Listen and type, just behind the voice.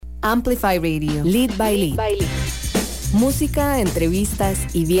Amplify Radio, Lead by Lead. Música, entrevistas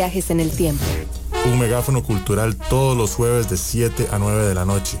y viajes en el tiempo. Un megáfono cultural todos los jueves de 7 a 9 de la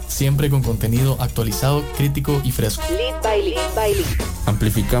noche. Siempre con contenido actualizado, crítico y fresco. Lead by Lead.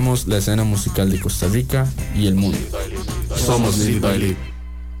 Amplificamos la escena musical de Costa Rica y el mundo. Somos Lead by Lead.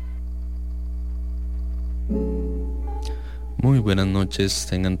 Muy buenas noches,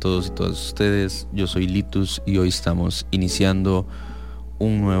 tengan todos y todas ustedes. Yo soy Litus y hoy estamos iniciando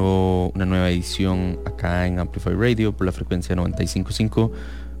una nueva edición acá en Amplify Radio por la frecuencia 95.5.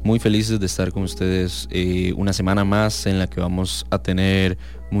 Muy felices de estar con ustedes una semana más en la que vamos a tener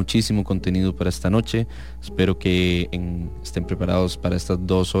muchísimo contenido para esta noche. Espero que estén preparados para estas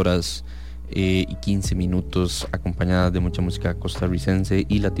 2 horas y 15 minutos acompañadas de mucha música costarricense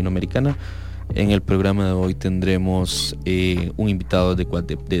y latinoamericana. En el programa de hoy tendremos un invitado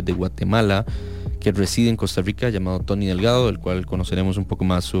de Guatemala que reside en Costa Rica llamado Tony Delgado, del cual conoceremos un poco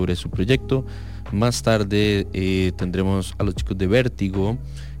más sobre su proyecto. Más tarde tendremos a los chicos de Vértigo,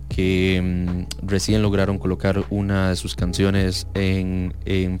 que recién lograron colocar una de sus canciones en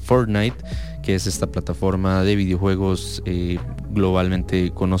Fortnite, que es esta plataforma de videojuegos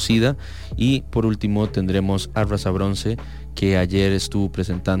globalmente conocida. Y por último tendremos a Raza Bronce, que ayer estuvo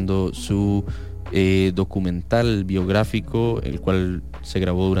presentando su documental biográfico, el cual se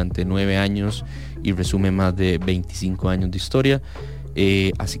grabó durante 9 años y resume más de 25 años de historia.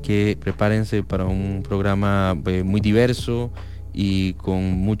 Así que prepárense para un programa muy diverso y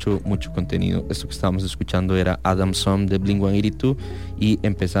con mucho contenido. Esto que estábamos escuchando era Adam Som de Blink-182 y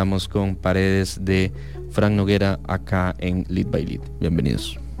empezamos con Paredes de Frank Noguera acá en Lead by Lead.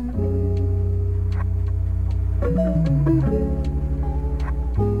 Bienvenidos.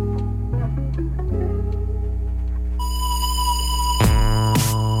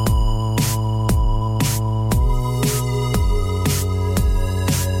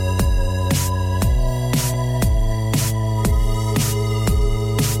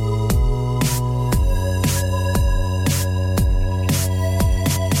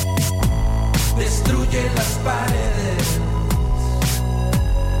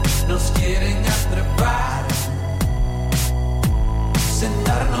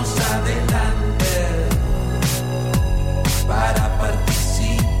 No nos dejarán dormir.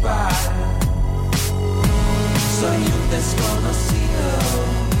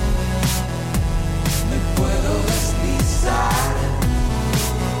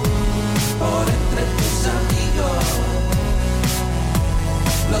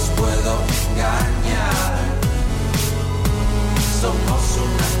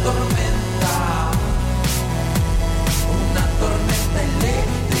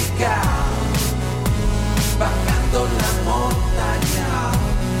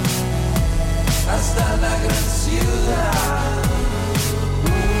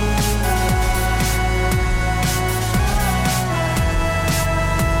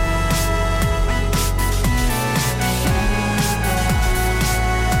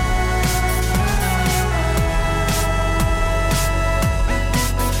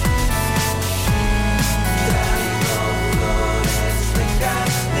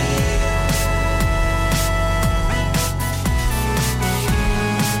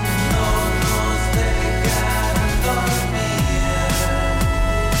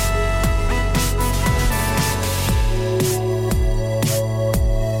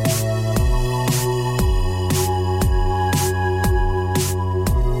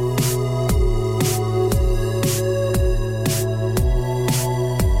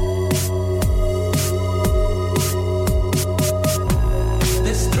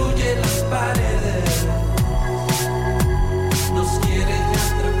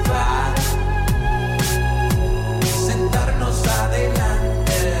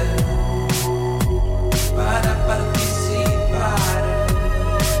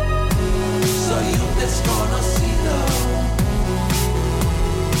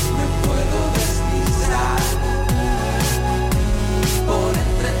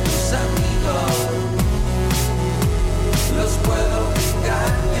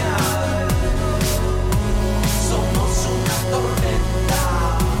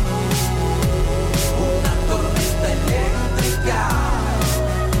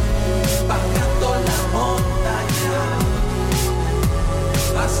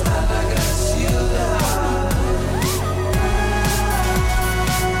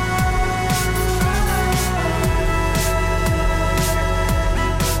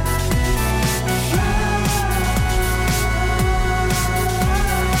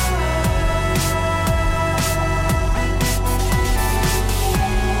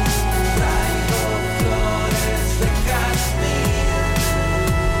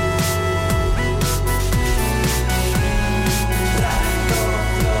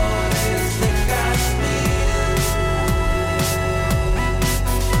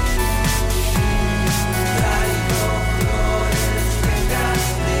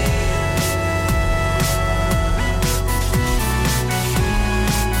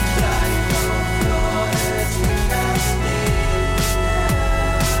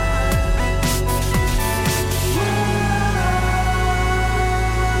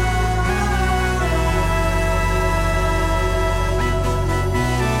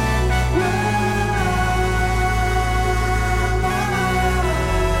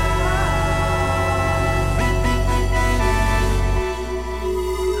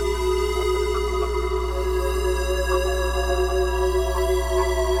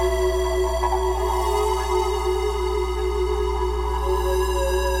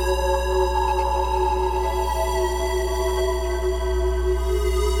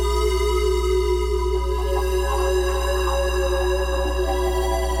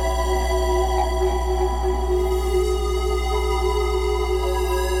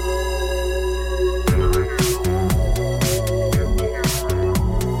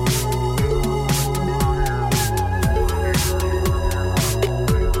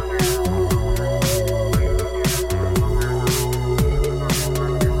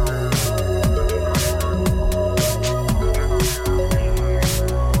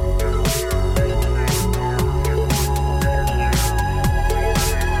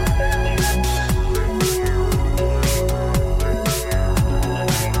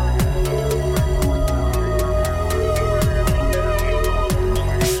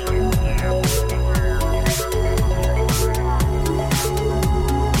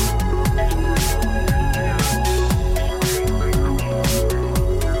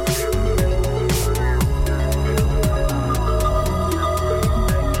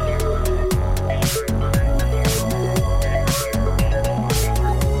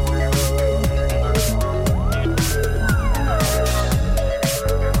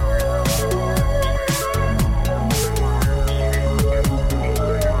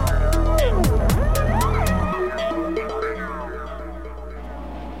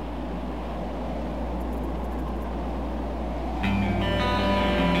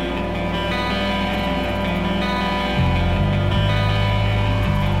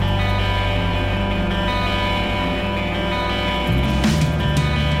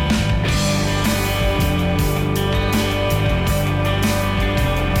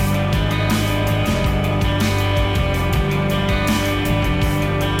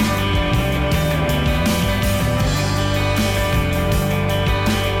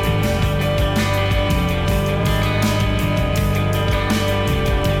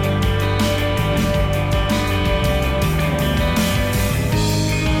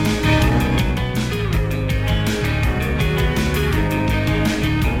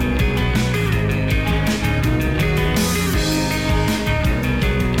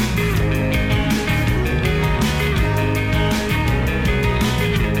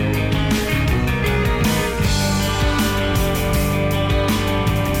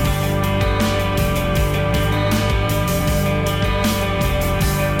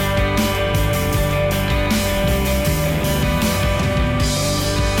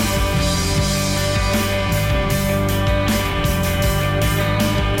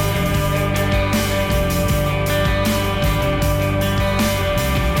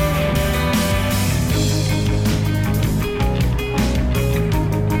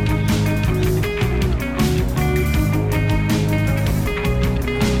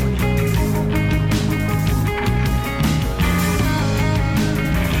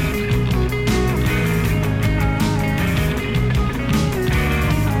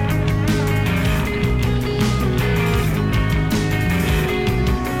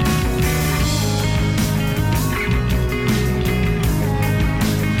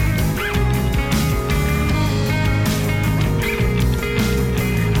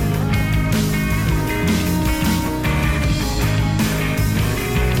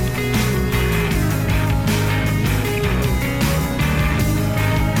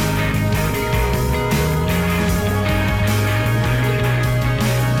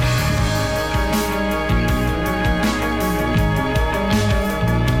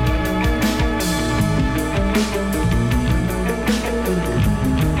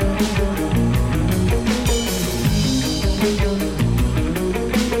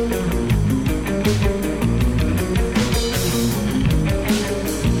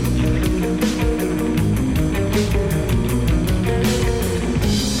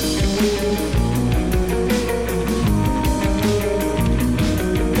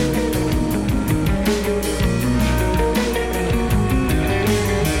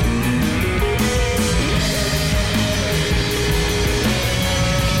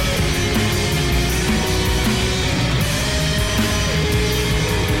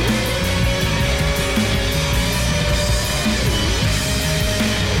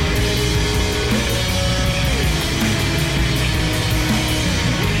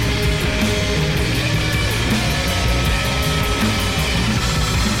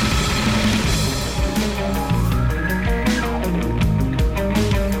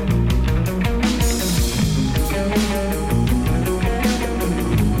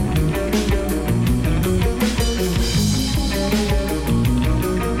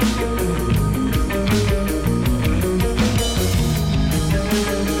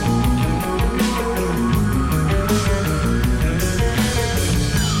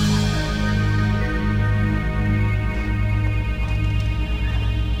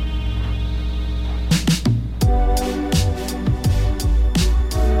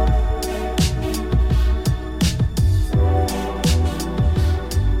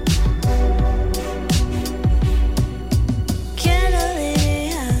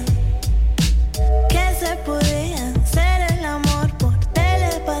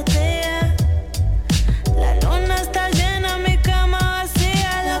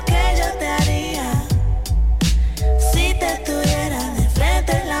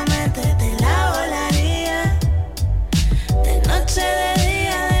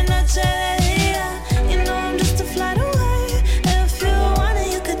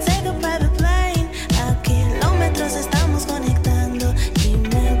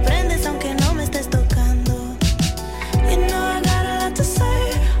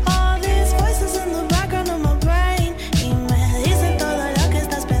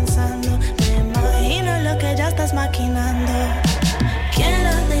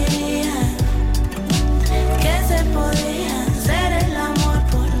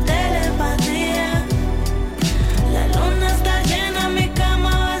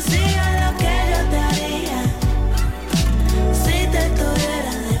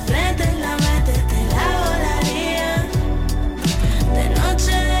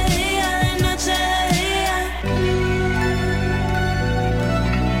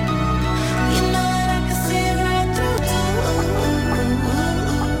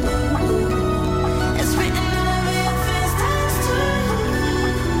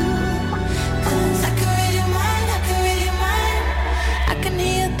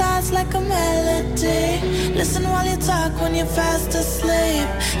 you're fast asleep.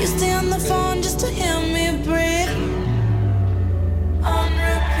 You stay on the phone just to hear me breathe. On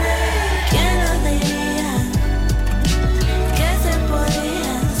repeat. ¿Quién lo diría? Que se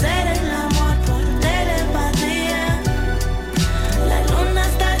podía hacer el amor por telepatía. La luna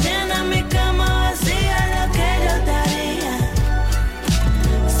está llena, mi cama vacía. Lo que yo te haría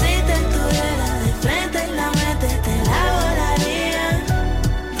si te tuviera de frente en la mente, te la volaría.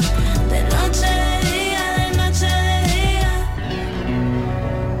 De noche de día, de noche de día.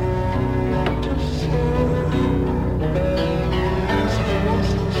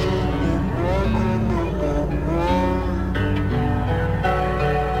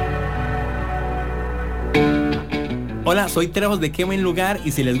 Hola, soy Trejos de Qué Buen Lugar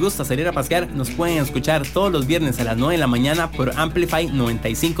y si les gusta salir a pasear, nos pueden escuchar todos los viernes a las 9 de la mañana por Amplify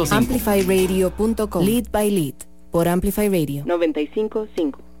 95.5. Amplifyradio.com. Lead by Lead por Amplify Radio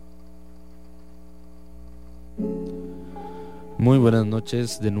 95.5. Muy buenas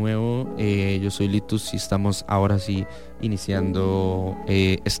noches de nuevo, yo soy Litus y estamos ahora sí iniciando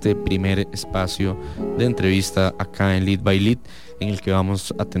este primer espacio de entrevista acá en Lead by Lead, en el que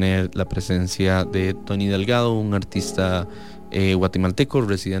vamos a tener la presencia de Tony Delgado, un artista guatemalteco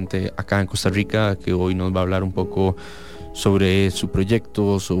residente acá en Costa Rica, que hoy nos va a hablar un poco sobre su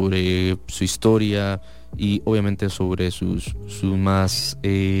proyecto, sobre su historia y obviamente sobre sus más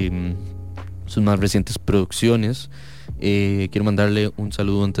recientes producciones. Quiero mandarle un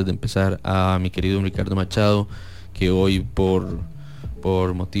saludo antes de empezar a mi querido Ricardo Machado, que hoy por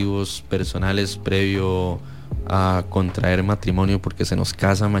motivos personales previo a contraer matrimonio, porque se nos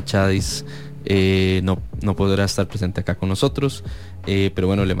casa Machadis, no podrá estar presente acá con nosotros, pero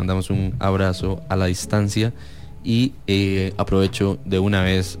bueno, le mandamos un abrazo a la distancia y aprovecho de una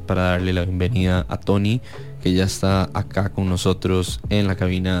vez para darle la bienvenida a Tony, que ya está acá con nosotros en la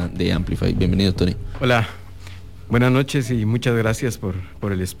cabina de Amplify. Bienvenido, Tony. Hola, buenas noches y muchas gracias por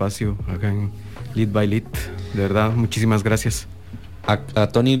el espacio acá en Lead by Lead. De verdad, muchísimas gracias. A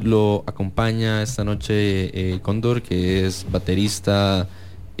Tony lo acompaña esta noche Cóndor, que es baterista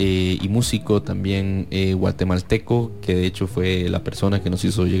y músico también guatemalteco, que de hecho fue la persona que nos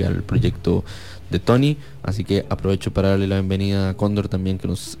hizo llegar el proyecto de Tony. Así que aprovecho para darle la bienvenida a Cóndor también, que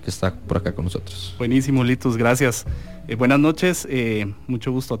está por acá con nosotros. Buenísimo, Litus, gracias. Buenas noches,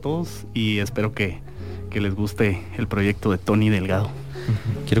 mucho gusto a todos y espero que les guste el proyecto de Tony Delgado.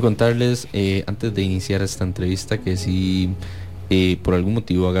 Quiero contarles, antes de iniciar esta entrevista, que si por algún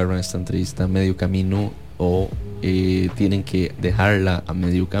motivo agarran esta entrevista a medio camino o tienen que dejarla a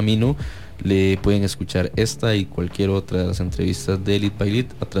medio camino, le pueden escuchar esta y cualquier otra de las entrevistas de Lead by Lead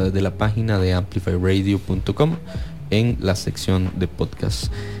a través de la página de amplifyradio.com en la sección de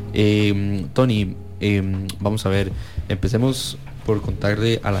podcast. Tony, vamos a ver, empecemos por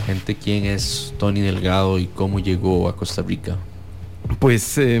contarle a la gente quién es Tony Delgado y cómo llegó a Costa Rica.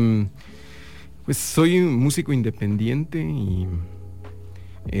 Pues soy un músico independiente y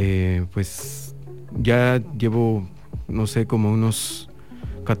pues ya llevo, no sé, como unos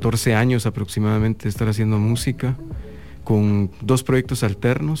 14 años aproximadamente de estar haciendo música con 2 proyectos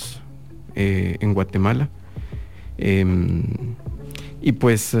alternos en Guatemala. Y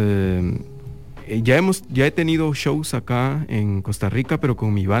pues ya he tenido shows acá en Costa Rica, pero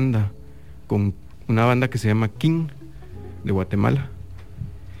con mi banda, con una banda que se llama King de Guatemala.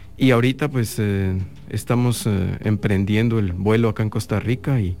 Y ahorita pues estamos emprendiendo el vuelo acá en Costa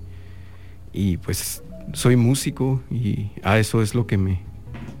Rica y pues soy músico y a eso es lo que me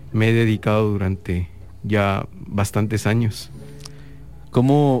he dedicado durante ya bastantes años.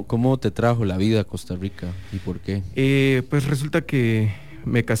 ¿Cómo te trajo la vida a Costa Rica y por qué? Pues resulta que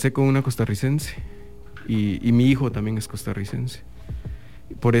me casé con una costarricense y mi hijo también es costarricense.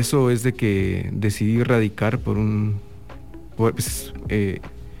 Por eso es de que decidí radicar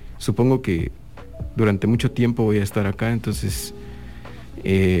supongo que durante mucho tiempo voy a estar acá, entonces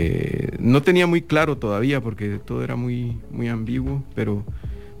no tenía muy claro todavía porque todo era muy, muy ambiguo, pero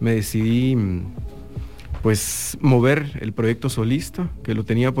me decidí pues mover el proyecto solista, que lo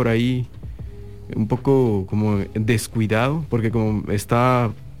tenía por ahí un poco como descuidado, porque como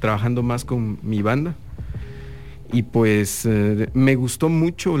estaba trabajando más con mi banda, y pues me gustó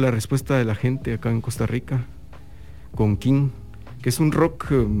mucho la respuesta de la gente acá en Costa Rica con King, que es un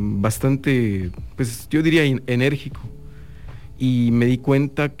rock bastante, pues yo diría enérgico, y me di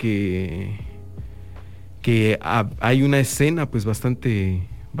cuenta que hay una escena pues bastante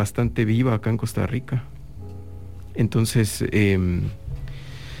viva acá en Costa Rica. Entonces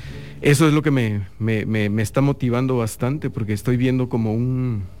eso es lo que me está motivando bastante, porque estoy viendo como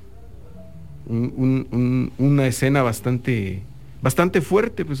una escena bastante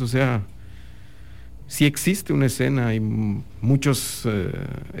fuerte, pues o sea, sí existe una escena, hay muchos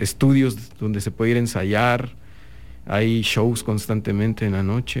estudios donde se puede ir a ensayar, hay shows constantemente en la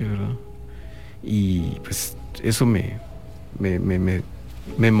noche, ¿verdad? Y pues eso me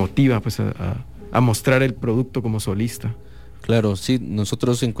motiva pues a mostrar el producto como solista. Claro, sí,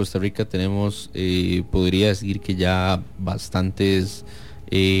 nosotros en Costa Rica tenemos, podría decir que ya bastantes,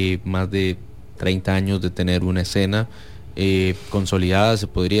 más de 30 años de tener una escena consolidada. Se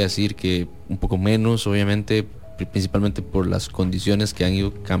podría decir que un poco menos, obviamente, principalmente por las condiciones que han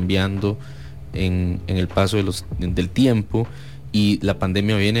ido cambiando en el paso del tiempo, y la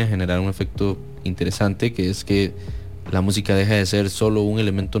pandemia viene a generar un efecto interesante, que es que la música deja de ser solo un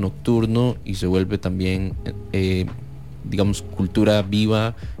elemento nocturno y se vuelve también digamos, cultura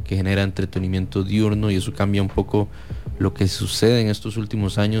viva que genera entretenimiento diurno, y eso cambia un poco lo que sucede en estos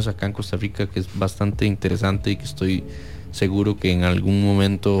últimos años acá en Costa Rica, que es bastante interesante y que estoy seguro que en algún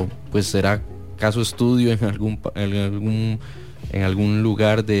momento pues será caso estudio en algún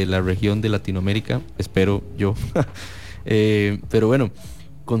lugar de la región de Latinoamérica, espero yo. Pero bueno,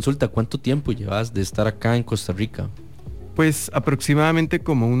 consulta, ¿cuánto tiempo llevas de estar acá en Costa Rica? Pues aproximadamente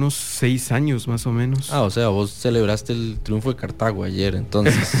como unos 6 años más o menos. O sea, vos celebraste el triunfo de Cartago ayer,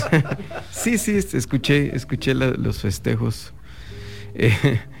 entonces. Sí, escuché los festejos.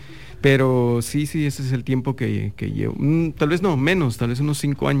 Pero sí, ese es el tiempo que llevo. Tal vez no, menos, tal vez unos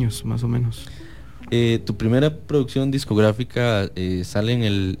 5 años más o menos. Tu primera producción discográfica sale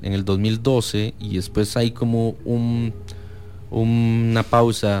en el 2012, y después hay como una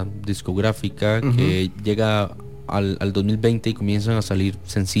pausa discográfica que llega al 2020 y comienzan a salir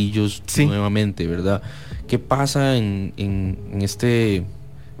sencillos nuevamente, ¿verdad? ¿Qué pasa en este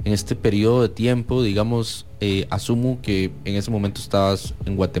periodo de tiempo? Digamos, asumo que en ese momento estabas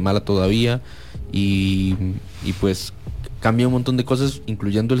en Guatemala todavía, y pues cambia un montón de cosas,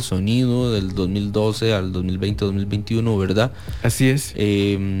 incluyendo el sonido del 2012 al 2020, 2021, ¿verdad? Así es.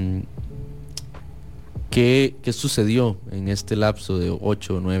 ¿Qué sucedió en este lapso de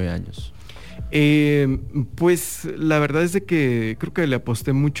 8 o 9 años? Pues la verdad es de que creo que le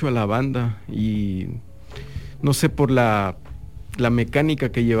aposté mucho a la banda, y no sé, por la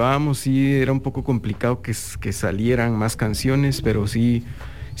mecánica que llevábamos, sí era un poco complicado que salieran más canciones, pero sí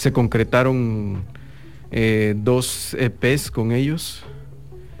se concretaron 2 EPs con ellos.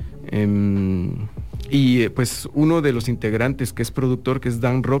 Y pues uno de los integrantes que es productor, que es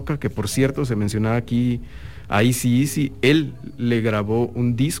Dan Roca, que por cierto se mencionaba aquí a Easy, él le grabó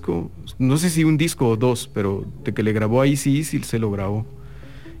un disco, no sé si un disco o 2, pero de que le grabó a Easy se lo grabó.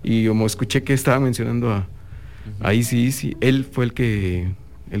 Y como escuché que estaba mencionando a Easy, él fue el que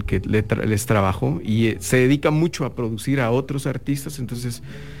les trabajó, y se dedica mucho a producir a otros artistas, entonces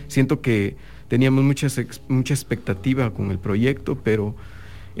siento que teníamos mucha expectativa con el proyecto, pero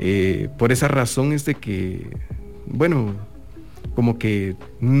por esa razón es de que, bueno, como que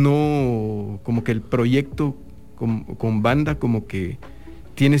el proyecto con banda como que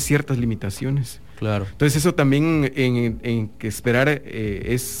tiene ciertas limitaciones. Claro. Entonces eso también en que esperar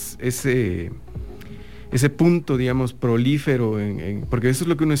es ese punto, digamos, prolífero, porque eso es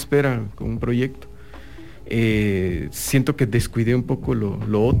lo que uno espera con un proyecto. Siento que descuidé un poco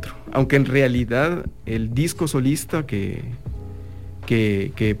lo otro, aunque en realidad el disco solista que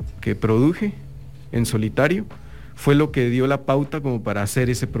produje en solitario fue lo que dio la pauta como para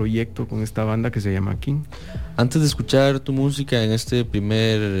hacer ese proyecto con esta banda que se llama King. Antes de escuchar tu música en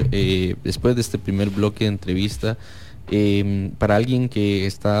después de este primer bloque de entrevista, para alguien que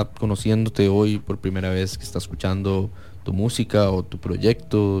está conociéndote hoy por primera vez, que está escuchando tu música o tu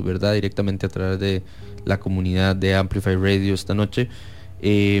proyecto, ¿verdad? Directamente a través de la comunidad de Amplify Radio esta noche,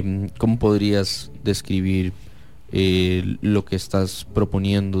 ¿cómo podrías describir lo que estás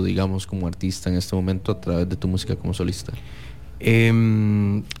proponiendo, digamos, como artista en este momento a través de tu música como solista?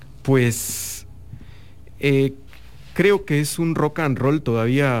 Pues creo que es un rock and roll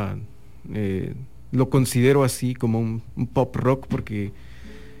todavía, lo considero así, como un pop rock, porque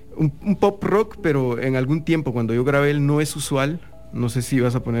un pop rock, pero en algún tiempo cuando yo grabé no es usual. No sé si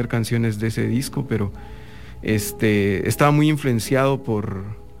vas a poner canciones de ese disco, pero estaba muy influenciado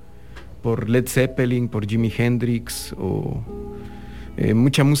por Led Zeppelin, por Jimi Hendrix, o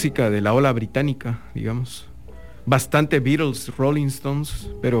mucha música de la ola británica, digamos. Bastante Beatles, Rolling Stones,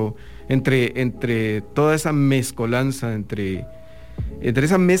 pero entre toda esa mezcolanza, entre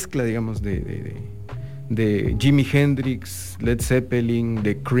esa mezcla, digamos, de Jimi Hendrix, Led Zeppelin,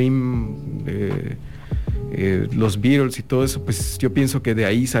 de Cream, los Beatles y todo eso, pues yo pienso que de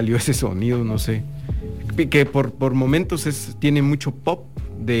ahí salió ese sonido, no sé, que por momentos tiene mucho pop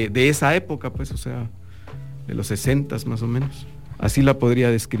de esa época, pues, o sea, de los 60s más o menos. Así la podría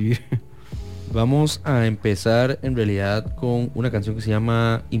describir. Vamos a empezar en realidad con una canción que se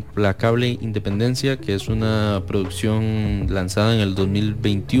llama Implacable Independencia, que es una producción lanzada en el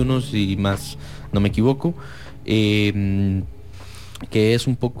 2021, si más no me equivoco, que es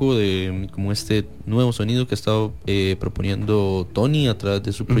un poco de como este nuevo sonido que ha estado proponiendo Tony a través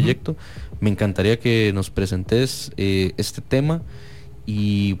de su proyecto. Me encantaría que nos presentes este tema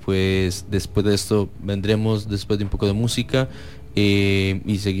y pues después de esto vendremos después de un poco de música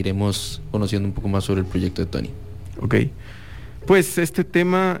y seguiremos conociendo un poco más sobre el proyecto de Tony. Ok, pues este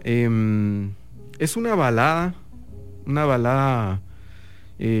tema es una balada,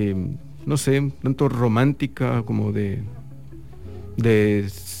 no sé, tanto romántica como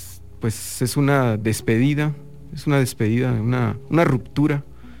pues es una despedida, una ruptura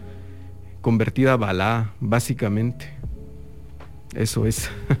convertida a balada, básicamente. Eso es.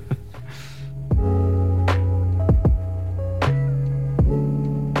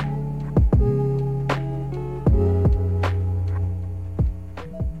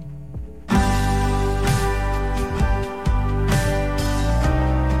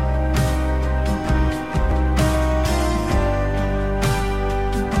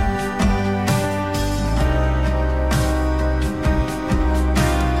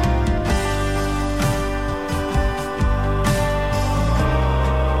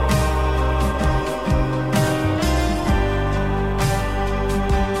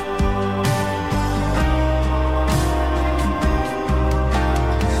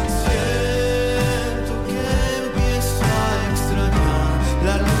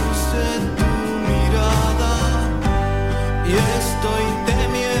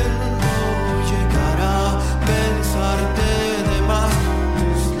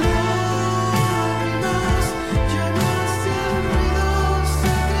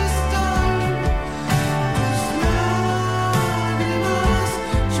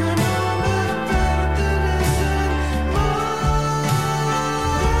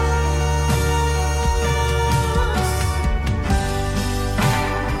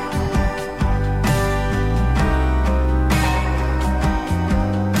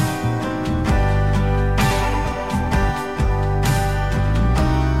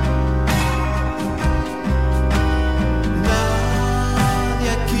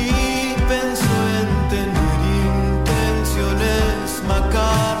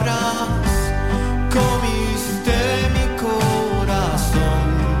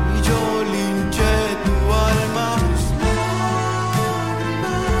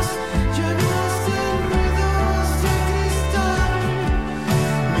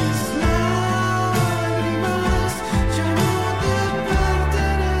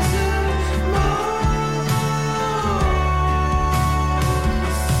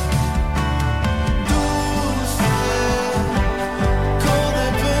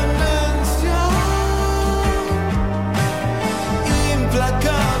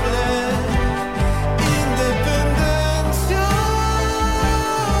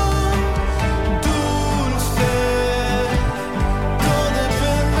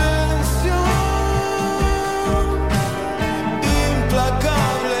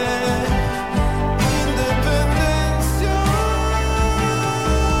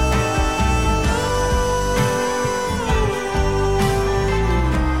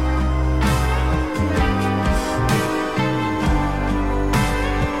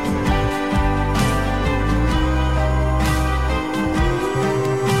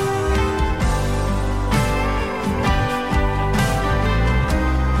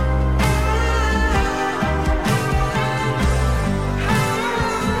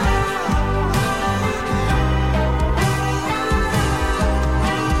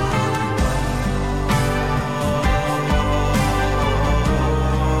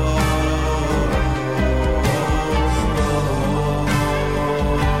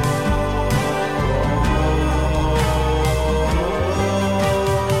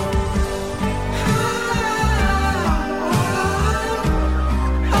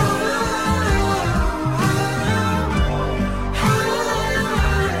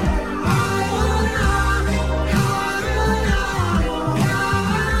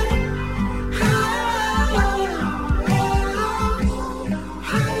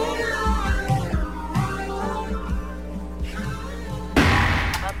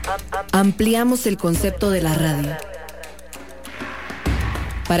 Ampliamos el concepto de la radio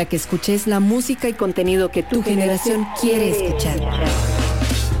para que escuches la música y contenido que tu generación quiere escuchar.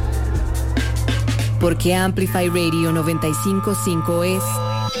 Porque Amplify Radio 955 es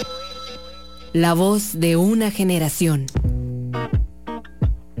la voz de una generación.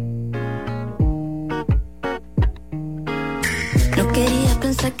 No quería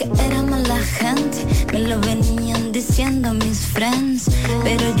pensar que era mala gente. lo venían diciendo mis friends,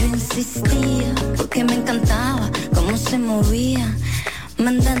 pero yo insistía porque me encantaba cómo se movía,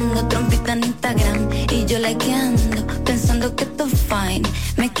 mandando trompita en Instagram y yo likeando, pensando que todo fine.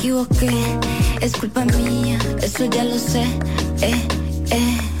 Me equivoqué, es culpa mía, eso ya lo sé.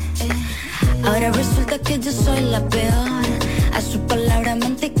 Ahora resulta que yo soy la peor, a su palabra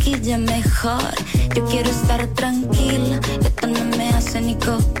mantequilla mejor. Yo quiero estar tranquila, esto no me hace ni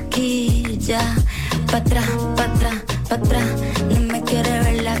cosquilla. Pa' atrás, pa' atrás, pa' atrás, no me quiere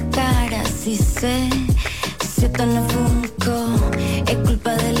ver la cara, si sé. Si esto no funco, es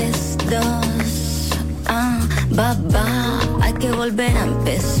culpa de los dos. Va, hay que volver a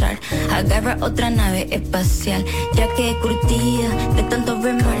empezar. Agarra otra nave espacial. Ya que curtía de tanto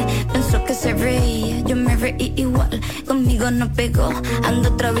verme, pensó que se reía. Yo me reí igual, conmigo no pegó. Ando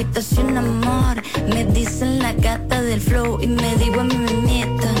a otra habitación, amor. Me dicen la gata del flow y me digo a mi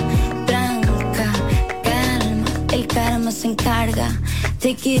mimita: tranca, calma, el karma se encarga.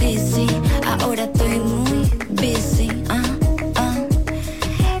 Take it easy, ahora estoy muy busy.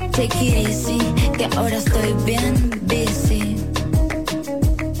 Take it easy, que ahora estoy bien busy.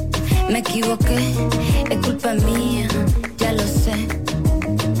 Me equivoqué, es culpa mía, ya lo sé.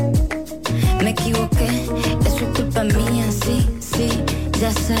 Me equivoqué, eso es culpa mía, sí,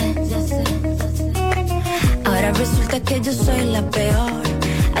 ya sé. Ahora resulta que yo soy la peor,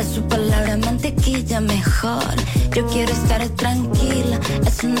 a su palabra mantequilla mejor. Yo quiero estar tranquila,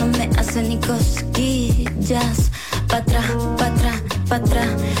 eso no me hace ni cosquillas. Pa' atrás, pa' atrás, pa' atrás,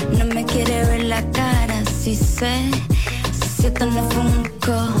 no me quiere ver la cara, si sé. Si esto no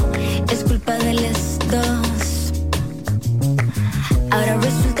funco, es culpa de los dos. Ahora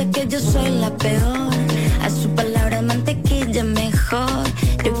resulta que yo soy la peor, a su palabra mantequilla mejor.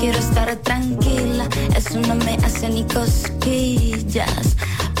 Yo quiero estar tranquila, eso no me hace ni cosquillas.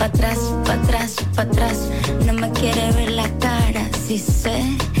 Pa' atrás, pa' atrás, pa' atrás, no me quiere ver la cara, si sé.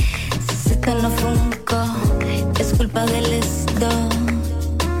 Si esto no funco, es culpa de los dos.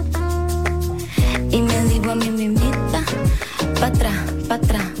 Y me digo a mi mimita: pa' atrás, pa'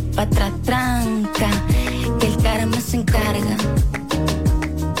 atrás, pa' atrás, tranca, que el karma se encarga.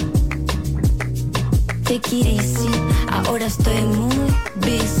 Take it easy, ahora estoy muy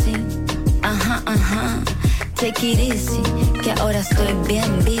busy. Ajá, take it easy, que ahora estoy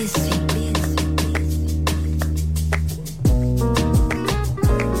bien busy.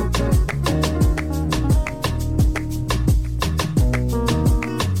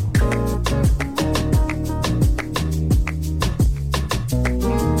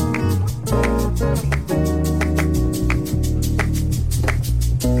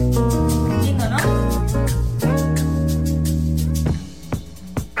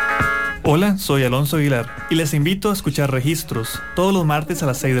 Hola, soy Alonso Aguilar y les invito a escuchar Registros todos los martes a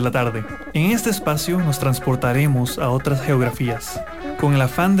las 6 de la tarde. En este espacio nos transportaremos a otras geografías, con el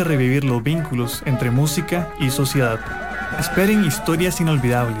afán de revivir los vínculos entre música y sociedad. Esperen historias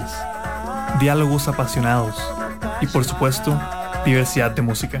inolvidables, diálogos apasionados y, por supuesto, diversidad de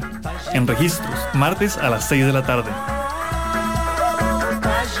música. En Registros, martes a las 6 de la tarde.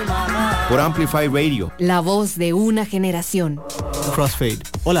 Por Amplify Radio. La voz de una generación. Crossfade.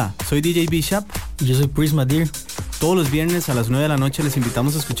 Hola, soy DJ Bishop y yo soy Prisma Deer. Todos los viernes a las 9 de la noche les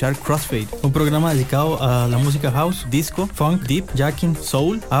invitamos a escuchar Crossfade, un programa dedicado a la música house, disco, funk, deep, jacking,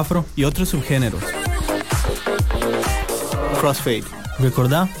 soul, afro y otros subgéneros. Crossfade.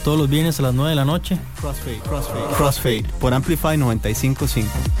 Recordá, todos los viernes a las 9 de la noche. Crossfade. Por Amplify 95.5.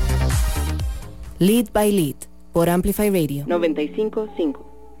 Lead by Lead. Por Amplify Radio 95.5.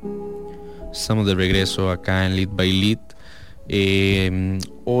 Estamos de regreso acá en Lead by Lead.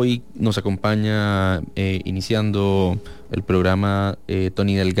 Hoy nos acompaña iniciando el programa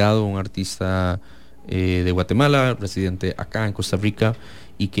Tony Delgado, un artista de Guatemala, residente acá en Costa Rica,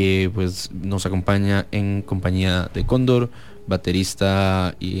 y que pues nos acompaña en compañía de Cóndor,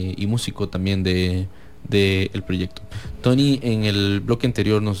 baterista y músico también de el proyecto. Tony en el bloque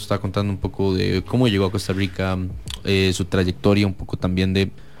anterior nos está contando un poco de cómo llegó a Costa Rica, su trayectoria, un poco también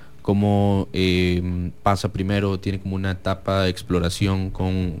de cómo pasa primero, tiene como una etapa de exploración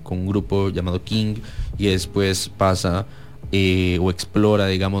con un grupo llamado King, y después pasa o explora,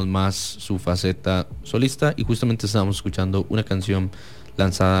 digamos, más su faceta solista, y justamente estábamos escuchando una canción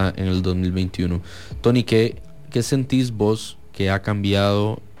lanzada en el 2021. Tony, ¿qué sentís vos que ha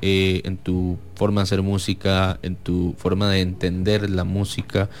cambiado en tu forma de hacer música, en tu forma de entender la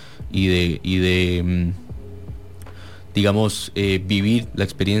música y de digamos, vivir la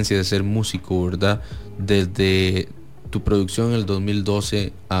experiencia de ser músico, ¿verdad? Desde tu producción en el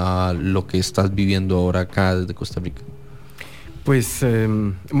 2012 a lo que estás viviendo ahora acá desde Costa Rica. Pues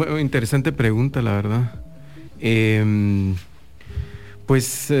muy interesante pregunta, la verdad.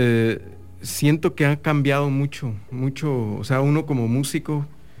 Pues siento que ha cambiado mucho, o sea, uno como músico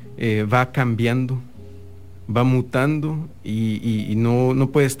va cambiando, va mutando y no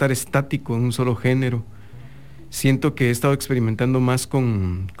puede estar estático en un solo género. Siento que he estado experimentando más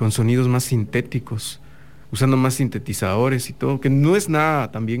con sonidos más sintéticos, usando más sintetizadores y todo, que no es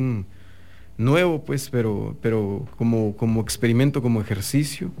nada también nuevo, pues, pero como experimento, como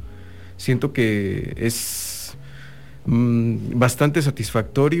ejercicio, siento que es bastante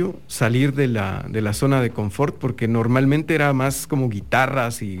satisfactorio salir de la zona de confort, porque normalmente era más como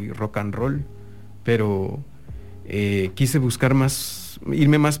guitarras y rock and roll, pero quise buscar más,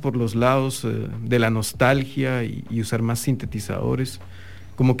 irme más por los lados de la nostalgia y usar más sintetizadores,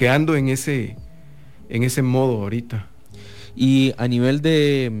 como que ando en ese modo ahorita. Y a nivel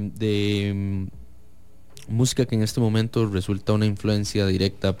de música que en este momento resulta una influencia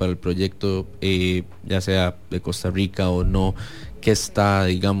directa para el proyecto, ya sea de Costa Rica o no, ¿qué está,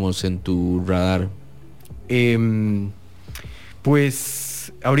 digamos, en tu radar?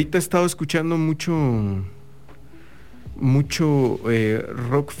 Pues ahorita he estado escuchando mucho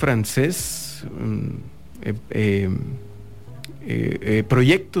rock francés,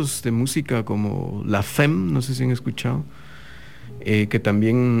 proyectos de música como La Femme, no sé si han escuchado, que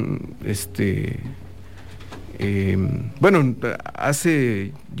también bueno,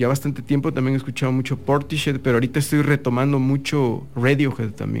 hace ya bastante tiempo también he escuchado mucho Portishead, pero ahorita estoy retomando mucho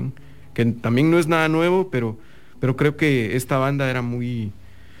Radiohead también, que también no es nada nuevo, pero creo que esta banda era muy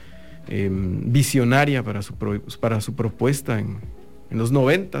visionaria para su propuesta en los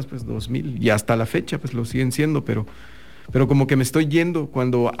 90s, pues 2000, y hasta la fecha pues lo siguen siendo, pero como que me estoy yendo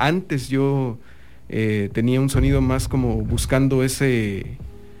cuando antes yo tenía un sonido más como buscando ese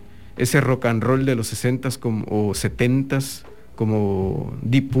rock and roll de los 60s o 70s, como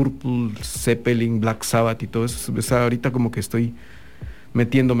Deep Purple, Zeppelin, Black Sabbath y todo eso. O sea, ahorita como que estoy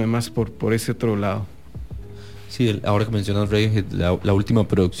metiéndome más por ese otro lado. Sí, ahora que mencionas Radiohead, la última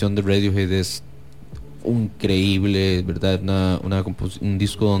producción de Radiohead es increíble, ¿verdad? Un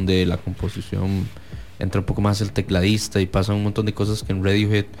disco donde la composición entra un poco más el tecladista y pasan un montón de cosas que en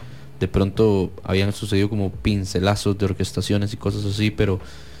Radiohead de pronto habían sucedido como pincelazos de orquestaciones y cosas así, pero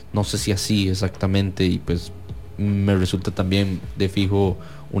no sé si así exactamente, y pues me resulta también de fijo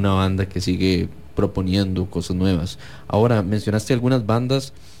una banda que sigue proponiendo cosas nuevas. Ahora, mencionaste algunas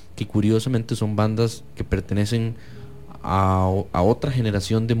bandas que curiosamente son bandas que pertenecen a otra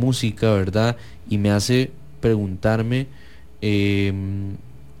generación de música, ¿verdad? Y me hace preguntarme,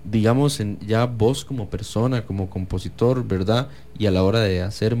 digamos, ya vos como persona, como compositor, ¿verdad? Y a la hora de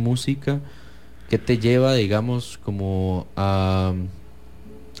hacer música, ¿qué te lleva, digamos, como a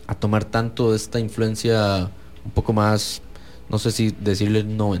tomar tanto de esta influencia un poco más, no sé si decirle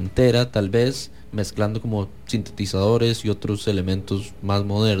noventera, tal vez, mezclando como sintetizadores y otros elementos más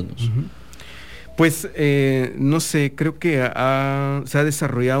modernos? Uh-huh. Pues no sé, creo que se ha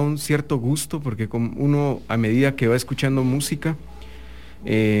desarrollado un cierto gusto, porque como uno a medida que va escuchando música,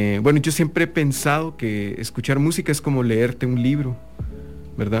 bueno, yo siempre he pensado que escuchar música es como leerte un libro,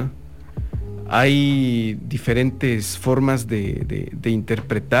 ¿verdad? Hay diferentes formas de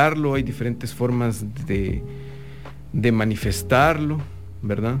interpretarlo, hay diferentes formas de manifestarlo,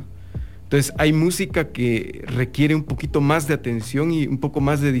 ¿verdad? Entonces hay música que requiere un poquito más de atención y un poco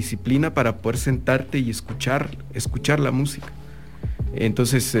más de disciplina para poder sentarte y escuchar la música.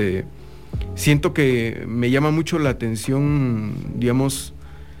 Entonces siento que me llama mucho la atención, digamos,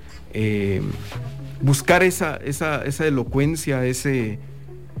 buscar esa elocuencia,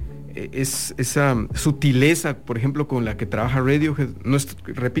 esa sutileza, por ejemplo, con la que trabaja Radiohead.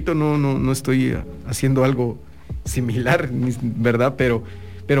 Repito, no estoy haciendo algo similar, ¿verdad? Pero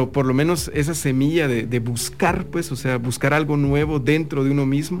por lo menos esa semilla de buscar, pues, o sea, buscar algo nuevo dentro de uno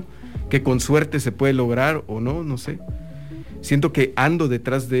mismo, que con suerte se puede lograr o no sé. Siento que ando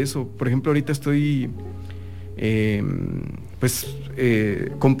detrás de eso. Por ejemplo, ahorita estoy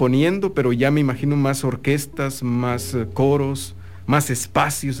componiendo, pero ya me imagino más orquestas, más coros, más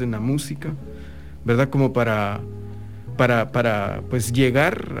espacios en la música, ¿verdad? Como para pues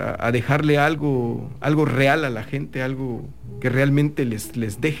llegar a dejarle algo real a la gente, algo que realmente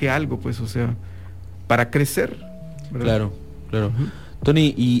les deje algo, pues, o sea, para crecer, ¿verdad? Claro. Uh-huh.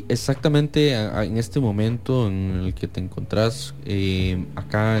 Tony, y exactamente en este momento en el que te encontrás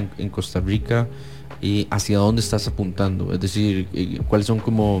acá en Costa Rica, ¿hacia dónde estás apuntando? Es decir, ¿cuáles son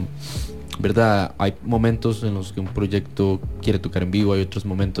como, verdad? Hay momentos en los que un proyecto quiere tocar en vivo, hay otros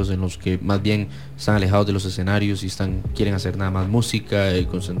momentos en los que más bien están alejados de los escenarios y quieren hacer nada más música y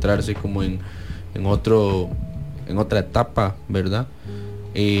concentrarse como en en otra etapa, ¿verdad?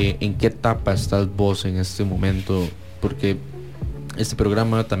 ¿En qué etapa estás vos en este momento? Porque este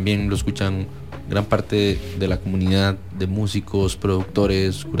programa también lo escuchan gran parte de la comunidad de músicos,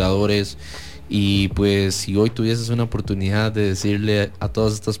 productores, curadores, y pues si hoy tuvieses una oportunidad de decirle a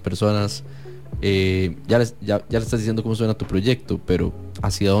todas estas personas, ya le estás diciendo cómo suena tu proyecto, pero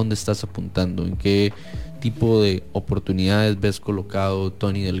 ¿hacia dónde estás apuntando? ¿En qué tipo de oportunidades ves colocado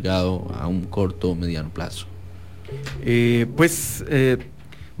Tony Delgado a un corto o mediano plazo?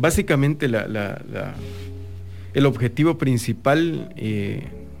 Básicamente el objetivo principal,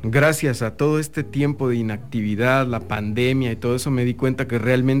 gracias a todo este tiempo de inactividad, la pandemia y todo eso, me di cuenta que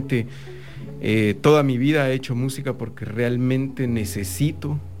realmente toda mi vida he hecho música porque realmente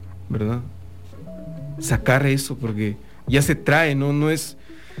necesito, ¿verdad?, sacar eso, porque ya se trae, no es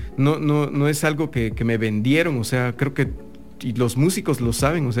algo que me vendieron, o sea, creo que y los músicos lo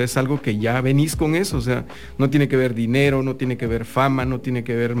saben, o sea, es algo que ya venís con eso, o sea, no tiene que ver dinero, no tiene que ver fama, no tiene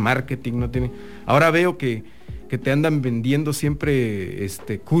que ver marketing, ahora veo que te andan vendiendo siempre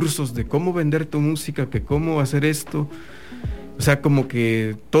cursos de cómo vender tu música, que cómo hacer esto, o sea, como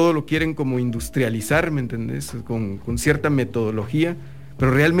que todo lo quieren como industrializar, ¿me entendés? Con cierta metodología,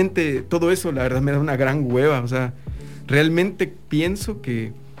 pero realmente todo eso la verdad me da una gran hueva, o sea, realmente pienso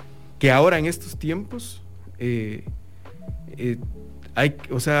que ahora en estos tiempos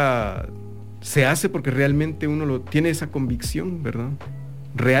se hace porque realmente uno tiene esa convicción, ¿verdad?,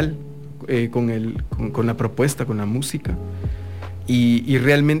 real, con la propuesta, con la música, y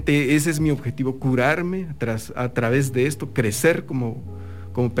realmente ese es mi objetivo, curarme a través de esto, crecer como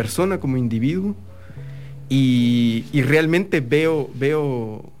persona, como individuo, y realmente veo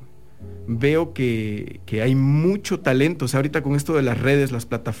que hay mucho talento, o sea, ahorita con esto de las redes, las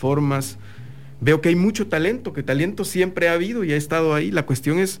plataformas, veo que hay mucho talento, que talento siempre ha habido y ha estado ahí. La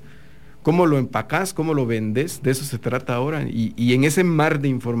cuestión es cómo lo empacás, cómo lo vendes, de eso se trata ahora. Y en ese mar de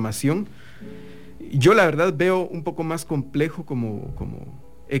información, yo la verdad veo un poco más complejo como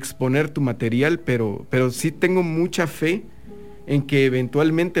exponer tu material, pero sí tengo mucha fe en que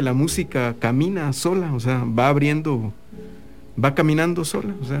eventualmente la música camina sola, o sea, va caminando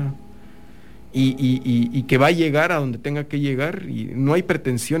sola, o sea, y que va a llegar a donde tenga que llegar, y no hay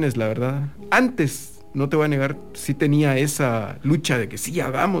pretensiones, la verdad. Antes, no te voy a negar, sí tenía esa lucha de que sí,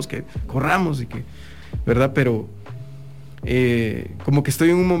 hagamos, que corramos, y que, ¿verdad? Pero como que estoy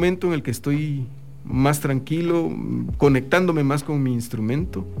en un momento en el que estoy más tranquilo, conectándome más con mi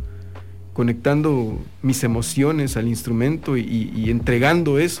instrumento, conectando mis emociones al instrumento y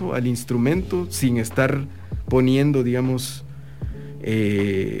entregando eso al instrumento sin estar poniendo, digamos,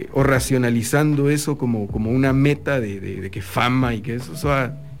 o racionalizando eso como una meta de que fama y que eso, o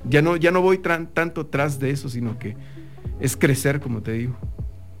sea, ya no voy tanto tras de eso, sino que es crecer, como te digo.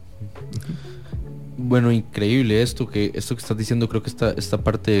 Bueno, increíble esto que estás diciendo. Creo que esta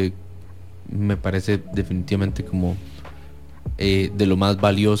parte me parece definitivamente como de lo más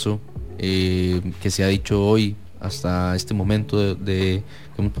valioso que se ha dicho hoy hasta este momento de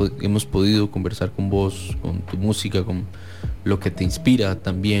que hemos podido conversar con vos, con tu música, con lo que te inspira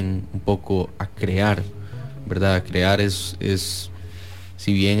también un poco a crear, ¿verdad? Crear es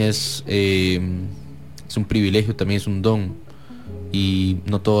si bien es un privilegio, también es un don, y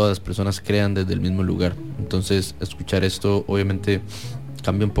no todas las personas crean desde el mismo lugar. Entonces, escuchar esto obviamente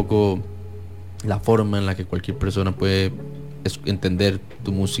cambia un poco la forma en la que cualquier persona puede entender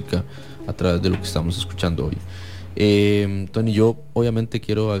tu música a través de lo que estamos escuchando hoy. Tony, yo obviamente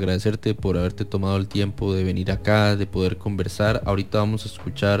quiero agradecerte por haberte tomado el tiempo de venir acá, de poder conversar. Ahorita vamos a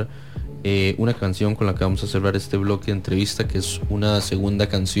escuchar una canción con la que vamos a cerrar este bloque de entrevista, que es una segunda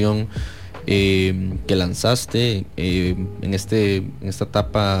canción que lanzaste en esta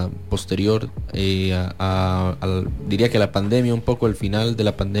etapa posterior diría que la pandemia, un poco al final de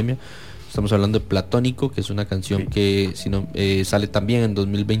la pandemia. Estamos hablando de Platónico, que es una canción que sale también en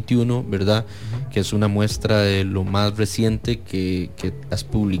 2021, ¿verdad? Que es una muestra de lo más reciente que has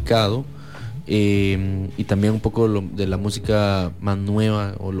publicado, y también un poco de la música más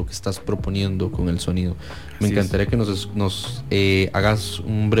nueva o lo que estás proponiendo con el sonido. Me encantaría que nos hagas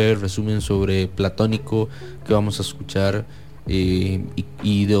un breve resumen sobre Platónico, que vamos a escuchar,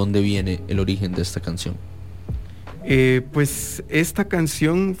 y de dónde viene el origen de esta canción. Pues esta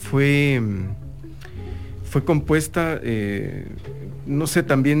canción fue compuesta, no sé,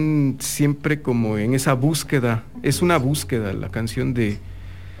 también siempre como en esa búsqueda. Es una búsqueda la canción del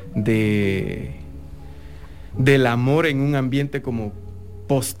amor en un ambiente como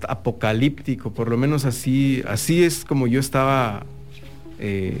post-apocalíptico, por lo menos así es como yo estaba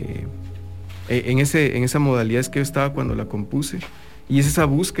en esa modalidad es que yo estaba cuando la compuse, y es esa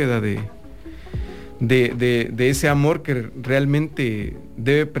búsqueda de ese amor que realmente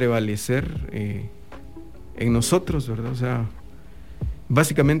debe prevalecer en nosotros, ¿verdad? O sea,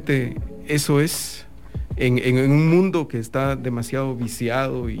 básicamente eso es en un mundo que está demasiado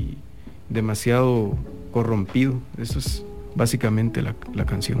viciado y demasiado corrompido. Eso es básicamente la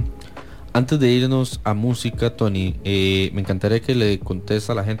canción. Antes de irnos a música, Tony, me encantaría que le contes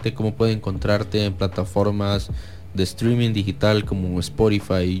a la gente cómo puede encontrarte en plataformas de streaming digital como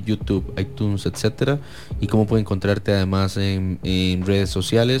Spotify, YouTube, iTunes, etcétera, y cómo puede encontrarte además en redes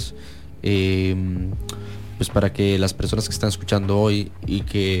sociales, pues para que las personas que están escuchando hoy y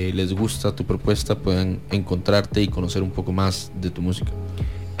que les gusta tu propuesta puedan encontrarte y conocer un poco más de tu música.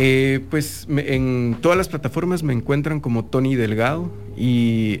 Pues en todas las plataformas me encuentran como Tony Delgado,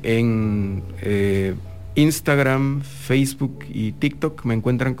 y en Instagram, Facebook y TikTok me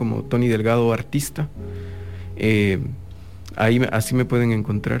encuentran como Tony Delgado Artista. Ahí así me pueden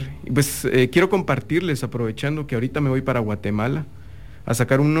encontrar. Y pues quiero compartirles, aprovechando que ahorita me voy para Guatemala a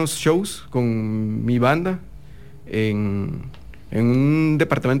sacar unos shows con mi banda en un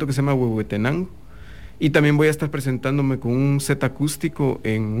departamento que se llama Huehuetenango. Y también voy a estar presentándome con un set acústico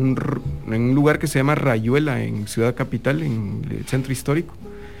en un lugar que se llama Rayuela, en Ciudad Capital, en el centro histórico.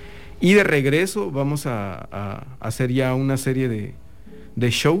 Y de regreso vamos a hacer ya una serie de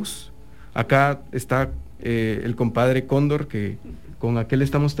shows. Acá está el compadre Cóndor, que con aquel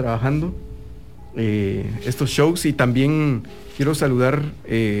estamos trabajando estos shows. Y también quiero saludar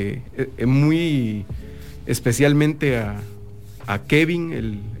muy especialmente a Kevin,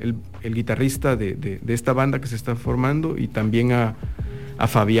 el guitarrista de esta banda que se está formando, y también a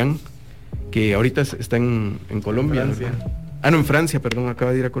Fabián, que ahorita está en Colombia. En Francia, perdón,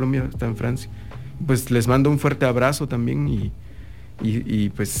 acaba de ir a Colombia, está en Francia. Pues les mando un fuerte abrazo también, y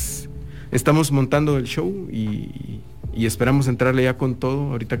pues estamos montando el show y esperamos entrarle ya con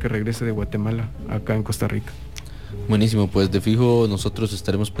todo ahorita que regrese de Guatemala acá en Costa Rica. Buenísimo, pues de fijo nosotros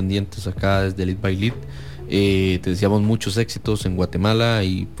estaremos pendientes acá desde Lead by Lead. Te deseamos muchos éxitos en Guatemala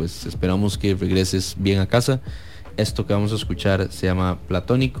y pues esperamos que regreses bien a casa. Esto que vamos a escuchar se llama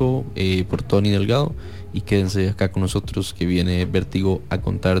Platónico, por Tony Delgado, y quédense acá con nosotros, que viene Vértigo a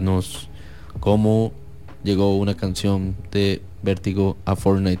contarnos cómo llegó una canción de Vértigo a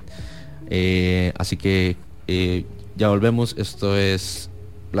Fortnite. Así que ya volvemos. Esto es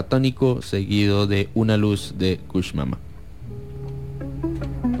Platónico, seguido de Una Luz de Kush Mama.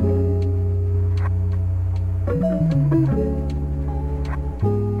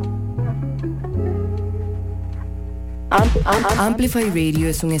 Amplify Radio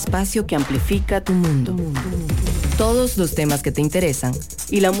es un espacio que amplifica tu mundo. Todos los temas que te interesan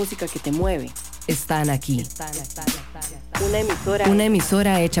y la música que te mueve están aquí. Una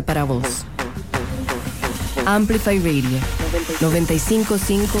emisora hecha para vos. Amplify Radio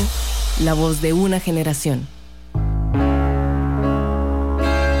 95.5, la voz de una generación.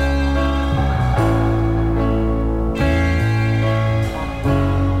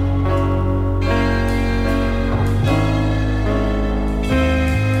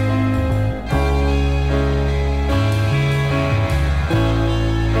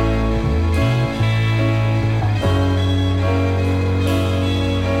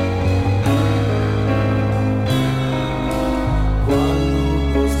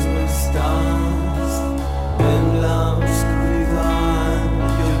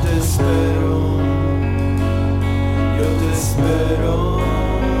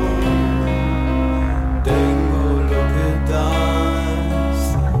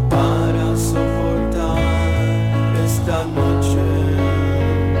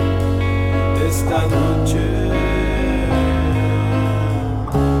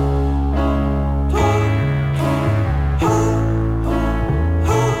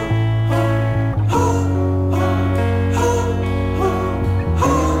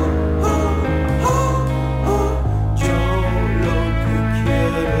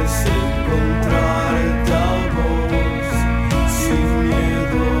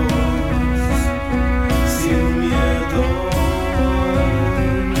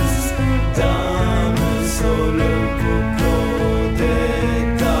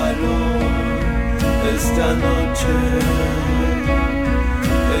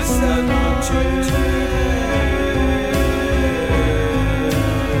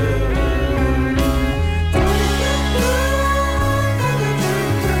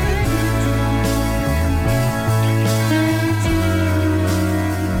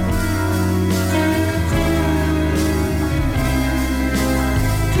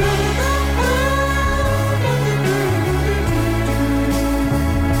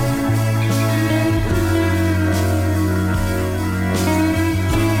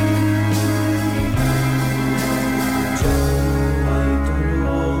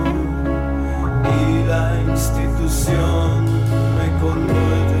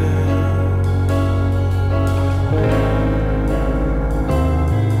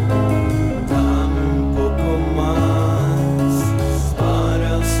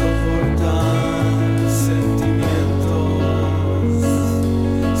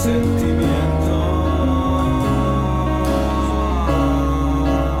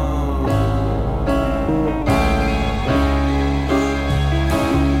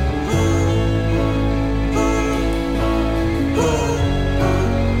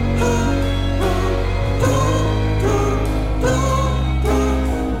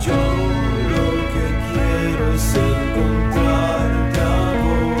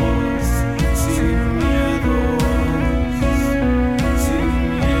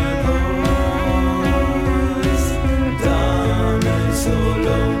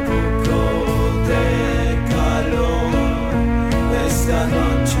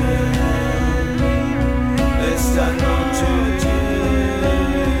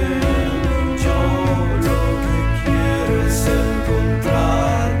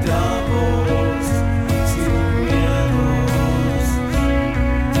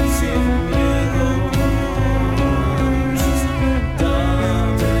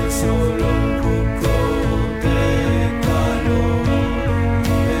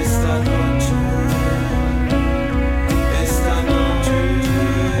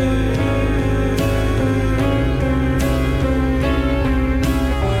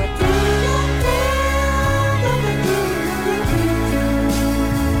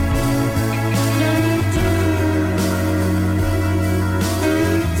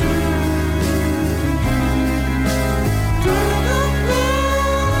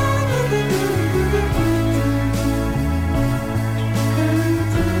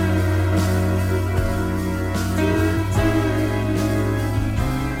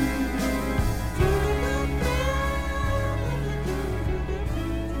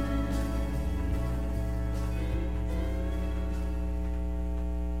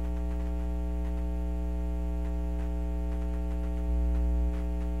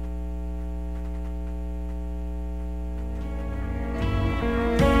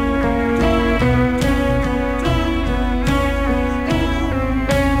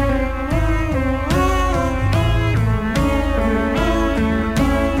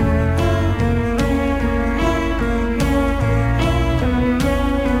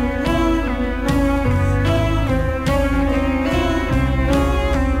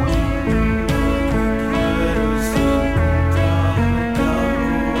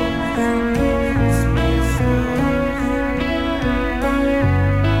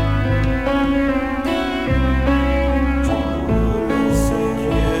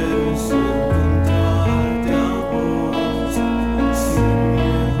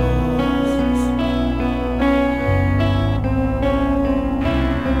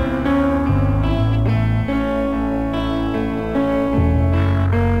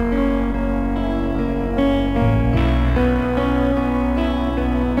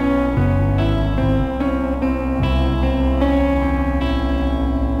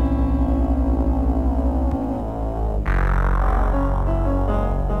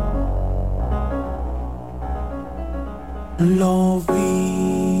 Lo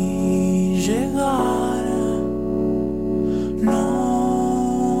vi llegar,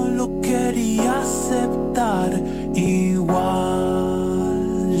 no lo quería aceptar, igual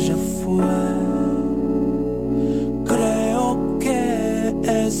ya fue. Creo que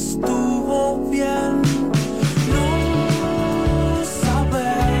estuvo bien. No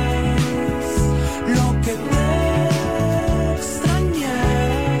sabes lo que te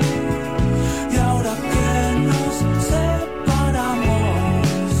extrañé, y ahora que nos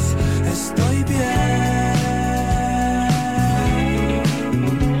separamos estoy bien.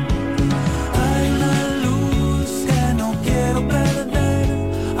 Hay una luz que no quiero perder,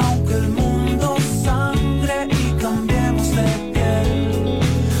 aunque el mundo sangre y cambiemos de piel.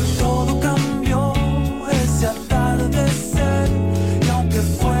 Todo cambió ese atardecer, y aunque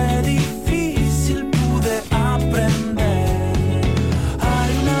fue difícil pude aprender.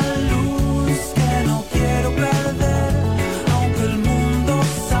 Hay una luz que no quiero perder, aunque el mundo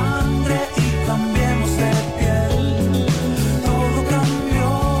sangre y cambiemos de piel. Todo cambió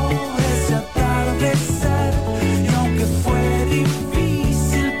ese atardecer, y aunque fue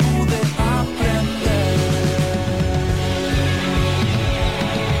difícil pude aprender.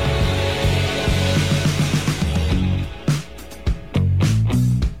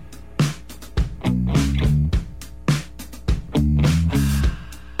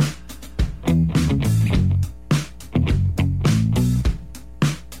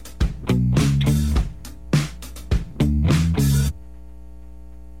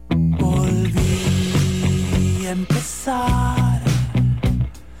 Volví a empezar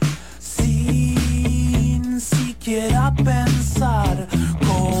sin siquiera pensar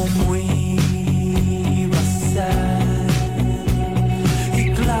cómo iba a ser.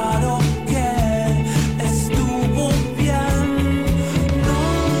 Y claro que estuvo bien. No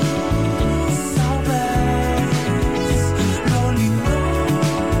sabes lo lindo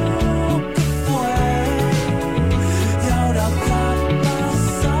que fue, y ahora que ha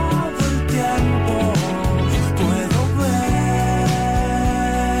pasado el tiempo puedo ver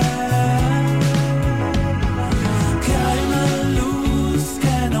que hay una luz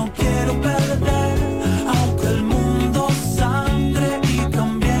que no quiero perder, aunque el mundo sangre y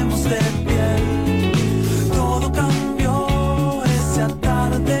cambiemos de piel. Todo cambió ese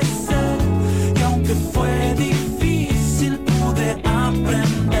atardecer, y aunque fue difícil pude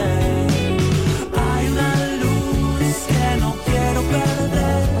aprender. Hay una luz que no quiero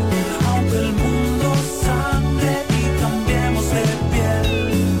perder, aunque el mundo sangre y cambiemos de piel.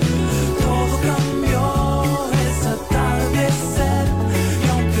 Todo cambió ese atardecer, y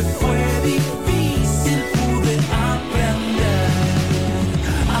aunque fue difícil pude aprender,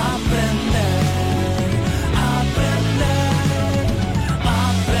 aprender,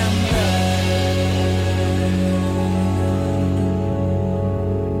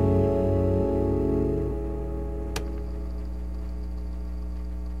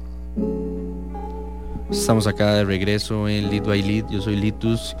 Estamos acá de regreso en Lead by Lead. Yo soy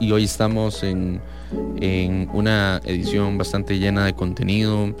Litus y hoy estamos en una edición bastante llena de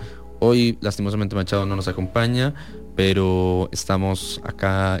contenido. Hoy lastimosamente Machado no nos acompaña, pero estamos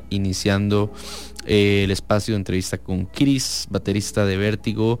acá iniciando el espacio de entrevista con Chris, baterista de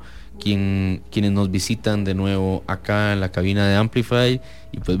Vértigo, quienes nos visitan de nuevo acá en la cabina de Amplify.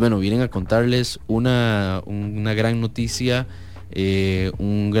 Y pues bueno, vienen a contarles una gran noticia,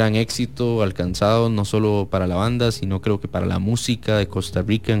 un gran éxito alcanzado no solo para la banda, sino creo que para la música de Costa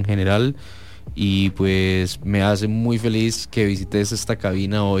Rica en general. Y pues me hace muy feliz que visites esta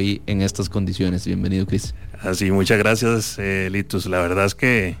cabina hoy en estas condiciones. Bienvenido, Chris. Así, muchas gracias, Litus. La verdad es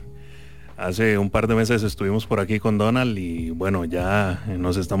que hace un par de meses estuvimos por aquí con Donald y bueno, ya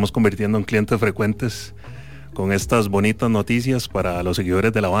nos estamos convirtiendo en clientes frecuentes con estas bonitas noticias para los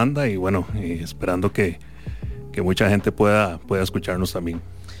seguidores de la banda y bueno, esperando que mucha gente pueda escucharnos también.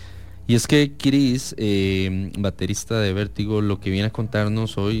 Y es que Chris, baterista de Vértigo, lo que viene a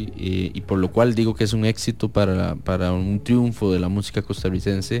contarnos hoy, y por lo cual digo que es un éxito para un triunfo de la música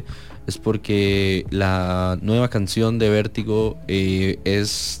costarricense, es porque la nueva canción de Vértigo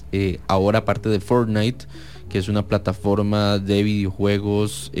es ahora parte de Fortnite, que es una plataforma de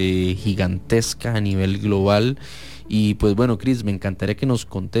videojuegos gigantesca a nivel global. Y pues bueno, Chris, me encantaría que nos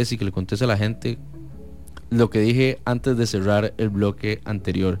contes y que le contes a la gente lo que dije antes de cerrar el bloque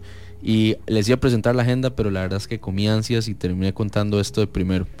anterior. Y les iba a presentar la agenda, pero la verdad es que comí ansias y terminé contando esto de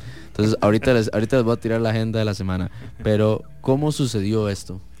primero. Entonces ahorita les voy a tirar la agenda de la semana. Pero ¿cómo sucedió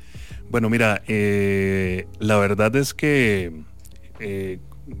esto? Bueno, mira, la verdad es que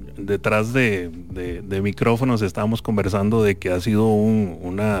detrás de micrófonos estábamos conversando de que ha sido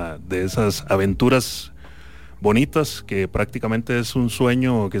una de esas aventuras bonitas, que prácticamente es un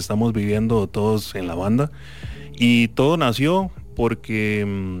sueño que estamos viviendo todos en la banda. Y todo nació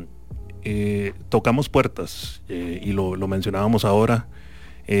porque tocamos puertas, y lo mencionábamos ahora.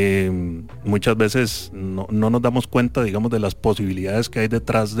 Muchas veces no nos damos cuenta, digamos, de las posibilidades que hay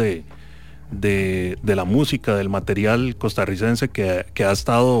detrás de la música, del material costarricense que ha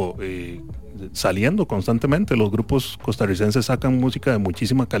estado saliendo constantemente. Los grupos costarricenses sacan música de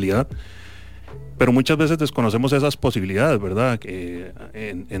muchísima calidad, pero muchas veces desconocemos esas posibilidades, ¿verdad?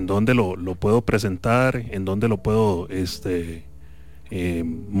 En dónde lo puedo presentar, en dónde lo puedo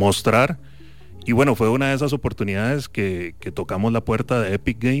mostrar. Y bueno, fue una de esas oportunidades que tocamos la puerta de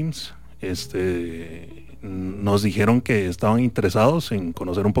Epic Games. Nos dijeron que estaban interesados en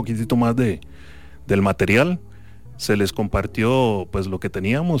conocer un poquitito más del material. Se les compartió pues lo que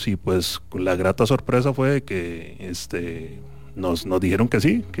teníamos, y pues la grata sorpresa fue que nos dijeron que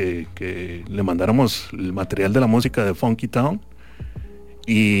sí, que le mandáramos el material de la música de Funky Town,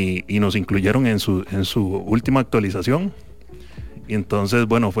 y nos incluyeron en su última actualización. Y entonces,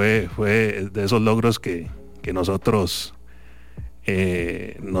 bueno, fue de esos logros que nosotros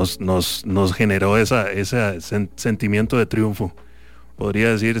nos generó ese sentimiento de triunfo. Podría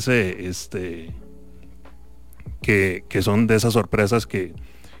decirse que son de esas sorpresas que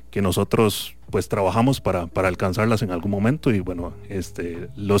nosotros pues trabajamos para alcanzarlas en algún momento, y bueno,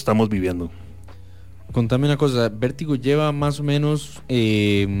 lo estamos viviendo. Contame una cosa, Vértigo lleva más o menos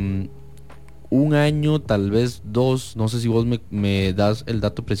un año, tal vez 2, no sé si vos me das el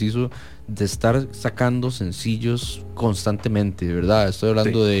dato preciso, de estar sacando sencillos constantemente, ¿verdad? Estoy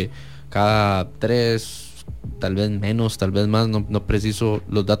hablando de cada 3, tal vez menos, tal vez más, no preciso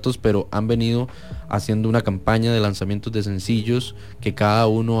los datos, pero han venido haciendo una campaña de lanzamientos de sencillos que cada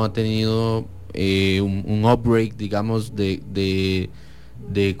uno ha tenido un outbreak, digamos, de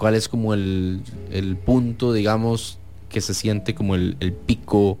cuál es como el punto, digamos, que se siente como el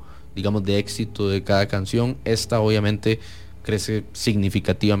pico, digamos, de éxito de cada canción. Esta obviamente crece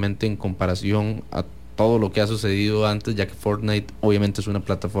significativamente en comparación a todo lo que ha sucedido antes, ya que Fortnite obviamente es una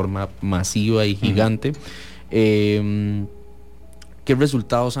plataforma masiva y gigante. ¿Qué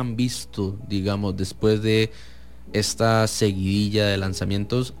resultados han visto, digamos, después de esta seguidilla de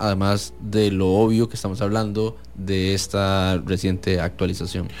lanzamientos, además de lo obvio que estamos hablando de esta reciente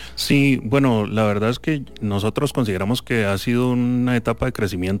actualización? Sí, bueno, la verdad es que nosotros consideramos que ha sido una etapa de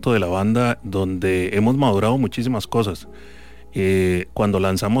crecimiento de la banda donde hemos madurado muchísimas cosas. Cuando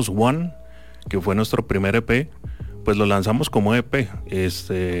lanzamos One, que fue nuestro primer EP, pues lo lanzamos como EP.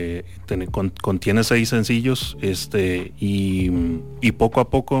 Contiene 6 sencillos, y poco a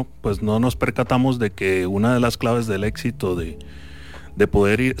poco pues no nos percatamos de que una de las claves del éxito de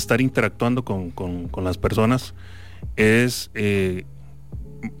poder estar interactuando con las personas es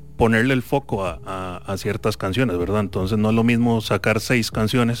ponerle el foco a ciertas canciones, ¿verdad? Entonces no es lo mismo sacar 6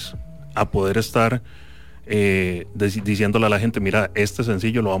 canciones a poder estar diciéndole a la gente, mira, este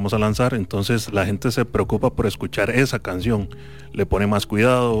sencillo lo vamos a lanzar. Entonces la gente se preocupa por escuchar esa canción, le pone más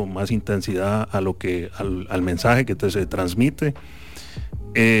cuidado, más intensidad a lo que al mensaje que se transmite.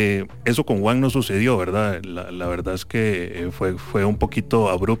 Eso con One no sucedió, ¿verdad? La verdad es que fue un poquito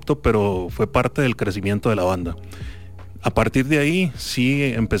abrupto, pero fue parte del crecimiento de la banda. A partir de ahí sí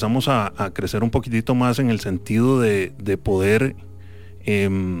empezamos a crecer un poquitito más en el sentido de poder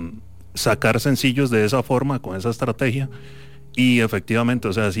sacar sencillos de esa forma, con esa estrategia. Y efectivamente,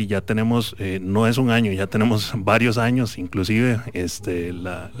 o sea, sí, ya tenemos, no es un año, ya tenemos varios años, inclusive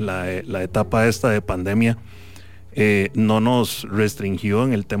la etapa esta de pandemia no nos restringió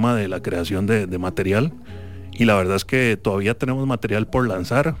en el tema de la creación de material, y la verdad es que todavía tenemos material por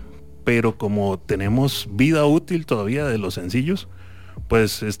lanzar, pero como tenemos vida útil todavía de los sencillos,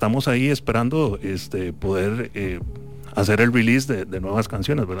 pues estamos ahí esperando poder hacer el release de nuevas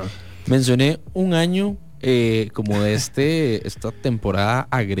canciones, ¿verdad? Mencioné un año como esta temporada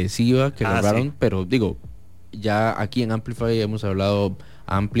agresiva que agarraron, sí. Pero digo, ya aquí en Amplify hemos hablado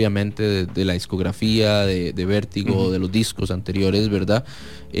ampliamente de la discografía de Vértigo, de los discos anteriores, ¿verdad?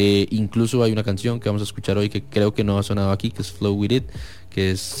 Incluso hay una canción que vamos a escuchar hoy que creo que no ha sonado aquí, que es Flow With It,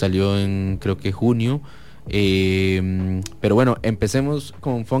 que salió en creo que junio. Pero bueno, empecemos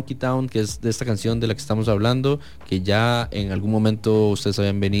con Funky Town, que es de esta canción de la que estamos hablando, que ya en algún momento ustedes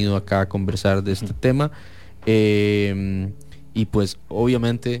habían venido acá a conversar de este tema, y pues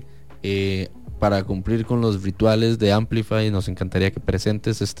obviamente para cumplir con los rituales de Amplify nos encantaría que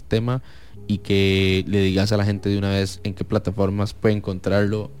presentes este tema y que le digas a la gente de una vez en qué plataformas puede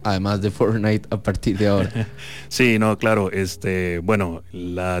encontrarlo, además de Fortnite, a partir de ahora. Sí, no, claro. Bueno,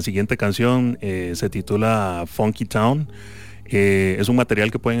 la siguiente canción se titula Funky Town. Es un material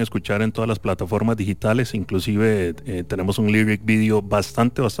que pueden escuchar en todas las plataformas digitales, inclusive tenemos un lyric video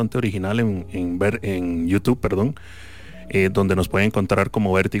bastante original en YouTube, perdón, donde nos pueden encontrar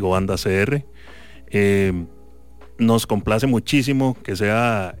como Vértigo Banda CR. Nos complace muchísimo que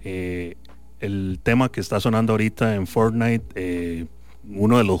sea el tema que está sonando ahorita en Fortnite,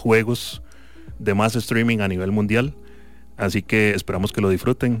 uno de los juegos de más streaming a nivel mundial, así que esperamos que lo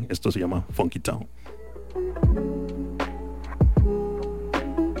disfruten. Esto se llama Funky Town.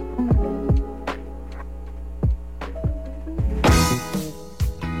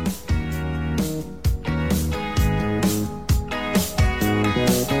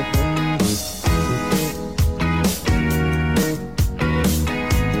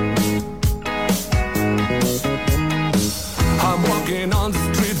 On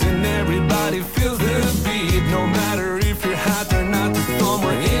the streets and everybody feels the beat. No matter if you're hot or not, there's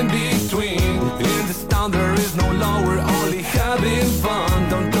somewhere in between. In this town there is no law, we're only having fun.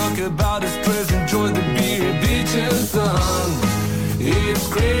 Don't talk about the stress, enjoy the beer, beach and sun. It's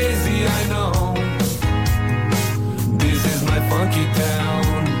crazy, I know. This is my funky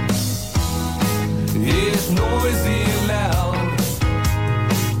town. It's noisy and loud.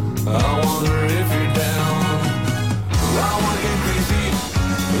 I wonder if you're down. I wanna get crazy,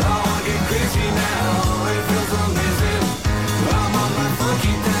 I wanna get crazy now. It feels amazing, I'm on my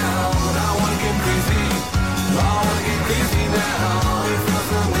funky town. I wanna get crazy, I wanna get crazy now. It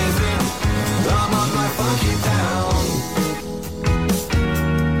feels amazing, I'm on my funky town.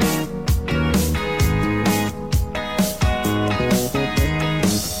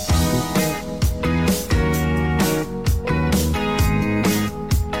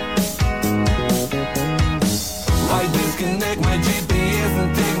 I disconnect my GPS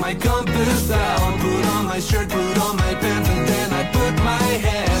and take my compass out. Put on my shirt, put on my pants, and then I put my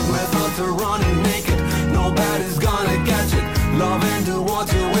head. My thoughts are running naked, nobody's gonna catch it. Love and do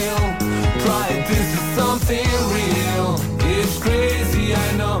what you will. Try it, this is something real. It's crazy,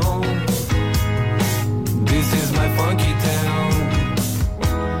 I know. This is my funky town.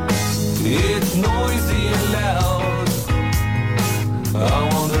 It's noisy and loud. I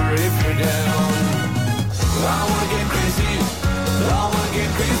wonder if you're down. I wanna get crazy, I wanna get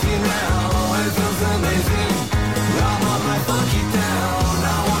crazy now. It feels amazing, I'm on my funky town.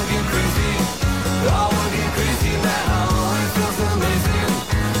 I wanna get crazy, I wanna get crazy now. It feels amazing,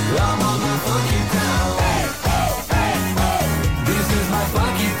 I'm on my funky town. This is my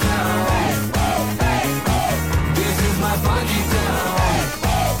funky town. This is my funky town.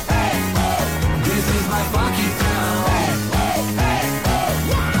 This is my funky town.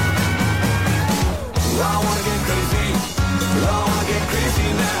 I wanna get crazy, I wanna get crazy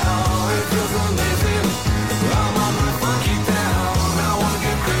now. It feels amazing, I'm on my funky town. I wanna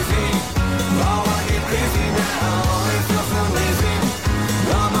get crazy, I wanna get crazy now. It feels amazing,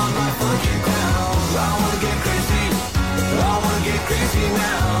 I'm on my funky town. I wanna get crazy, I wanna get crazy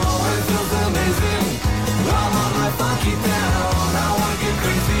now. It feels amazing, I'm on my funky town. I wanna get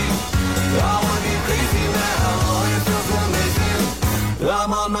crazy, I wanna get crazy now. It feels amazing,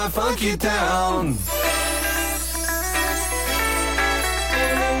 I'm on my funky town.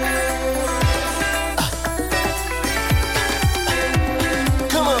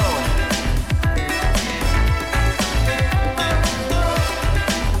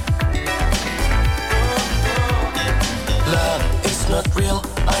 Not real,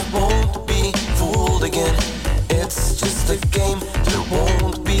 I won't be fooled again. It's just a game, there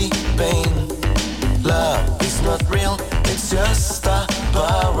won't be pain. Love is not real, it's just a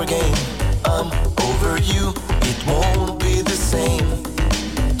power game. I'm over you, it won't be the same.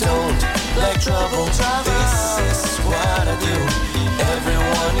 Don't like trouble, this is what I do.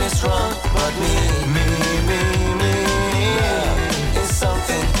 Everyone is wrong but me. Love is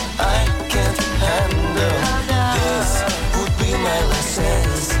something I can't handle. This would be my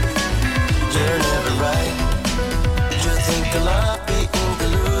lessons. You're never right. You think a lot being the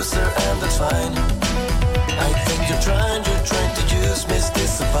loser, and that's fine. I think you're trying to use me,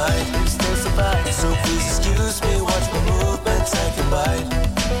 mystified. So please excuse me, watch my movements, I can bite.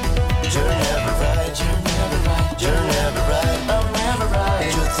 You're never right, you're never right, you're never right, I'm never right.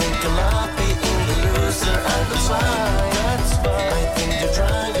 You think a lot being the loser, and that's fine. I think you're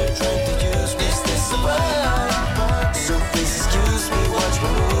trying to use me, mystified. So please excuse me, watch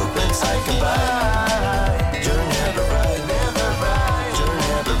my movements, I can bite. You're never right, never right, you're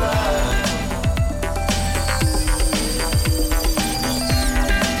never right.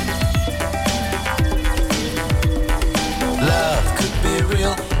 Love could be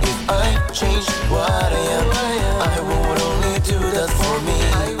real if I changed what I am. I would only do that for me.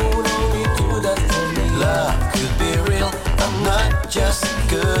 Love could be real, I'm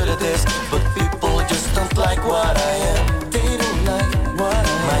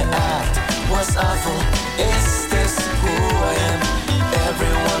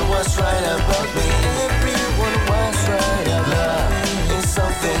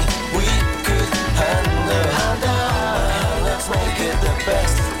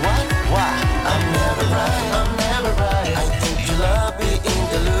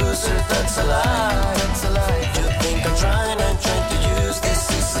loser, that's a lie. You think I'm trying to use this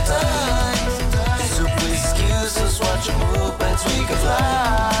as a time. So please excuse us, watch your movements, we can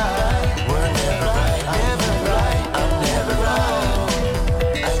fly. We're never right, I'm never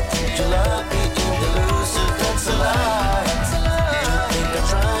right. I think you love me in the loser, that's a lie. You think I'm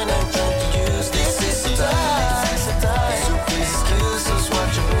trying to use this as a time. So please excuse us,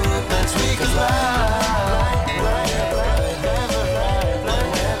 watch your movements, we can fly.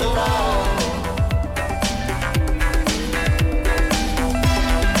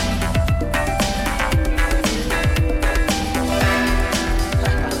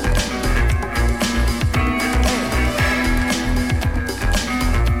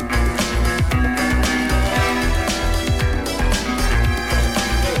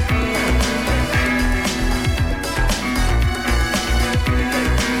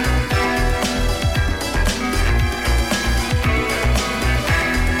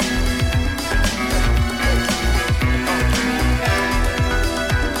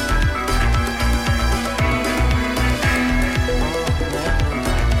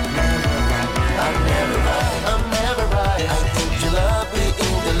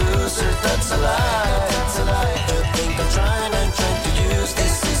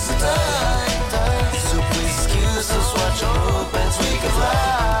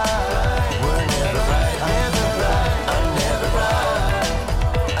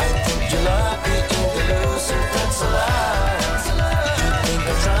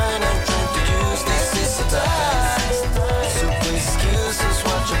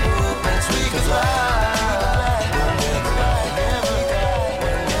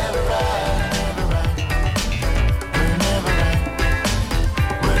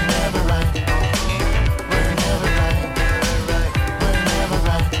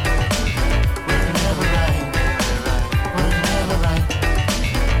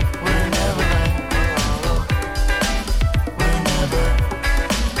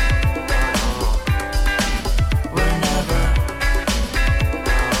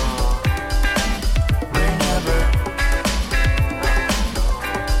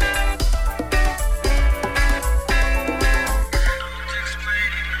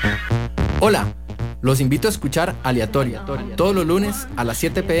 Hola, los invito a escuchar Aleatorio, todos los lunes a las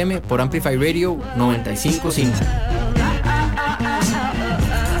 7 p.m. por Amplify Radio 95.5.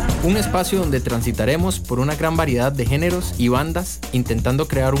 Un espacio donde transitaremos por una gran variedad de géneros y bandas, intentando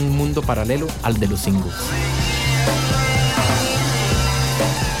crear un mundo paralelo al de los singles.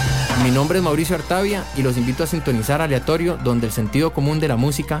 Mi nombre es Mauricio Artavia y los invito a sintonizar Aleatorio, donde el sentido común de la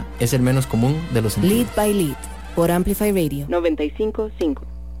música es el menos común de los sentidos. Lead by Lead por Amplify Radio 95.5.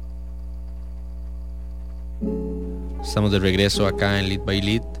 Estamos de regreso acá en Lead by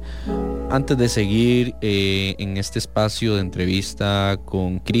Lead. Antes de seguir en este espacio de entrevista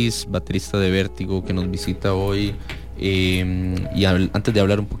con Chris, baterista de Vértigo, que nos visita hoy, antes de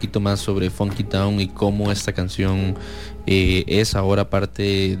hablar un poquito más sobre Funky Town y cómo esta canción es ahora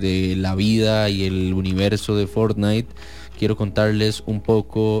parte de la vida y el universo de Fortnite, quiero contarles un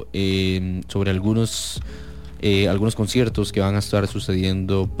poco sobre algunos conciertos que van a estar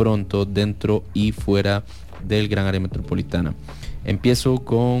sucediendo pronto dentro y fuera del Gran Área Metropolitana. Empiezo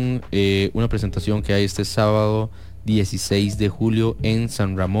con una presentación que hay este sábado 16 de julio en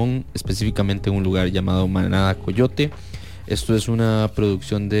San Ramón, específicamente en un lugar llamado Manada Coyote. Esto es una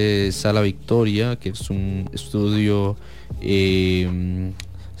producción de Sala Victoria, que es un estudio,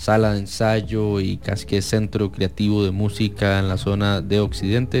 sala de ensayo y casi que centro creativo de música en la zona de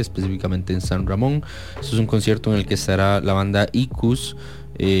Occidente, específicamente en San Ramón. Esto es un concierto en el que estará la banda Icus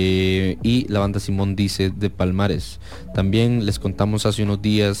y la banda Simón Dice de Palmares. También les contamos hace unos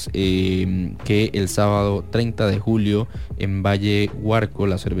días que el sábado 30 de julio en Valle Huarco,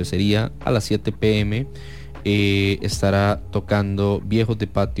 la cervecería, a las 7 p.m. Estará tocando Viejos de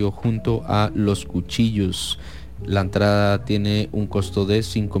Patio junto a Los Cuchillos. La entrada tiene un costo de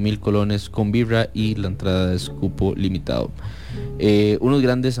 5,000 colones con birra y la entrada es cupo limitado. Unos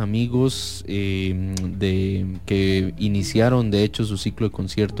grandes amigos que iniciaron de hecho su ciclo de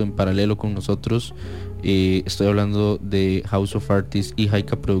concierto en paralelo con nosotros, estoy hablando de House of Artists y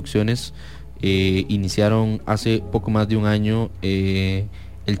Haika Producciones, iniciaron hace poco más de un año el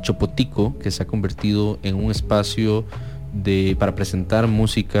Chopotico, que se ha convertido en un espacio para presentar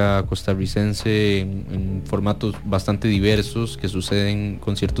música costarricense en formatos bastante diversos,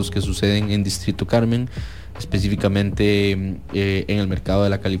 conciertos que suceden en Distrito Carmen, específicamente en el mercado de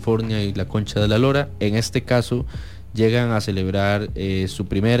la California y la Concha de la Lora. En este caso llegan a celebrar su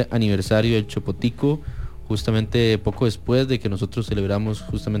primer aniversario del Chopotico, justamente poco después de que nosotros celebramos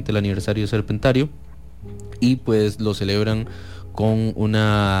justamente el aniversario de Serpentario, y pues lo celebran con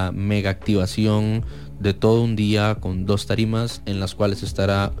una mega activación de todo un día con 2 tarimas en las cuales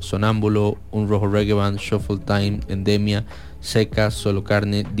estará Sonámbulo, Un Rojo Reggae Band, Shuffle Time, Endemia, Seca, Solo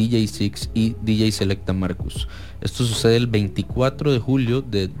Carne, DJ Six y DJ Selecta Marcus. Esto sucede el 24 de julio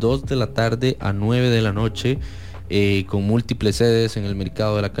de 2 de la tarde a 9 de la noche, con múltiples sedes en el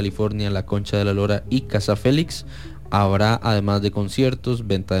Mercado de la California, La Concha de la Lora y Casa Félix. Habrá, además de conciertos,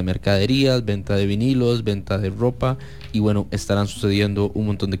 venta de mercaderías, venta de vinilos, venta de ropa, y bueno, estarán sucediendo un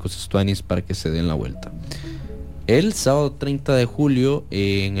montón de cosas tuanis para que se den la vuelta. El sábado 30 de julio,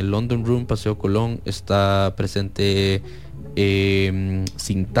 en el London Room Paseo Colón, está presente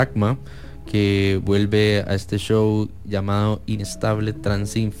Sintagma, que vuelve a este show llamado Inestable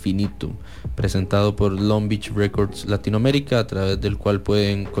Trance Infinitum, presentado por Long Beach Records Latinoamérica, a través del cual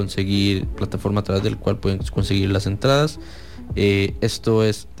pueden conseguir las entradas. Esto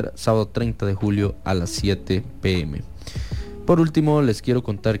es sábado 30 de julio a las 7 p.m. Por último, les quiero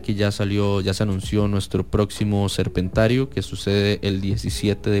contar que ya se anunció nuestro próximo Serpentario, que sucede el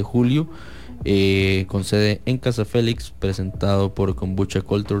 17 de julio, con sede en Casa Félix, presentado por Kombucha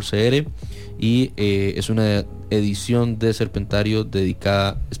Culture CR, y es una edición de Serpentario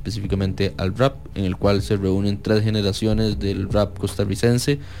dedicada específicamente al rap, en el cual se reúnen 3 generaciones del rap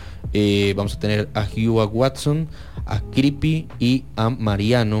costarricense. Vamos a tener a Hugh Watson, a Creepy y a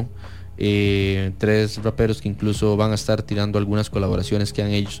Mariano, 3 raperos que incluso van a estar tirando algunas colaboraciones que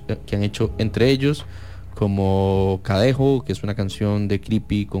han hecho entre ellos, como Cadejo, que es una canción de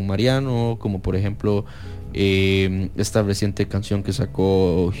Creepy con Mariano, como por ejemplo esta reciente canción que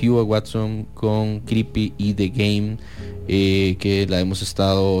sacó Hugh Watson con Creepy y The Game, que la hemos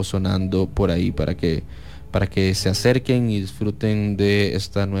estado sonando por ahí para que se acerquen y disfruten de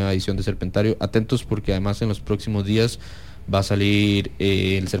esta nueva edición de Serpentario. Atentos, porque además en los próximos días va a salir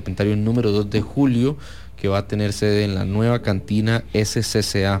el Serpentario número 2 de julio, que va a tener sede en la nueva cantina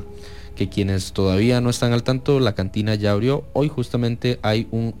SCCA, que quienes todavía no están al tanto, la cantina ya abrió. Hoy justamente hay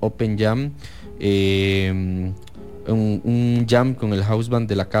un Open Jam, un jam con el house band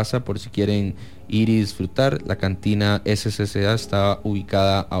de la casa, por si quieren ir y disfrutar. La cantina SCCA está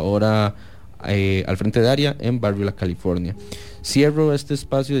ubicada ahora al frente de área en Barrio La California. Cierro este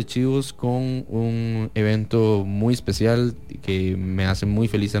espacio de chivos con un evento muy especial que me hace muy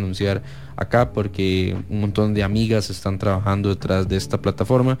feliz anunciar acá, porque un montón de amigas están trabajando detrás de esta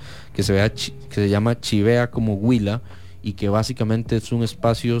plataforma que se llama Chivea como Huila, y que básicamente es un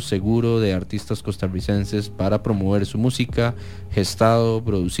espacio seguro de artistas costarricenses para promover su música, gestado,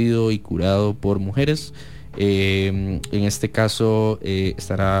 producido y curado por mujeres. En este caso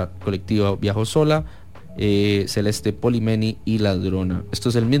estará Colectiva Viajo Sola, Celeste Polimeni y Ladrona. Esto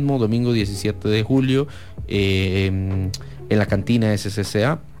es el mismo domingo 17 de julio en la cantina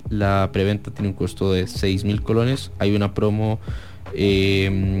SCCA. La preventa tiene un costo de 6,000 colones. Hay una promo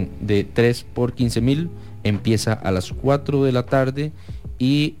de 3 por 15,000. Empieza a las 4 de la tarde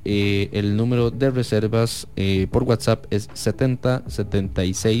y el número de reservas por WhatsApp es 70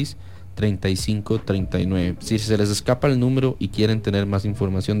 76 35 39. Si se les escapa el número y quieren tener más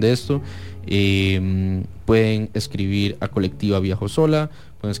información de esto, pueden escribir a Colectiva Viajo Sola,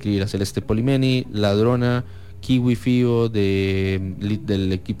 pueden escribir a Celeste Polimeni, Ladrona, Kiwi Fio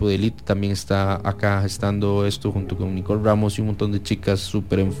del equipo de Elite también está acá gestando esto junto con Nicole Ramos y un montón de chicas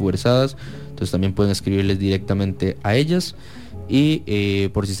súper enfuerzadas. Entonces también pueden escribirles directamente a ellas. Y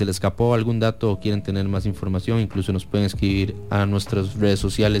por si se les escapó algún dato o quieren tener más información, incluso nos pueden escribir a nuestras redes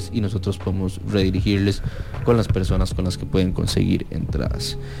sociales y nosotros podemos redirigirles con las personas con las que pueden conseguir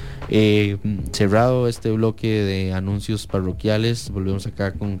entradas. Cerrado este bloque de anuncios parroquiales, volvemos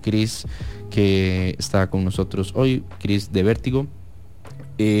acá con Chris, que está con nosotros hoy, Chris de Vértigo.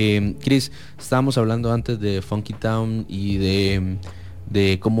 Chris, estábamos hablando antes de Funky Town y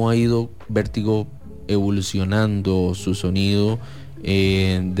de cómo ha ido Vértigo evolucionando su sonido,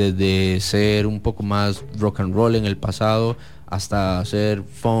 desde ser un poco más rock and roll en el pasado hasta hacer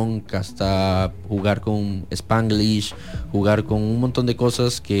funk, hasta jugar con Spanglish, jugar con un montón de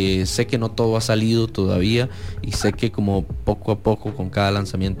cosas que sé que no todo ha salido todavía, y sé que como poco a poco con cada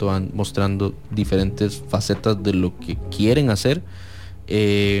lanzamiento van mostrando diferentes facetas de lo que quieren hacer.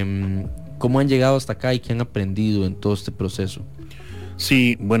 ¿Cómo han llegado hasta acá y qué han aprendido en todo este proceso?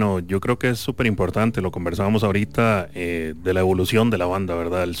 Sí, bueno, yo creo que es súper importante, lo conversábamos ahorita, de la evolución de la banda,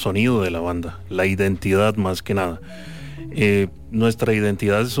 ¿verdad? El sonido de la banda, la identidad más que nada. Nuestra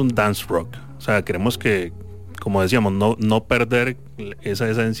identidad es un dance rock, o sea, queremos que, como decíamos, no perder esa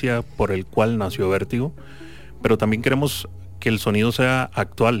esencia por el cual nació Vértigo, pero también queremos que el sonido sea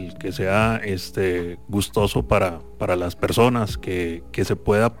actual, que sea gustoso para las personas, que se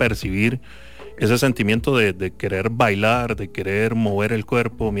pueda percibir ese sentimiento de querer bailar, de querer mover el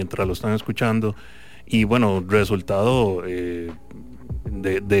cuerpo mientras lo están escuchando. Y bueno, resultado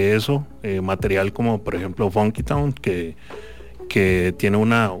de eso, material como por ejemplo Funky Town, que tiene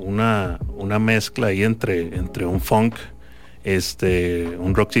una mezcla ahí entre un funk,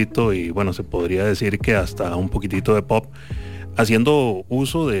 un rockcito, y bueno, se podría decir que hasta un poquitito de pop, haciendo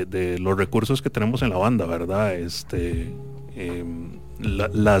uso de los recursos que tenemos en la banda, ¿verdad?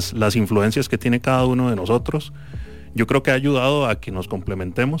 Las influencias que tiene cada uno de nosotros, yo creo que ha ayudado a que nos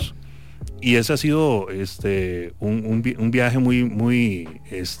complementemos, y ese ha sido un viaje muy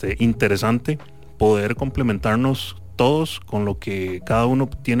interesante, poder complementarnos todos con lo que cada uno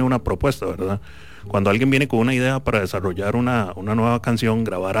tiene una propuesta, ¿verdad? Cuando alguien viene con una idea para desarrollar una nueva canción,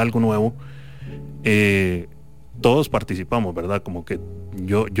 grabar algo nuevo, todos participamos, ¿verdad? Como que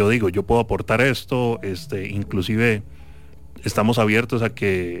yo digo, yo puedo aportar esto, inclusive estamos abiertos a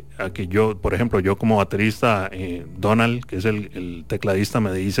que yo, por ejemplo, yo como baterista, Donald, que es el tecladista,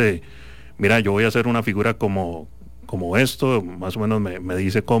 me dice, mira, yo voy a hacer una figura como esto, más o menos me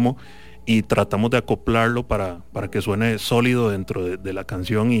dice cómo, y tratamos de acoplarlo para que suene sólido dentro de la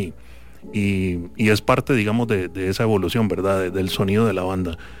canción, y es parte, digamos, de esa evolución, ¿verdad? Del sonido de la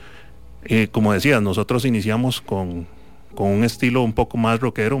banda. Como decías, nosotros iniciamos con un estilo un poco más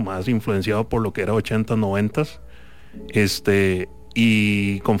rockero, más influenciado por lo que era 80s, 90s,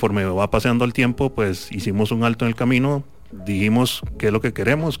 y conforme va paseando el tiempo, pues hicimos un alto en el camino, dijimos qué es lo que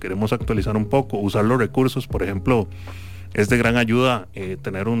queremos actualizar un poco, usar los recursos. Por ejemplo, es de gran ayuda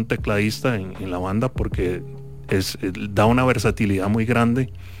tener un tecladista en la banda, porque da una versatilidad muy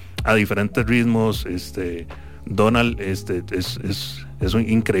grande a diferentes ritmos. Donald es un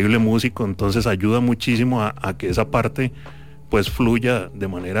increíble músico, entonces ayuda muchísimo a que esa parte pues fluya de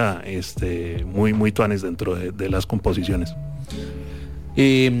manera muy tuanes dentro de las composiciones.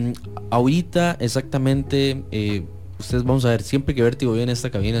 Ahorita exactamente, ustedes, vamos a ver, siempre que Vértigo viene a esta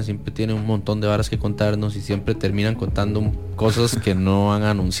cabina siempre tiene un montón de varas que contarnos, y siempre terminan contando cosas que no han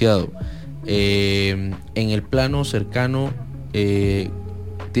anunciado. En el plano cercano,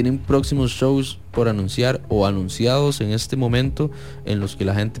 ¿tienen próximos shows por anunciar o anunciados en este momento en los que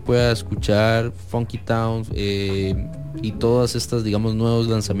la gente pueda escuchar Funky Town y todas estas, digamos, nuevos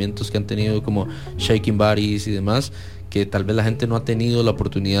lanzamientos que han tenido, como Shaking Bodies y demás, que tal vez la gente no ha tenido la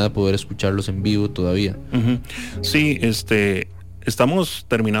oportunidad de poder escucharlos en vivo todavía? Sí, estamos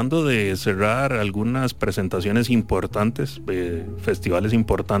terminando de cerrar algunas presentaciones importantes, festivales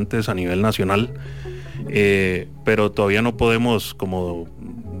importantes a nivel nacional, pero todavía no podemos como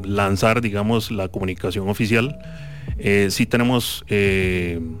lanzar, digamos, la comunicación oficial. Sí tenemos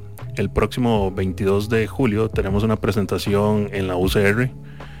el próximo 22 de julio tenemos una presentación en la UCR,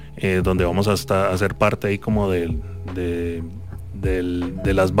 donde vamos a hacer parte ahí como de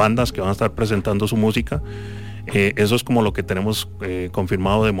las bandas que van a estar presentando su música. Eso es como lo que tenemos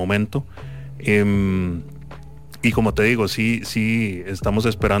confirmado de momento. Y como te digo, sí estamos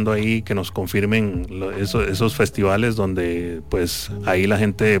esperando ahí que nos confirmen esos festivales, donde pues ahí la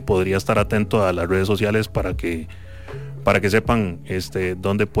gente podría estar atento a las redes sociales para que sepan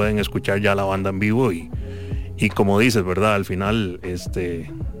dónde pueden escuchar ya la banda en vivo. Y como dices, ¿verdad? Al final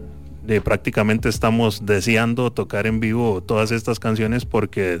prácticamente estamos deseando tocar en vivo todas estas canciones,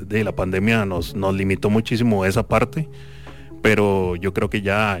 porque la pandemia nos limitó muchísimo esa parte. Pero yo creo que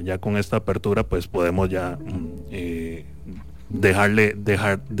ya con esta apertura pues podemos ya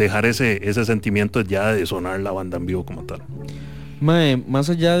dejar ese sentimiento ya de sonar la banda en vivo como tal. Mae,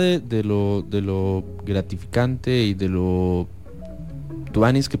 más allá de lo gratificante y de lo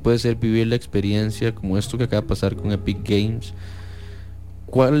tuanis que puede ser vivir la experiencia como esto que acaba de pasar con Epic Games,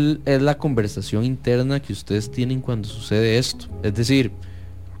 ¿cuál es la conversación interna que ustedes tienen cuando sucede esto? Es decir,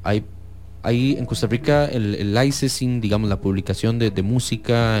 hay en Costa Rica el licensing, digamos, la publicación de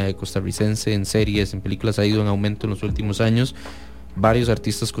música costarricense en series, en películas, ha ido en aumento en los últimos años. Varios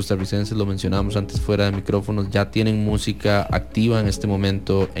artistas costarricenses, lo mencionábamos antes fuera de micrófonos, ya tienen música activa en este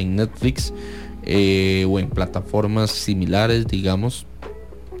momento en Netflix o en plataformas similares, digamos.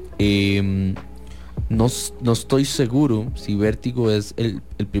 No estoy seguro si Vértigo es el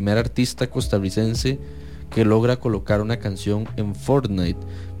primer artista costarricense que logra colocar una canción en Fortnite,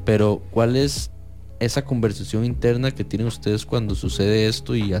 pero ¿cuál es esa conversación interna que tienen ustedes cuando sucede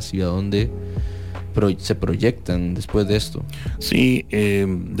esto y hacia dónde se proyectan después de esto? Sí,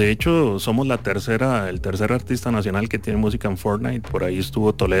 de hecho somos el tercer artista nacional que tiene música en Fortnite. Por ahí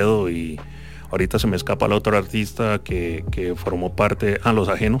estuvo Toledo, y ahorita se me escapa el otro artista que formó parte, Los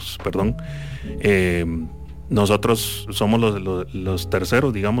Ajenos, perdón. Nosotros somos los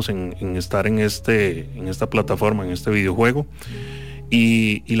terceros, digamos, en estar en esta plataforma, en este videojuego.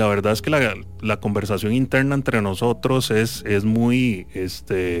 Y la verdad es que la conversación interna entre nosotros es muy, es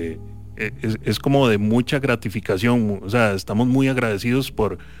como de mucha gratificación. O sea, estamos muy agradecidos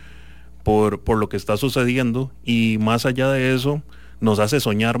por lo que está sucediendo, y más allá de eso nos hace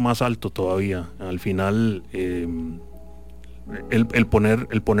soñar más alto todavía. Al final, el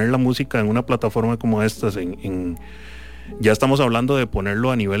poner la música en una plataforma como estas, ya estamos hablando de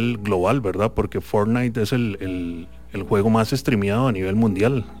ponerlo a nivel global, ¿verdad? Porque Fortnite es el juego más streameado a nivel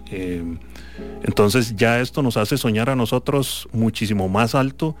mundial. Entonces ya esto nos hace soñar a nosotros muchísimo más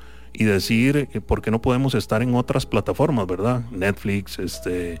alto y decir, ¿por qué no podemos estar en otras plataformas, verdad? Netflix,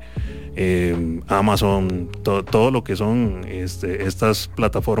 Amazon, todo lo que son estas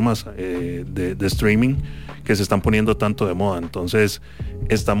plataformas de streaming que se están poniendo tanto de moda. Entonces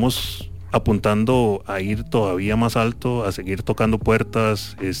estamos apuntando a ir todavía más alto, a seguir tocando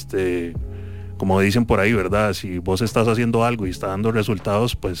puertas, como dicen por ahí, ¿verdad? Si vos estás haciendo algo y está dando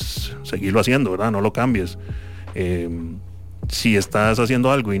resultados, pues seguirlo haciendo, ¿verdad? No lo cambies. Si estás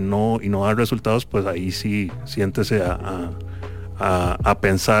haciendo algo y no da resultados, pues ahí sí siéntese a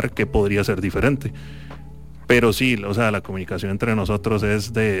pensar que podría ser diferente. Pero sí, o sea, la comunicación entre nosotros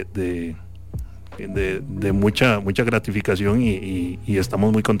es de mucha gratificación, y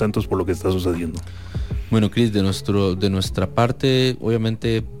estamos muy contentos por lo que está sucediendo. Bueno, Chris, de nuestra parte,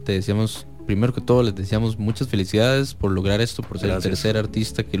 obviamente te deseamos, primero que todo, les deseamos muchas felicidades por lograr esto, por ser Gracias. El tercer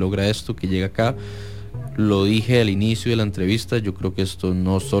artista que logra esto, que llega acá. Lo dije al inicio de la entrevista, yo creo que esto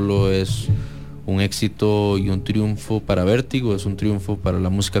no solo es un éxito y un triunfo para Vértigo, es un triunfo para la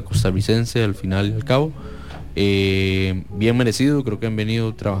música costarricense al final y al cabo. Bien merecido, creo que han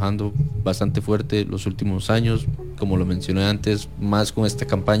venido trabajando bastante fuerte los últimos años, como lo mencioné antes, más con esta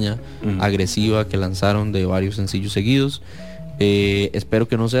campaña agresiva que lanzaron de varios sencillos seguidos. Espero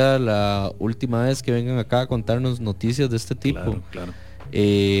que no sea la última vez que vengan acá a contarnos noticias de este tipo. Claro.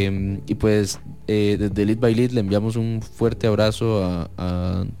 Y pues desde Lead by Lead le enviamos un fuerte abrazo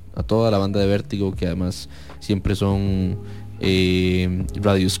a toda la banda de Vértigo, que además siempre son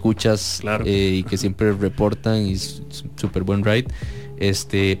radio escuchas, claro. Y que siempre reportan, y súper buen ride.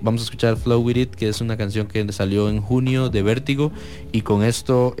 Vamos a escuchar Flow With It, que es una canción que salió en junio de Vértigo, y con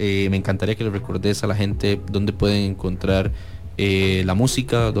esto me encantaría que le recordes a la gente dónde pueden encontrar la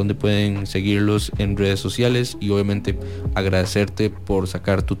música, donde pueden seguirlos en redes sociales, y obviamente agradecerte por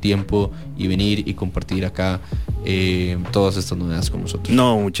sacar tu tiempo y venir y compartir acá todas estas novedades con nosotros.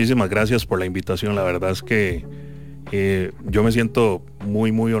 No, muchísimas gracias por la invitación. La verdad es que yo me siento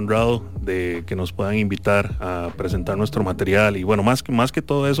muy honrado de que nos puedan invitar a presentar nuestro material, y bueno, más que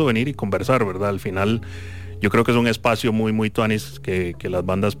todo eso, venir y conversar, ¿verdad? Al final yo creo que es un espacio muy tuanis que las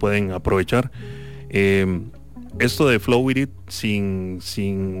bandas pueden aprovechar. Esto de Flow With It, sin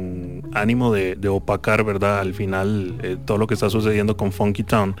ánimo de opacar, ¿verdad? Al final, todo lo que está sucediendo con Funky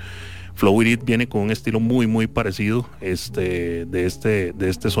Town, Flow With It viene con un estilo muy parecido de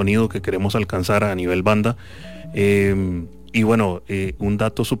este sonido que queremos alcanzar a nivel banda. Y bueno, un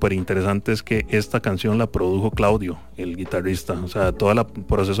dato súper interesante es que esta canción la produjo Claudio, el guitarrista. O sea, todo el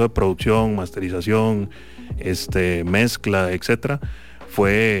proceso de producción, masterización, mezcla, etcétera,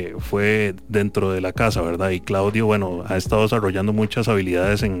 fue dentro de la casa, ¿verdad? Y Claudio, bueno, ha estado desarrollando muchas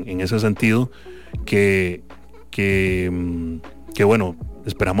habilidades en ese sentido que bueno,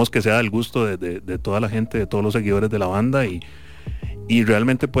 esperamos que sea del gusto de toda la gente, de todos los seguidores de la banda, y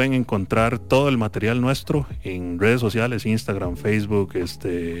realmente pueden encontrar todo el material nuestro en redes sociales, Instagram, Facebook,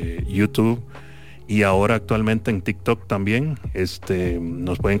 YouTube, y ahora actualmente en TikTok también.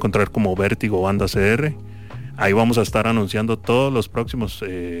 Nos pueden encontrar como Vértigo Banda CR. Ahí vamos a estar anunciando todos los próximos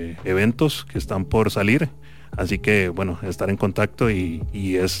eventos que están por salir. Así que bueno, estar en contacto, y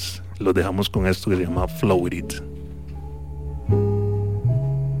los dejamos con esto que se llama Flow With It.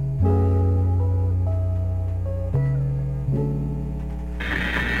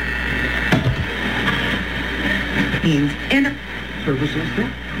 And purposes,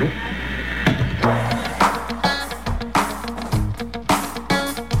 no.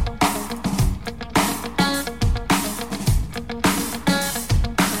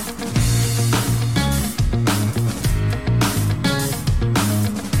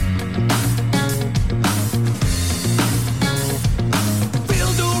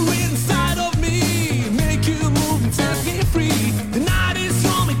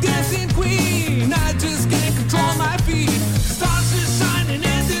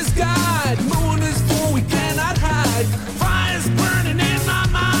 Sky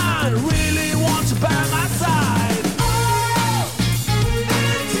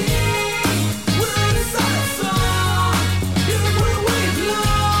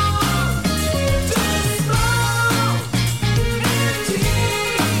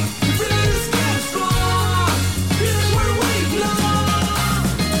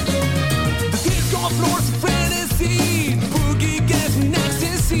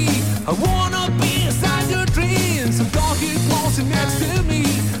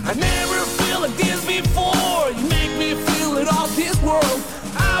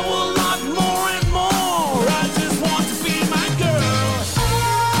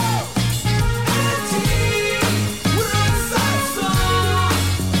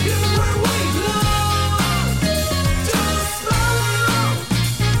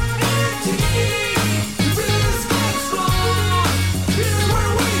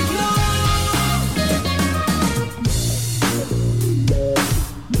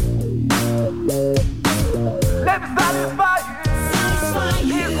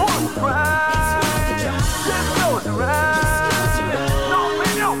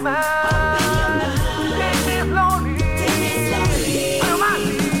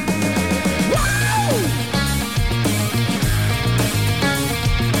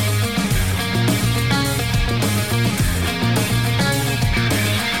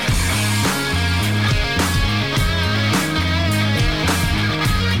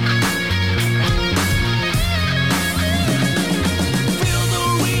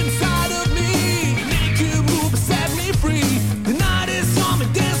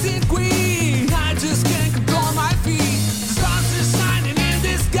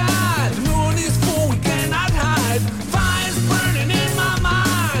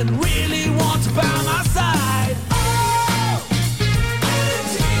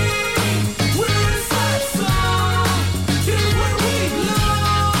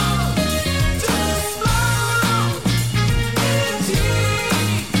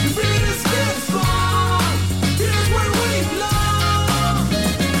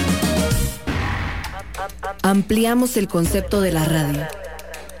Ampliamos el concepto de la radio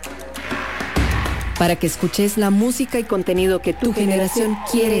para que escuches la música y contenido que tu generación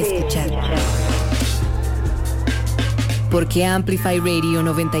quiere escuchar. Porque Amplify Radio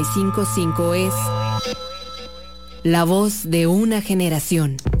 955 es la voz de una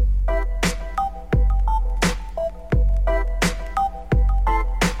generación.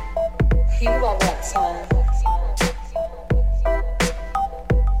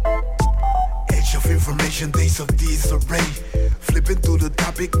 Edge of information, days of disarray. Flipping through the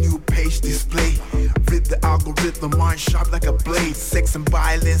topic, new page display. Read the algorithm, mind sharp like a blade. Sex and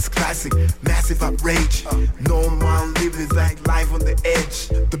violence, classic, massive outrage. No man living like life on the edge.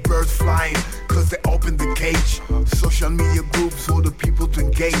 The birds flying, cause they open the cage. Social media groups hold the people to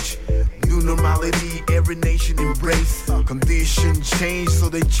engage. New normality, every nation embrace. Condition change, so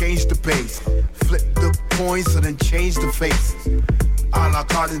they change the pace. Flip the coin, so then change the face. All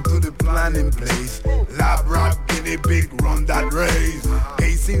according to the plan in place. Lab rap, guinea pig, run that race.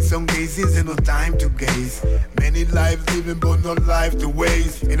 Gazing, some gazing, and no time to gaze. Many lives living, but no life to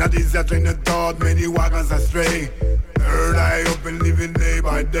waste. In a desert train of thought, many wagons astray. Third eye open, living day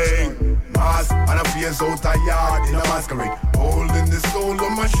by day. Mask, and I feel so tired in a masquerade. Holding the soul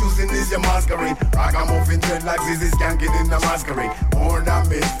of my shoes in this your masquerade. Ragamuffin dreadlocks, this is skanking in the masquerade. More than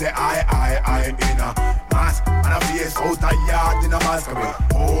miss the I in a mask. And I feel so tired in a masquerade.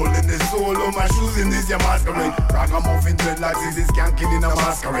 Holding the soul of my shoes in this your masquerade. Ragamuffin dreadlocks, this is skanking in a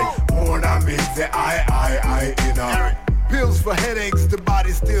masquerade. More than miss the I in a. Pills for headaches, the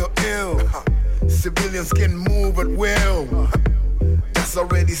body's still ill. Civilians can move at will. That's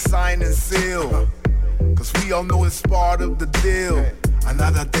already signed and sealed. Cause we all know it's part of the deal.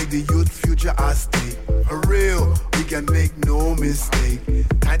 Another day the youth future at stake. For real, we can make no mistake.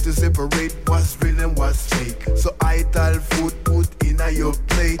 Time to separate what's real and what's fake. So idle food put in your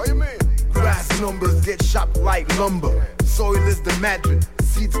plate. Grass numbers get chopped like lumber. Soil is the mattress,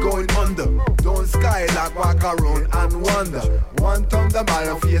 seeds going under. Don't skylark, walk around and wonder. One thunder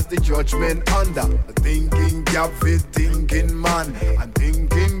man face the judgment under. Thinking cap fit thinking man, and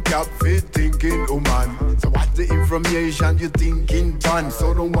thinking cap fit thinking woman. So what's the information you thinking done?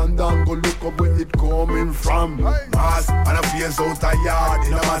 So don't wonder and go look up where it coming from. Mask, and I feel so tired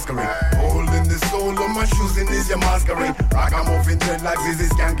in a masquerade. Holding the soul of my shoes in this your masquerade. Ragamuffin dreadlocks, this is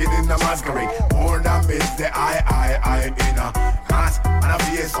skanking in the masquerade. More than miss the I in a mask, and I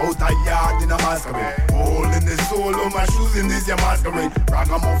feel so tired in a masquerade. Holding the soul of my shoes in this your masquerade.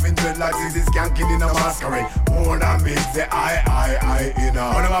 Ragamuffin dreadlocks, this is skanking in a masquerade. More than miss the I in a.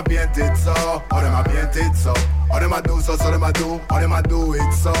 How them a painted so? How them a painted so? How them a do so? So them a do? How them a do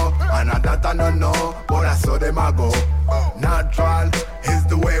it so? And that I don't know, but I saw them a go. Natural is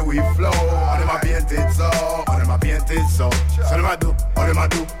the way we flow. How them a painted so? How them a painted so? So them a do? How them a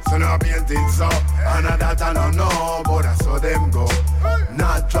do? So them a painted so? And that I don't know, but I saw them go.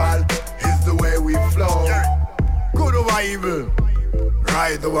 Natural is the way we flow. Good over evil,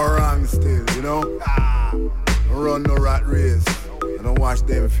 right over wrong still, you know. Run no rat race, and don't wash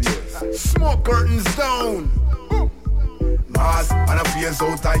them fears. Smoke curtains down. Mask, and I feel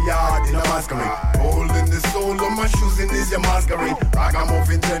so tired in a masquerade. Holding the soul of my shoes in this your masquerade.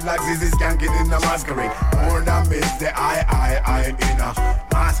 Ragamuffin dreadlocks, this is skanking in the masquerade. More than miss the I in a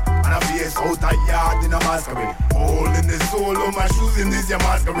mask, and I feel so tired in a masquerade. Holding the soul of my shoes in this your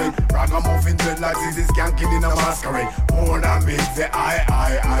masquerade. Ragamuffin dreadlocks, this is skanking in a masquerade. More than miss the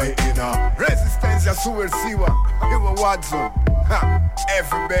I in a resistencia subversiva. Hugo Watson,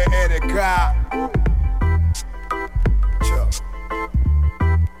 FB in the car.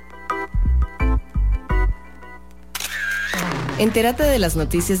 Entérate de las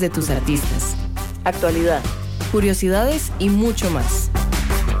noticias de tus artistas, actualidad, curiosidades y mucho más.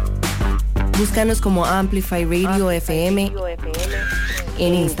 Búscanos como Amplify Radio FM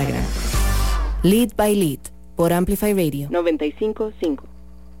en Instagram. Lead by Lead por Amplify Radio 955.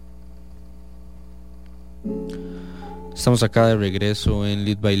 Estamos acá de regreso en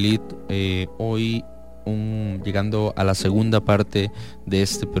Lead by Lead. Hoy llegando a la segunda parte de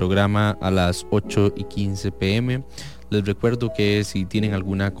este programa a las 8:15 p.m. Les recuerdo que si tienen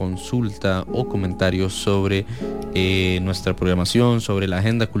alguna consulta o comentario sobre nuestra programación, sobre la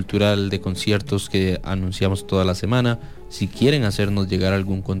agenda cultural de conciertos que anunciamos toda la semana, si quieren hacernos llegar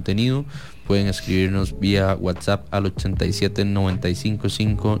algún contenido, pueden escribirnos vía WhatsApp al 87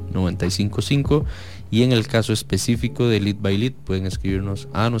 955 955, y en el caso específico de Lead by Lead pueden escribirnos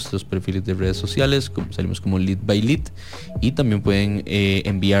a nuestros perfiles de redes sociales, salimos como Lead by Lead, y también pueden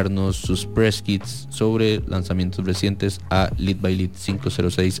enviarnos sus press kits sobre lanzamientos recientes a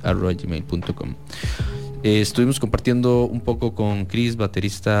leadbylead506@gmail.com. Estuvimos compartiendo un poco con Chris,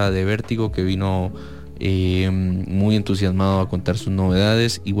 baterista de Vértigo, que vino muy entusiasmado a contar sus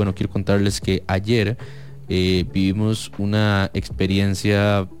novedades. Y bueno, quiero contarles que ayer vivimos una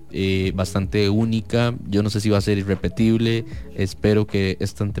experiencia bastante única. Yo no sé si va a ser irrepetible, espero que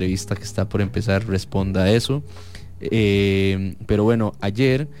esta entrevista que está por empezar responda a eso. Pero bueno,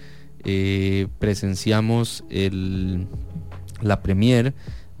 ayer presenciamos la premiere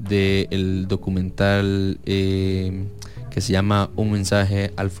del documental que se llama Un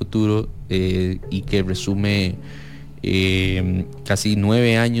mensaje al futuro, y que resume casi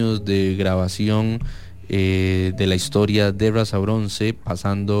 9 años de grabación de la historia de Raza Bronce,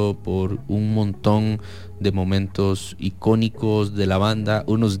 pasando por un montón de momentos icónicos de la banda,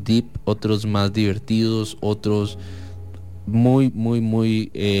 unos deep, otros más divertidos, otros muy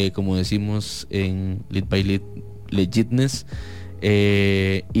como decimos en Lead by Lead, legitness.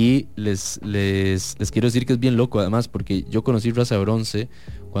 Y les quiero decir que es bien loco, además, porque yo conocí Raza Bronce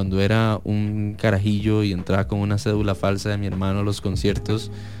cuando era un carajillo y entraba con una cédula falsa de mi hermano a los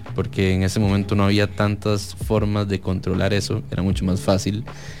conciertos, porque en ese momento no había tantas formas de controlar eso, era mucho más fácil.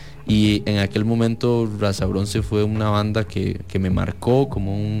 Y en aquel momento Raza Bronce fue una banda que me marcó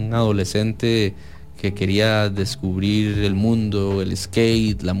como un adolescente que quería descubrir el mundo, el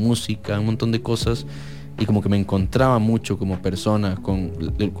skate, la música, un montón de cosas, y como que me encontraba mucho como persona con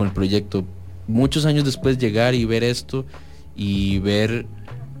el proyecto. Muchos años después llegar y ver esto y ver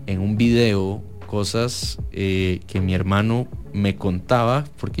en un video cosas que mi hermano me contaba,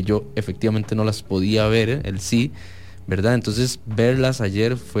 porque yo efectivamente no las podía ver, él sí, ¿verdad? Entonces verlas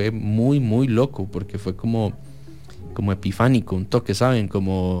ayer fue muy loco, porque fue como epifánico, un toque, ¿saben?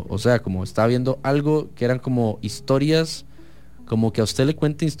 Como estaba viendo algo que eran como historias, como que a usted le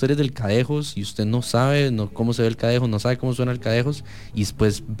cuenten historias del Cadejos y usted no sabe cómo se ve el Cadejos, no sabe cómo suena el Cadejos, y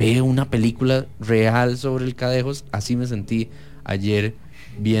después ve una película real sobre el Cadejos. Así me sentí ayer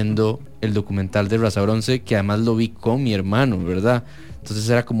viendo el documental de Raza Bronce, que además lo vi con mi hermano, ¿verdad? Entonces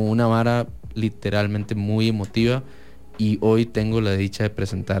era como una vara literalmente muy emotiva. Y hoy tengo la dicha de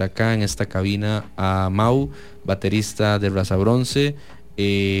presentar acá en esta cabina a Mau, baterista de Raza Bronce,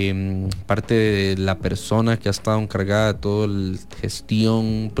 parte de la persona que ha estado encargada de toda la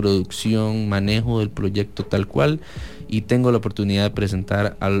gestión, producción, manejo del proyecto tal cual. Y tengo la oportunidad de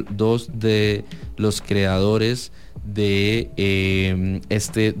presentar a dos de los creadores de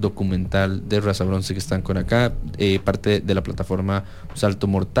este documental de Raza Bronce que están con acá, parte de la plataforma Salto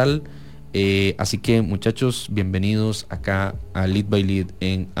Mortal. Así que, muchachos, bienvenidos acá a Lead by Lead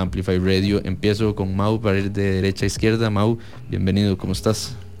en Amplify Radio. Empiezo con Mau para ir de derecha a izquierda. Mau, bienvenido, ¿cómo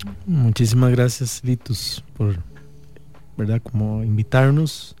estás? Muchísimas gracias, Litus, por, ¿verdad?, como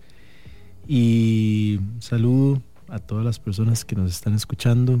invitarnos, y saludo a todas las personas que nos están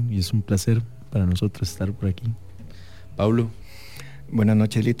escuchando, y es un placer para nosotros estar por aquí. Pablo. Buenas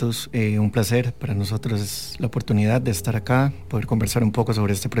noches, Litos. Un placer para nosotros, es la oportunidad de estar acá, poder conversar un poco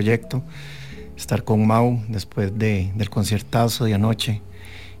sobre este proyecto, estar con Mau después del conciertazo de anoche,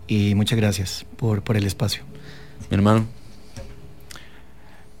 y muchas gracias por el espacio. Mi hermano.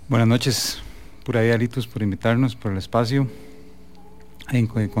 Buenas noches, pura vida, Litos, por invitarnos, por el espacio.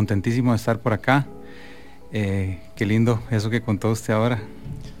 Contentísimo de estar por acá. Qué lindo eso que contó usted ahora.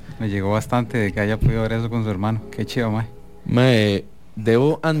 Me llegó bastante de que haya podido ver eso con su hermano. Qué chido, mae.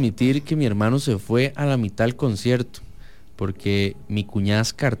 Debo admitir que mi hermano se fue a la mitad del concierto, porque mi cuñada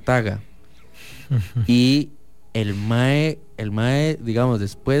es Cartaga. Y el mae, digamos,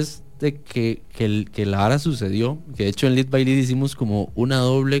 después de que la vara sucedió, que de hecho en Lead by Lead hicimos como una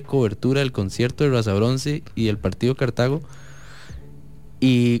doble cobertura del concierto de Raza Bronce y el partido Cartago.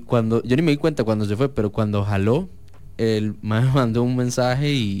 Y cuando, yo ni me di cuenta cuando se fue, pero cuando jaló, el mae mandó un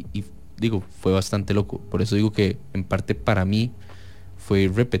mensaje y digo, fue bastante loco. Por eso digo que en parte para mí fue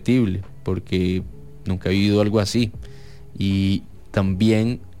irrepetible, porque nunca he vivido algo así. Y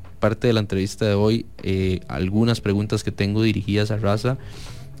también parte de la entrevista de hoy, algunas preguntas que tengo dirigidas a Raza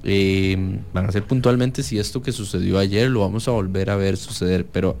van a ser puntualmente si esto que sucedió ayer lo vamos a volver a ver suceder.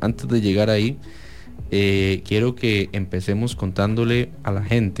 Pero antes de llegar ahí, quiero que empecemos contándole a la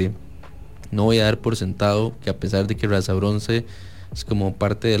gente. No voy a dar por sentado que, a pesar de que Raza Bronce es como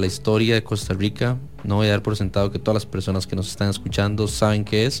parte de la historia de Costa Rica, no voy a dar por sentado que todas las personas que nos están escuchando saben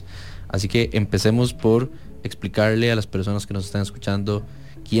qué es. Así que empecemos por explicarle a las personas que nos están escuchando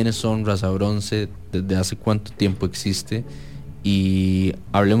quiénes son Raza Bronce, desde hace cuánto tiempo existe, y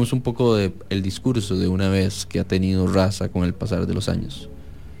hablemos un poco del discurso de una vez que ha tenido Raza con el pasar de los años.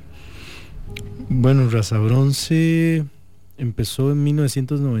 Bueno, Raza Bronce empezó en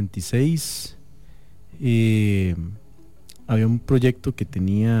 1996. Había un proyecto que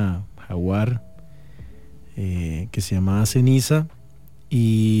tenía Jaguar, que se llamaba Ceniza,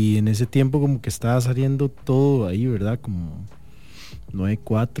 Y en ese tiempo como que estaba saliendo todo ahí, ¿verdad? Como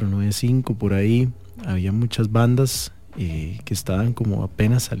 94, 95 por ahí. Había muchas bandas que estaban como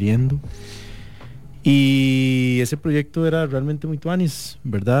apenas saliendo. Y ese proyecto era realmente muy tuanis,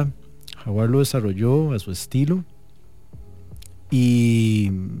 ¿verdad? Jaguar lo desarrolló a su estilo. Y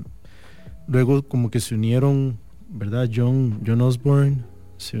luego como que se unieron, ¿verdad? John Osborne,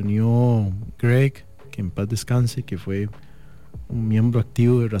 se unió Greg, que en paz descanse, que fue un miembro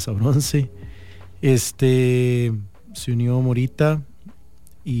activo de Raza Bronce. Se unió Morita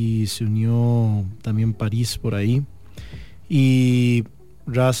y se unió también París por ahí. Y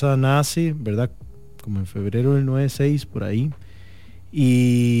Raza nace, ¿verdad? Como en febrero del 96 por ahí.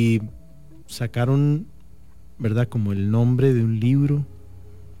 Y sacaron, ¿verdad? Como el nombre de un libro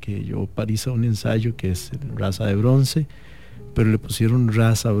que llevó París a un ensayo que es Raza de Bronce, pero le pusieron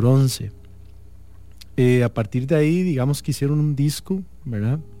Raza Bronce. A partir de ahí, digamos que hicieron un disco,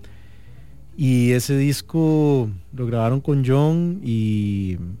 ¿verdad? Y ese disco lo grabaron con John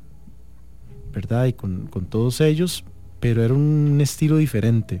y, ¿verdad? Y con todos ellos, pero era un estilo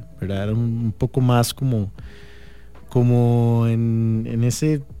diferente, ¿verdad? Era un poco más como en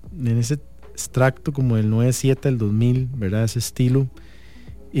ese extracto como del 97 al 2000, ¿verdad? Ese estilo,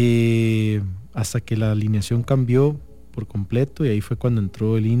 hasta que la alineación cambió por completo y ahí fue cuando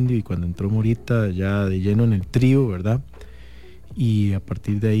entró el Indio y cuando entró Morita ya de lleno en el trío, ¿verdad? Y a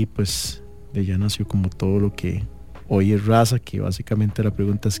partir de ahí pues de ya nació como todo lo que hoy es Raza, que básicamente la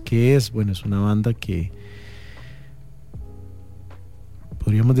pregunta es ¿qué es? Bueno, es una banda que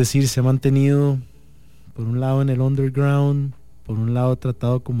podríamos decir se ha mantenido por un lado en el underground, por un lado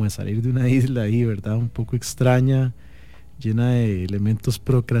tratado como de salir de una isla ahí, ¿verdad? Un poco extraña, llena de elementos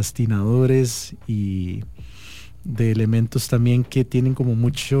procrastinadores y de elementos también que tienen como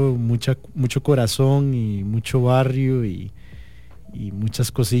mucho corazón y mucho barrio y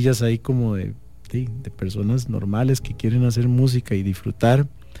muchas cosillas ahí como de personas normales que quieren hacer música y disfrutar,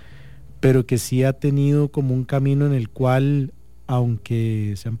 pero que sí ha tenido como un camino en el cual,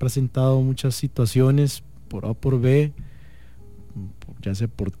 aunque se han presentado muchas situaciones por A o por B, ya sea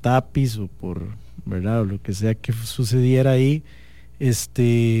por tapiz o por, ¿verdad? O lo que sea que sucediera ahí,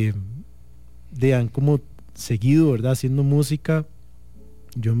 han como seguido, ¿verdad? Haciendo música.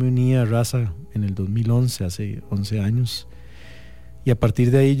 Yo me uní a Raza en el 2011, hace 11 años. Y a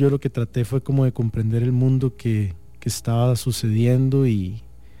partir de ahí yo lo que traté fue como de comprender el mundo que estaba sucediendo y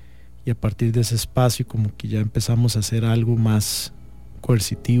a partir de ese espacio como que ya empezamos a hacer algo más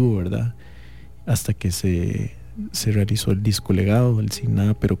coercitivo, ¿verdad? Hasta que se realizó el disco Legado, el Sin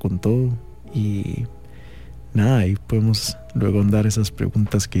Nada Pero Con Todo. Y nada, ahí podemos luego andar esas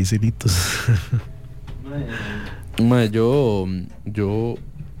preguntas que hice Litos. Yo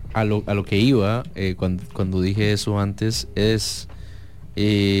a lo que iba cuando dije eso antes es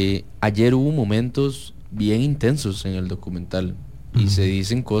ayer hubo momentos bien intensos en el documental y se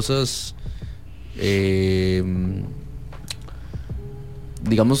dicen cosas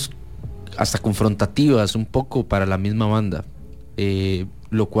digamos hasta confrontativas un poco para la misma banda,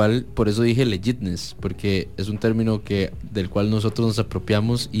 lo cual por eso dije legitness, porque es un término del cual nosotros nos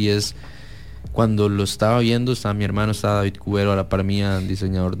apropiamos y es cuando lo estaba viendo, estaba mi hermano, estaba David Cubero a la par mía,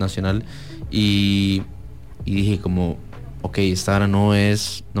 diseñador nacional, y dije como, ok, esta hora no me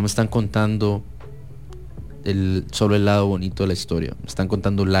están contando solo el lado bonito de la historia, me están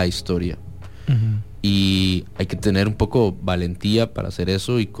contando la historia. Y hay que tener un poco valentía para hacer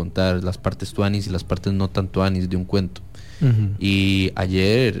eso y contar las partes tuanis y las partes no tan tuanis de un cuento. Y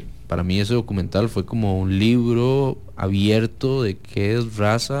ayer para mí ese documental fue como un libro abierto de qué es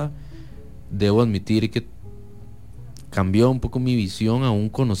Raza. Debo admitir que cambió un poco mi visión aún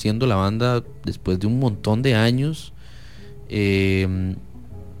conociendo la banda después de un montón de años, e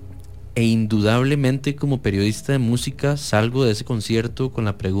indudablemente como periodista de música salgo de ese concierto con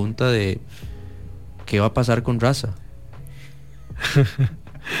la pregunta de ¿qué va a pasar con Raza?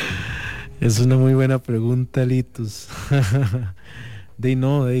 Es una muy buena pregunta, Litos.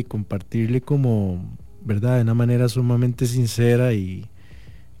 de compartirle como, ¿verdad? De una manera sumamente sincera y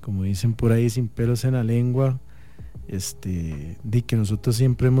como dicen por ahí, sin pelos en la lengua, de que nosotros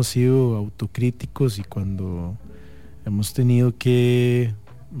siempre hemos sido autocríticos y cuando hemos tenido que,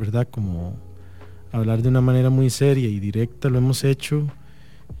 ¿verdad? Como hablar de una manera muy seria y directa lo hemos hecho,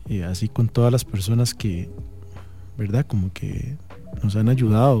 así con todas las personas que, ¿verdad? Como que nos han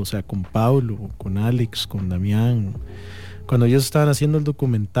ayudado, o sea, con Pablo, con Alex, con Damián. Cuando ellos estaban haciendo el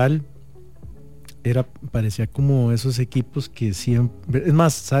documental, parecía como esos equipos que siempre, es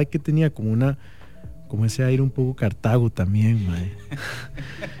más, sabe que tenía como ese aire un poco Cartago también, mae.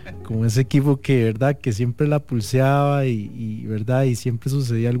 como ese equipo que, ¿verdad? Que siempre la pulseaba y ¿verdad? Y siempre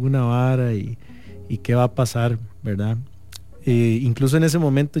sucedía alguna vara y qué va a pasar, ¿verdad? Incluso en ese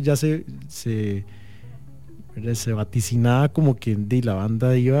momento ya se vaticinaba como que la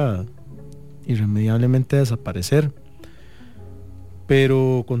banda iba irremediablemente a desaparecer.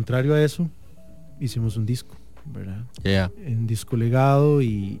 Pero contrario a eso, hicimos un disco, ¿verdad? Un disco legado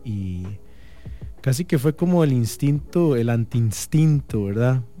y casi que fue como el instinto, el antiinstinto,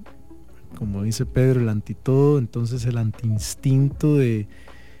 ¿verdad? Como dice Pedro, el antitodo, entonces el antiinstinto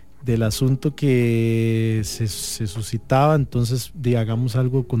del asunto que se suscitaba, entonces hagamos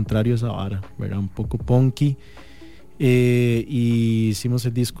algo contrario a esa vara, ¿verdad? Un poco punky, y hicimos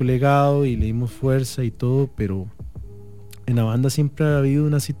el disco legado y le dimos fuerza y todo, pero en la banda siempre ha habido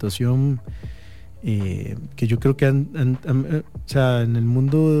una situación que yo creo que o sea, en el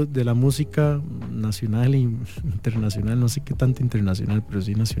mundo de la música nacional e internacional, no sé qué tanto internacional, pero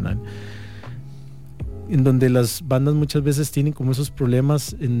sí nacional, en donde las bandas muchas veces tienen como esos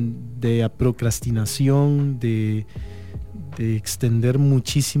problemas de procrastinación, de extender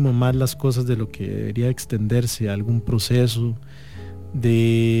muchísimo más las cosas de lo que debería extenderse a algún proceso,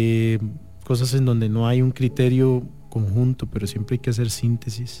 de cosas en donde no hay un criterio conjunto, pero siempre hay que hacer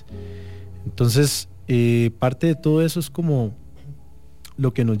síntesis. Entonces, parte de todo eso es como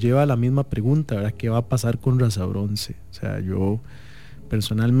lo que nos lleva a la misma pregunta, ¿verdad? ¿Qué va a pasar con Raza Bronce? O sea, yo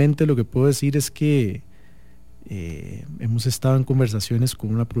personalmente lo que puedo decir es que hemos estado en conversaciones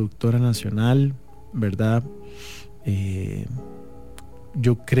con una productora nacional, ¿verdad?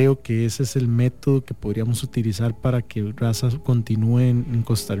 Yo creo que ese es el método que podríamos utilizar para que Raza continúe en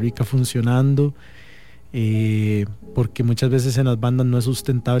Costa Rica funcionando, porque muchas veces en las bandas no es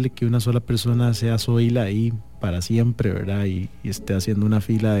sustentable que una sola persona sea Zoila ahí para siempre, ¿verdad? Y esté haciendo una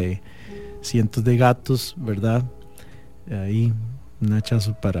fila de cientos de gatos, ¿verdad? Ahí un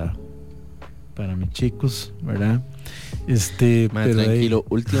hachazo para mis chicos, ¿verdad? Pero tranquilo,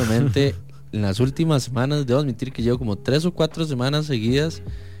 últimamente en las últimas semanas debo admitir que llevo como 3 o 4 semanas seguidas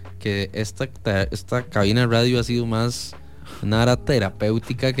que esta cabina de radio ha sido más una hora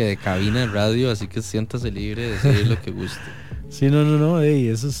terapéutica que de cabina de radio, así que siéntase libre de decir lo que guste. Sí, no,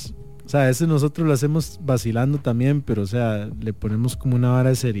 eso es, o sea, ese nosotros lo hacemos vacilando también, pero o sea, le ponemos como una vara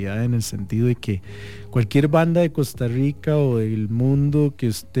de seriedad en el sentido de que cualquier banda de Costa Rica o del mundo que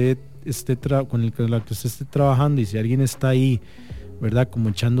usted con la que usted esté trabajando, y si alguien está ahí, ¿verdad? Como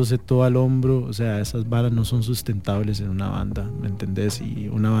echándose todo al hombro, o sea, esas varas no son sustentables en una banda, ¿me entendés? Y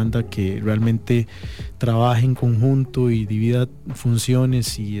una banda que realmente trabaje en conjunto y divida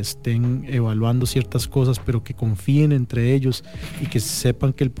funciones y estén evaluando ciertas cosas, pero que confíen entre ellos y que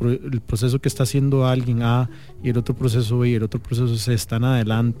sepan que el proceso que está haciendo alguien A y el otro proceso B y el otro proceso C están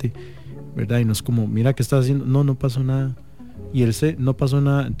adelante, ¿verdad? Y no es como, mira, ¿qué estás haciendo? No pasó nada. Y el C, no pasó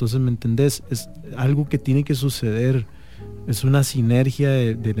nada. Entonces, ¿me entendés? Es algo que tiene que suceder. Es una sinergia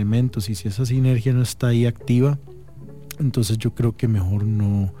de elementos, y si esa sinergia no está ahí activa, entonces yo creo que mejor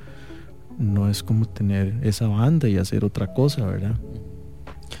no es como tener esa banda y hacer otra cosa, ¿verdad?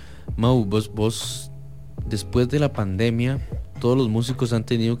 Mau, vos después de la pandemia, todos los músicos han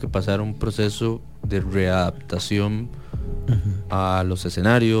tenido que pasar un proceso de readaptación a los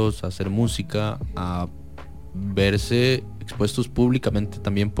escenarios, a hacer música, a verse expuestos públicamente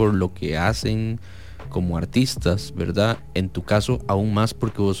también por lo que hacen como artistas, ¿verdad? En tu caso aún más,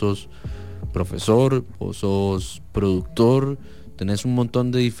 porque vos sos profesor, vos sos productor, tenés un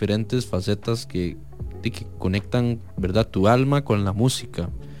montón de diferentes facetas que conectan, ¿verdad?, tu alma con la música.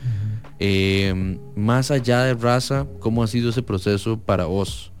 Más allá de Raza, ¿cómo ha sido ese proceso para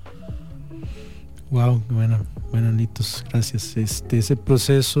vos? Wow, bueno, Litos, gracias. Ese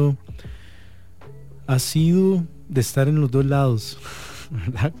proceso ha sido de estar en los dos lados,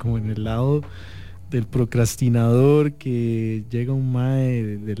 ¿verdad? Como en el lado del procrastinador, que llega un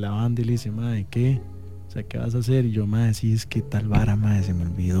mae de la banda y le dice, mae, ¿qué? O sea, ¿qué vas a hacer? Y yo, mae, sí, es que tal vara, mae, se me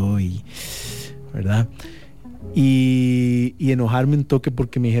olvidó, y ¿verdad? Y enojarme un toque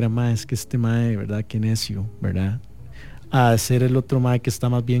porque me dijera, mae, es que este mae, ¿verdad? Qué necio, ¿verdad? A ser el otro mae que está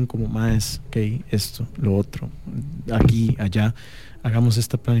más bien como, mae, ok, esto, lo otro, aquí, allá, hagamos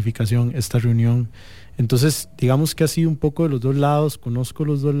esta planificación, esta reunión. Entonces, digamos que ha sido un poco de los dos lados, conozco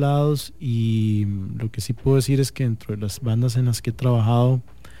los dos lados, y lo que sí puedo decir es que dentro de las bandas en las que he trabajado,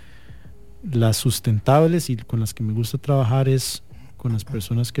 las sustentables y con las que me gusta trabajar es con las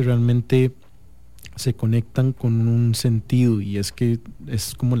personas que realmente se conectan con un sentido, y es que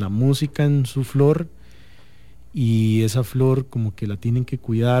es como la música en su flor, y esa flor como que la tienen que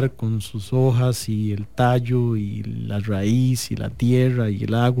cuidar con sus hojas y el tallo y la raíz y la tierra y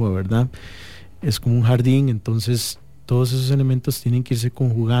el agua, ¿verdad? Es como un jardín, entonces todos esos elementos tienen que irse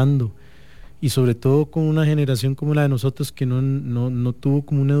conjugando. Y sobre todo con una generación como la de nosotros que no tuvo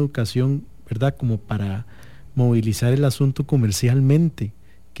como una educación, ¿verdad? Como para movilizar el asunto comercialmente,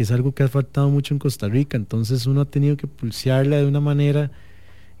 que es algo que ha faltado mucho en Costa Rica. Entonces uno ha tenido que pulsearla de una manera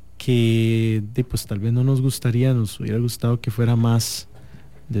que pues tal vez no nos hubiera gustado que fuera más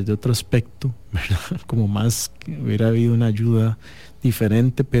desde otro aspecto, ¿verdad? Como más que hubiera habido una ayuda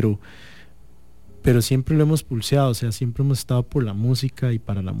diferente, pero siempre lo hemos pulseado, o sea, siempre hemos estado por la música y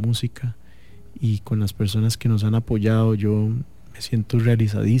para la música, y con las personas que nos han apoyado yo me siento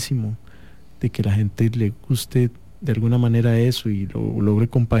realizadísimo de que la gente le guste de alguna manera eso y lo logre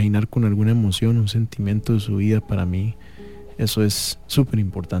compaginar con alguna emoción, un sentimiento de su vida. Para mí eso es súper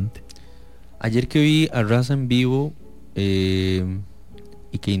importante. Ayer que vi a Raza en vivo,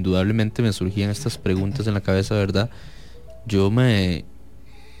 y que indudablemente me surgían estas preguntas en la cabeza, ¿verdad?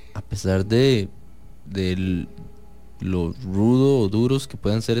 A pesar de lo rudo o duros que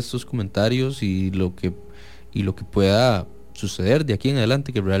puedan ser estos comentarios y lo que pueda suceder de aquí en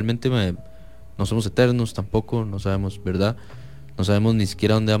adelante, que realmente no somos eternos tampoco, no sabemos, ¿verdad? No sabemos ni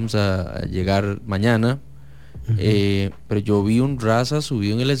siquiera dónde vamos a llegar mañana. Pero yo vi un Raza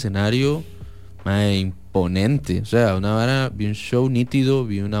subido en el escenario, imponente, o sea, vi un show nítido,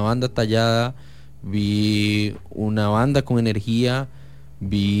 vi una banda tallada, vi una banda con energía,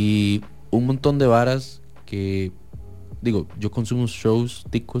 vi un montón de varas que, digo, yo consumo shows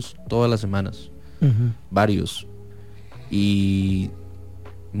ticos todas las semanas, varios, y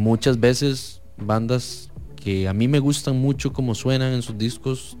muchas veces bandas que a mí me gustan mucho como suenan en sus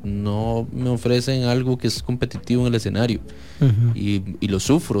discos no me ofrecen algo que es competitivo en el escenario. Y lo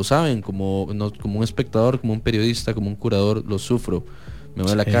sufro, ¿saben? Como un espectador, como un periodista, como un curador, lo sufro. Me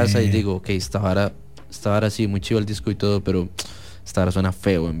voy a la casa y digo, ok, esta vara sí, muy chido el disco y todo, pero esta vara suena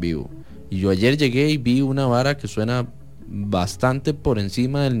feo en vivo. Y yo ayer llegué y vi una vara que suena bastante por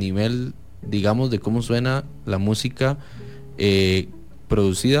encima del nivel, digamos, de cómo suena la música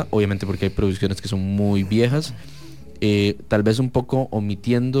producida, obviamente porque hay producciones que son muy viejas, tal vez un poco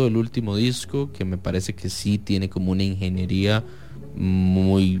omitiendo el último disco, que me parece que sí tiene como una ingeniería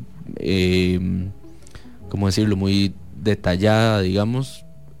muy, ¿cómo decirlo?, muy detallada, digamos.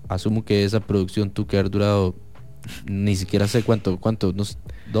 Asumo que esa producción tuvo que haber durado, ni siquiera sé cuánto, unos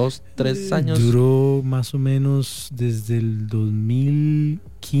 2, 3 años. Duró más o menos desde el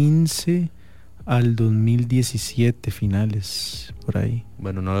 2015 al 2017 finales, por ahí.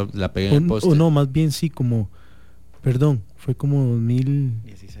 Bueno, no la pegué en el poste. O no, más bien sí, fue como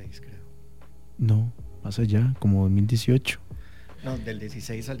 16, creo. No, más allá, como 2018. No, del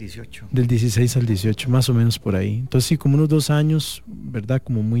 16 al 18. Del 16 al 18, más o menos por ahí. Entonces sí, como unos 2 años, ¿verdad?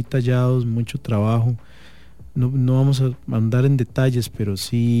 Como muy tallados, mucho trabajo. No vamos a andar en detalles, pero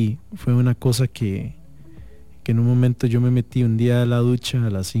sí fue una cosa que en un momento yo me metí un día a la ducha a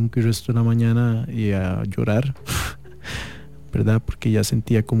las 5 y resto de la mañana y a llorar, ¿verdad? Porque ya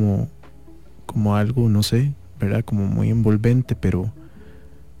sentía como algo, no sé, ¿verdad? Como muy envolvente, pero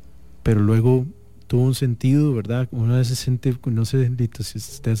luego tuvo un sentido, ¿verdad? Una vez se siente, no sé, Lito, si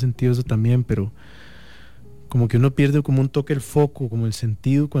usted ha sentido eso también, pero como que uno pierde como un toque el foco, como el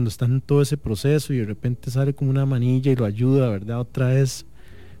sentido cuando está en todo ese proceso y de repente sale como una manilla y lo ayuda, ¿verdad? Otra vez.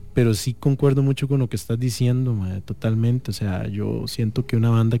 Pero sí concuerdo mucho con lo que estás diciendo, madre, totalmente. O sea, yo siento que una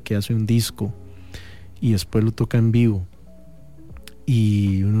banda que hace un disco y después lo toca en vivo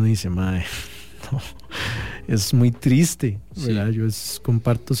y uno dice, madre, no, es muy triste, ¿verdad? Sí. Yo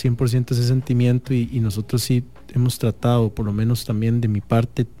comparto 100% ese sentimiento y nosotros sí hemos tratado, por lo menos también de mi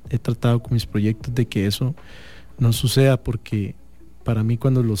parte, he tratado con mis proyectos de que eso no suceda, porque para mí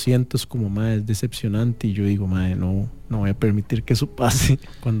cuando lo siento es como, madre, es decepcionante y yo digo, madre, no voy a permitir que eso pase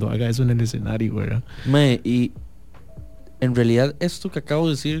cuando haga eso en el escenario, ¿verdad? Madre, y en realidad esto que acabo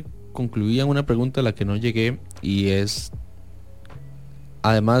de decir concluía una pregunta a la que no llegué, y es,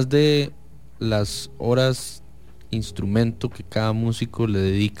 además de las horas instrumento que cada músico le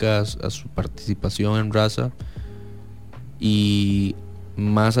dedica a su participación en Raza, y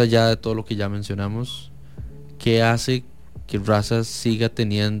más allá de todo lo que ya mencionamos, ¿qué hace que Raza siga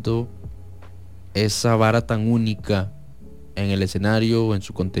teniendo esa vara tan única en el escenario, en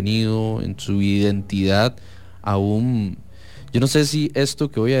su contenido, en su identidad? Aún, yo no sé si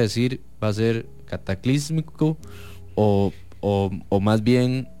esto que voy a decir va a ser cataclísmico o más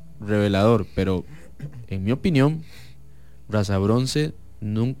bien revelador, pero en mi opinión, Raza Bronce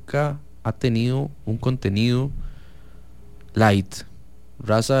nunca ha tenido un contenido light.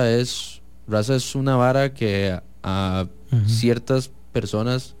 Raza es una vara que a ciertas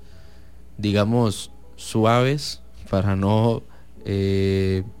personas, digamos, suaves, para no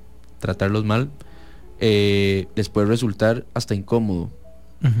tratarlos mal, les puede resultar hasta incómodo.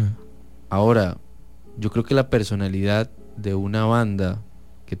 Ahora, yo creo que la personalidad de una banda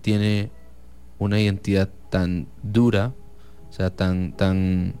que tiene una identidad tan dura, o sea,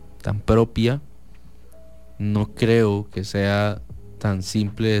 tan propia, no creo que sea tan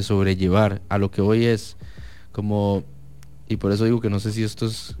simple de sobrellevar. A lo que voy es como, y por eso digo que no sé si esto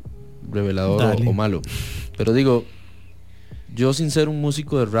es revelador o malo, pero digo, yo sin ser un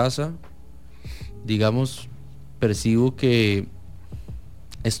músico de raza, digamos, percibo que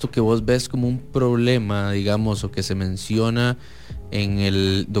esto que vos ves como un problema, digamos, o que se menciona en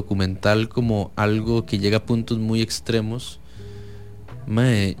el documental como algo que llega a puntos muy extremos,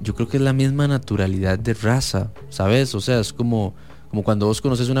 yo creo que es la misma naturalidad de raza, ¿sabes? O sea, es como cuando vos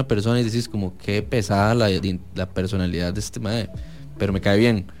conoces a una persona y decís como qué pesada la personalidad de este mae, pero me cae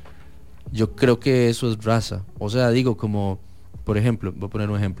bien. Yo creo que eso es raza. O sea, digo como, por ejemplo, voy a poner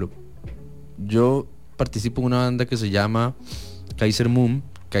un ejemplo. Yo participo en una banda que se llama Kaiser Moon.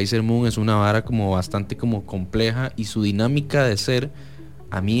 Kaiser Moon es una vara como bastante como compleja, y su dinámica de ser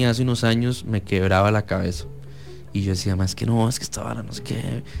a mí hace unos años me quebraba la cabeza. Y yo decía, más que no, es que esta vara no sé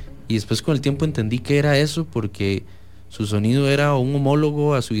qué. Y después con el tiempo entendí que era eso, porque su sonido era un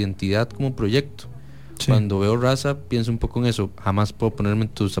homólogo a su identidad como proyecto. Sí. Cuando veo raza pienso un poco en eso. Jamás puedo ponerme en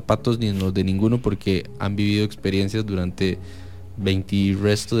tus zapatos ni en los de ninguno, porque han vivido experiencias durante 20 y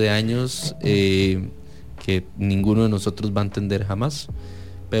resto de años que ninguno de nosotros va a entender jamás.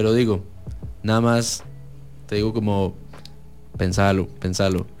 Pero digo, nada más te digo como pensalo.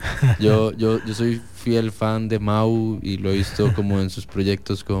 Yo soy fiel fan de Mau y lo he visto como en sus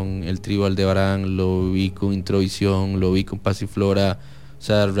proyectos con el trío Aldebarán, lo vi con Introvisión, lo vi con Pasiflora. O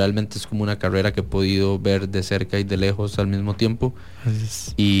sea, realmente es como una carrera que he podido ver de cerca y de lejos al mismo tiempo.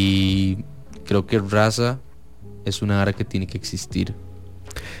 Y creo que raza es una área que tiene que existir.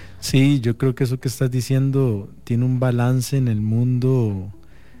 Sí, yo creo que eso que estás diciendo tiene un balance en el mundo,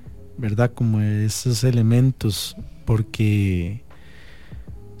 ¿verdad? Como esos elementos, porque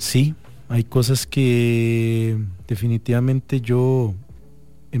sí, hay cosas que definitivamente yo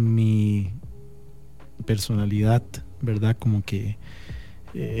en mi personalidad, ¿verdad? Como que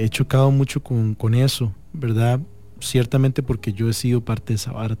he chocado mucho con eso, ¿verdad? Ciertamente porque yo he sido parte de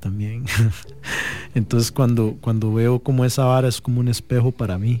esa vara también. Entonces cuando veo como esa vara es como un espejo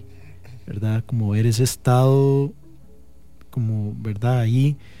para mí, ¿verdad? Como ver ese estado, como, ¿verdad?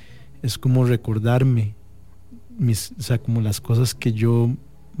 Ahí es como recordarme o sea, como las cosas que yo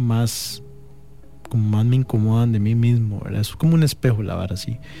más me incomodan de mí mismo, ¿verdad? Es como un espejo la vara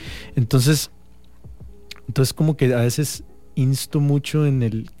así. Entonces como que a veces insto mucho en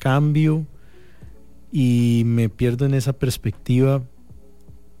el cambio y me pierdo en esa perspectiva,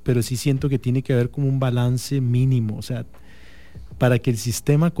 pero sí siento que tiene que haber como un balance mínimo, o sea, para que el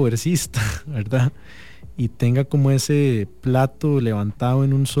sistema coexista, ¿verdad? Y tenga como ese plato levantado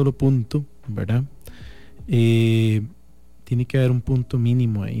en un solo punto, ¿verdad? Tiene que haber un punto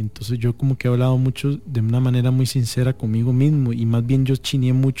mínimo ahí. Entonces yo como que he hablado mucho de una manera muy sincera conmigo mismo, y más bien yo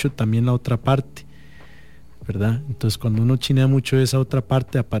chineé mucho también la otra parte, ¿verdad? Entonces cuando uno chinea mucho esa otra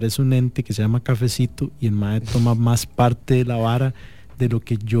parte, aparece un ente que se llama Cafecito, y el mae toma más parte de la vara de lo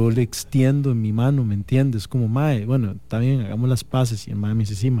que yo le extiendo en mi mano, ¿me entiendes? Como, mae, bueno, está bien, hagamos las paces. Y el mae me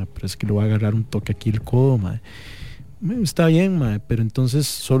dice, sí, mae, pero es que le voy a agarrar un toque aquí el codo, mae. Está bien, mae, pero entonces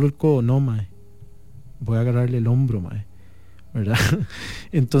solo el codo, no, mae. Voy a agarrarle el hombro, mae, ¿verdad?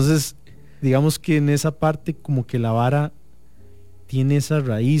 Entonces, digamos que en esa parte como que la vara tiene esa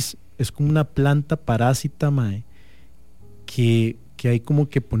raíz, es como una planta parásita, mae, que hay como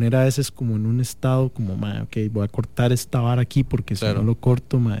que poner a veces como en un estado como, mae, ok, voy a cortar esta vara aquí porque claro, si no lo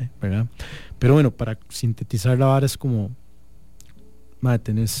corto, mae, ¿verdad? Pero bueno, para sintetizar la vara es como, mae,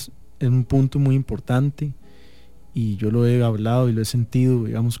 tenés un punto muy importante, y yo lo he hablado y lo he sentido,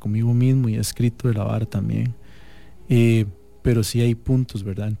 digamos, conmigo mismo, y he escrito de la vara también, pero sí hay puntos,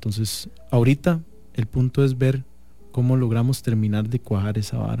 ¿verdad? Entonces ahorita el punto es ver cómo logramos terminar de cuajar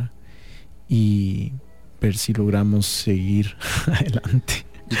esa vara y ver si logramos seguir adelante.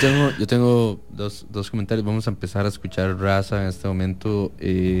 Yo tengo dos comentarios. Vamos a empezar a escuchar raza en este momento.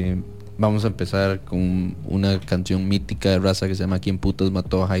 Vamos a empezar con una canción mítica de raza que se llama ¿Quién putas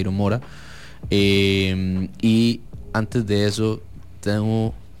mató a Jairo Mora? Y antes de eso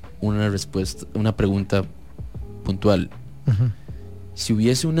tengo una pregunta puntual. Si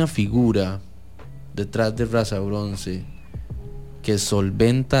hubiese una figura detrás de Raza Bronce que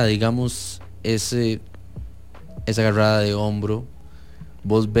solventa, digamos, esa agarrada de hombro,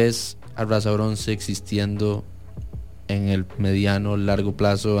 ¿vos ves a Raza Bronce existiendo en el mediano, largo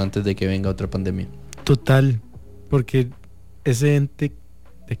plazo antes de que venga otra pandemia? Total, porque ese ente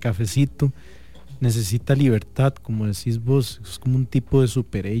de Cafecito necesita libertad, como decís vos, es como un tipo de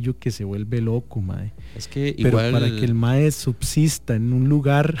superello que se vuelve loco, mae. Es que pero igual... para que el mae subsista en un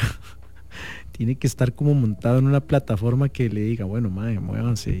lugar tiene que estar como montado en una plataforma que le diga, bueno, mae,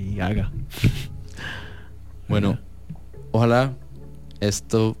 muévanse y haga. Bueno, ojalá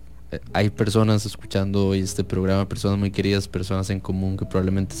esto, hay personas escuchando hoy este programa, personas muy queridas, personas en común que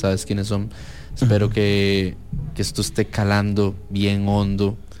probablemente sabes quiénes son. Espero que esto esté calando bien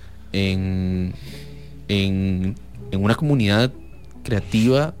hondo en una comunidad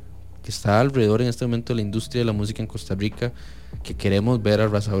creativa que está alrededor en este momento de la industria de la música en Costa Rica, que queremos ver a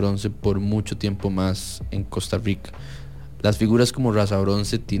Raza Bronce por mucho tiempo más en Costa Rica. Las figuras como Raza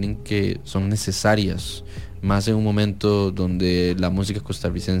Bronce son necesarias, más en un momento donde la música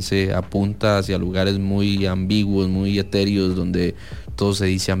costarricense apunta hacia lugares muy ambiguos, muy etéreos, donde todo se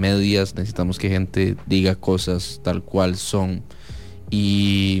dice a medias. Necesitamos que gente diga cosas tal cual son.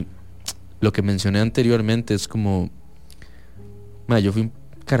 Y lo que mencioné anteriormente es como, yo fui un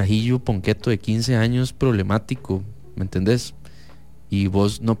carajillo ponqueto de 15 años problemático, ¿me entendés? Y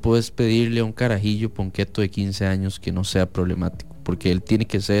vos no puedes pedirle a un carajillo ponqueto de 15 años que no sea problemático, porque él tiene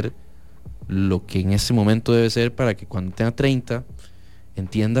que ser lo que en ese momento debe ser para que cuando tenga 30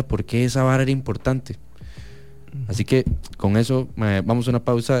 entienda por qué esa vara era importante. Así que con eso vamos a una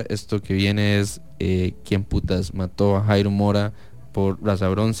pausa. Esto que viene es ¿Quién putas mató a Jairo Mora? Por Raza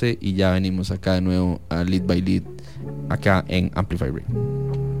Bronce, y ya venimos acá de nuevo a Lead by Lead acá en Amplify Radio.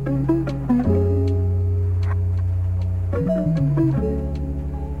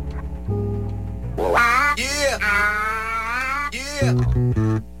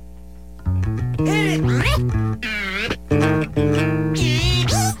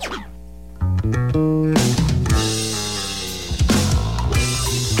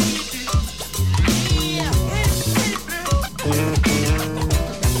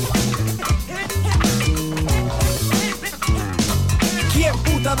 ¿Quién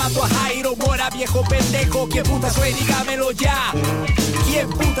puta mató a Jairo Mora, viejo pendejo? ¿Quién puta fue? Dígamelo ya. ¿Quién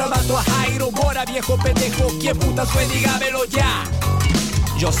puta mató a Jairo Mora, viejo pendejo? ¿Quién puta fue? Dígamelo ya.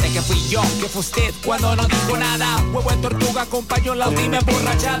 Yo sé que fui yo, que fue usted cuando no dijo nada. Huevo en tortuga acompañó la última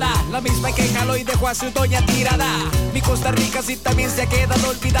emborrachada, la misma que jaló y dejó a su doña tirada. Mi Costa Rica sí también se ha quedado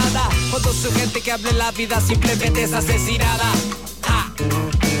olvidada, cuando su gente que habla en la vida simplemente es asesinada. ¡Ja!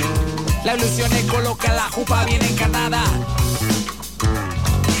 La ilusión le coloca la jupa bien encarnada.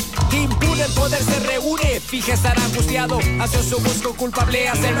 Impune el poder se reúne, fija estar angustiado, hacia su busco culpable,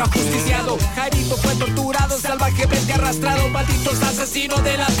 hacerlo ajusticiado. Jairito fue torturado, salvajemente arrastrado, malditos asesinos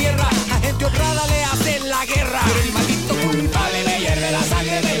de la tierra, a gente honrada le hacen la guerra, pero el maldito culpable me hierve la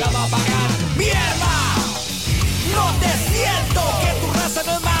sangre, me la va a pagar. ¡Mierda! No te siento, que tu raza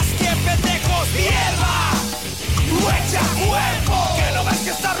no es más que pendejos. ¡Mierda! ¡Tú echa cuerpo, que no ves que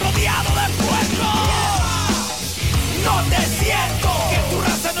estás rodeado de pueblo! No te siento, que tu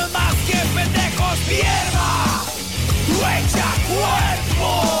raza no es más que pendejos. ¡Mierda! ¡Tú echa cuerpo!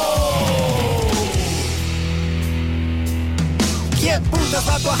 ¿Quién putas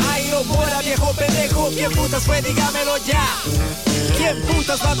mató a Jairo Mora, viejo pendejo? ¿Quién putas fue? Dígamelo ya. ¿Quién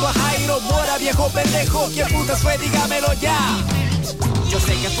putas mató a Jairo Mora, viejo pendejo? ¿Quién putas fue? Dígamelo ya. Yo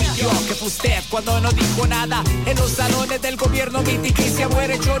sé que fui yo, que fue usted cuando no dijo nada. En los salones del gobierno mi tiquicia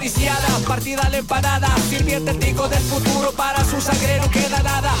muere choriciada. Partida la empanada, sirviente tico del futuro, para su sangre no queda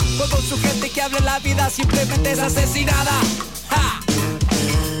nada. Cuando su gente que habla en la vida simplemente es asesinada. ¡Ja!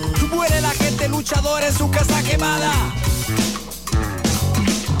 Muere la gente luchadora en su casa quemada.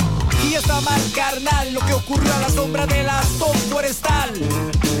 Y está mal, carnal, lo que ocurrió a la sombra de la stop forestal.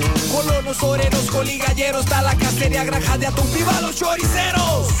 Colonos, oreros, coligalleros, está la cacería, granja de atún, viva los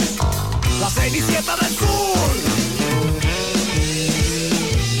choriceros, la cenicienta del sur.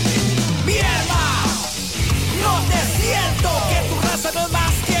 ¡Mierda! No te siento, que tu raza no es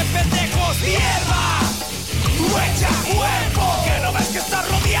más que pendejos. ¡Mierda! Tú echa cuerpo, que no ves que estás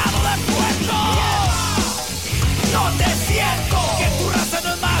rodeado de puerto. No te siento, que tu raza no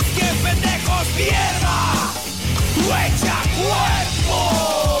es más que pendejos. ¡Mierda! ¡Tú echa cuerpo!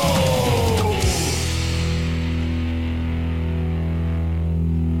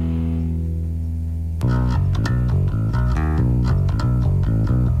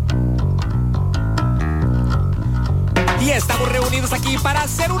 Y estamos reunidos aquí para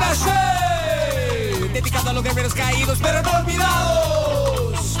hacer una show dedicado a los guerreros caídos pero no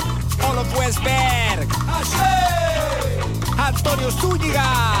olvidados. No lo puedes ver. Antonio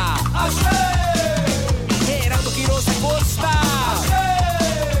Zúñiga, Gerardo Quiroz Acosta,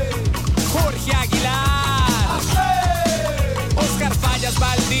 Jorge Aguilar, Oscar Fallas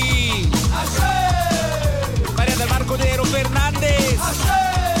Baldi, María del Mar Collero Fernández,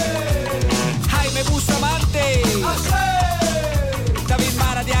 Jaime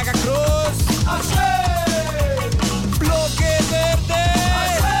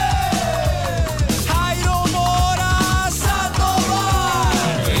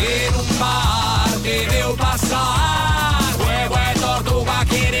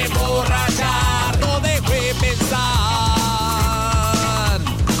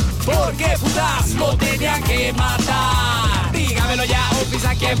quiere matar. Dígamelo ya,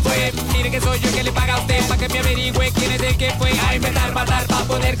 oficial, ¿quién fue? Mire que soy yo el que le paga a usted para que me averigüe quién es el que fue a inventar, matar, para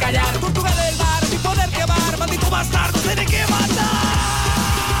poder callar. Tortuga del mar, sin poder quemar, maldito bastardo, tiene que matar.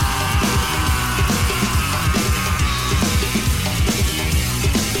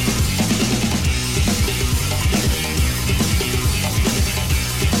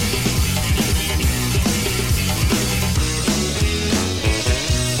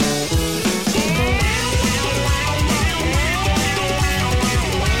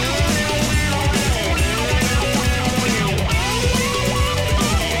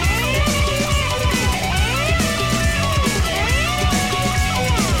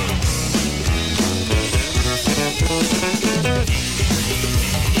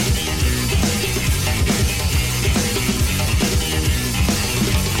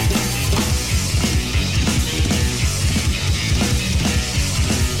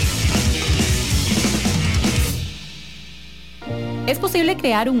 ¿Es posible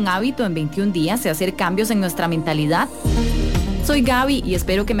crear un hábito en 21 días y hacer cambios en nuestra mentalidad? Soy Gaby y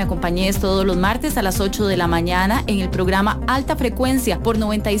espero que me acompañes todos los martes a las 8 de la mañana en el programa Alta Frecuencia por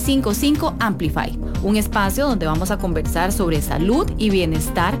 95.5 Amplify, un espacio donde vamos a conversar sobre salud y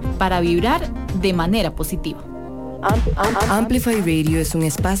bienestar para vibrar de manera positiva. Amplify Radio es un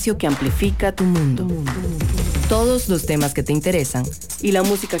espacio que amplifica tu mundo. Todos los temas que te interesan y la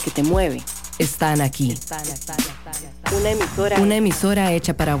música que te mueve están aquí. Una emisora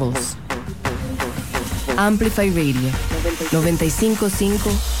hecha para vos. Amplify Radio 95.5,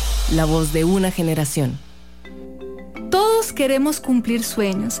 la voz de una generación. Todos queremos cumplir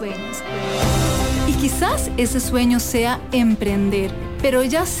sueños. Y quizás ese sueño sea emprender, pero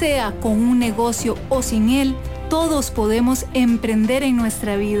ya sea con un negocio o sin él, todos podemos emprender en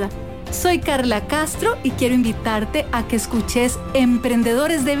nuestra vida. Soy Carla Castro y quiero invitarte a que escuches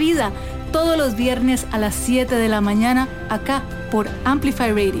Emprendedores de Vida todos los viernes a las 7 de la mañana acá por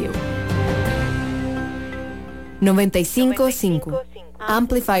Amplify Radio. 95.5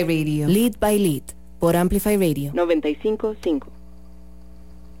 Amplify Radio, Lead by Lead por Amplify Radio 95.5.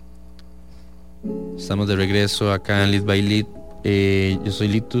 Estamos de regreso acá en Lead by Lead. Yo soy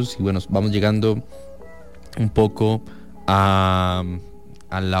Litus y bueno, vamos llegando un poco a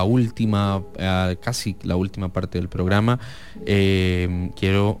la última, casi la última parte del programa.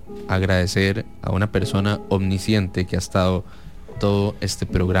 Quiero agradecer a una persona omnisciente que ha estado todo este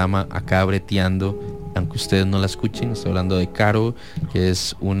programa acá breteando, aunque ustedes no la escuchen. Estoy hablando de Caro, que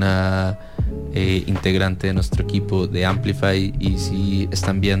es una integrante de nuestro equipo de Amplify, y si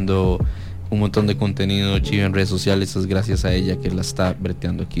están viendo un montón de contenido chido en redes sociales, es gracias a ella que la está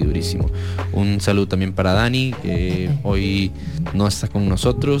breteando aquí durísimo. Un saludo también para Dani, que hoy no está con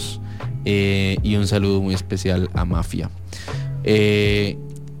nosotros, y un saludo muy especial a Mafia.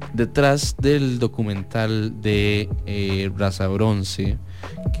 Detrás del documental de Raza Bronce,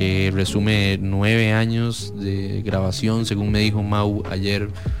 que resume 9 años de grabación, según me dijo Mau ayer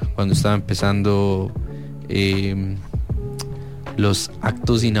cuando estaba empezando los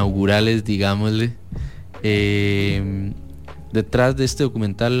actos inaugurales, digámosle. Detrás de este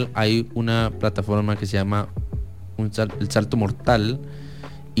documental hay una plataforma que se llama El Salto Mortal,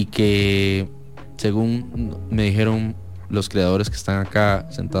 y que, según me dijeron los creadores que están acá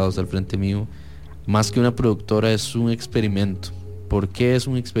sentados al frente mío, más que una productora es un experimento. ¿Por qué es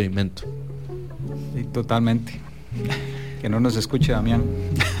un experimento? Sí, totalmente. Que no nos escuche Damián.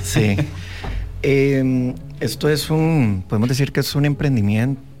 Sí. Esto es podemos decir que es un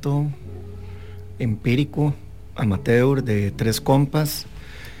emprendimiento empírico, amateur, de 3 compas,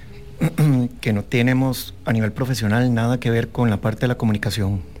 que no tenemos a nivel profesional nada que ver con la parte de la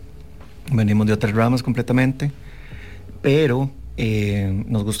comunicación. Venimos de otras ramas completamente, pero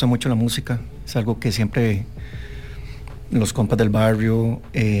nos gusta mucho la música. Es algo que siempre los compas del barrio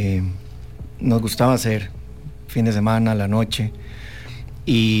nos gustaba hacer, fin de semana, la noche,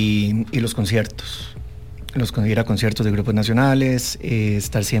 y los conciertos, ir a conciertos de grupos nacionales,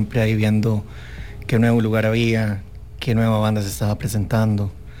 estar siempre ahí viendo qué nuevo lugar había, qué nueva banda se estaba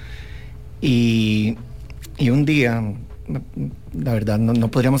presentando. Y un día, la verdad no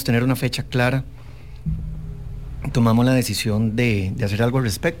podríamos tener una fecha clara, tomamos la decisión de hacer algo al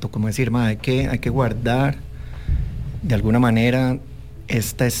respecto, como decir, hay que guardar de alguna manera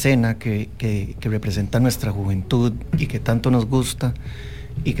esta escena que representa nuestra juventud y que tanto nos gusta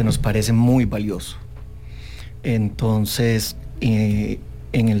y que nos parece muy valioso. Entonces, en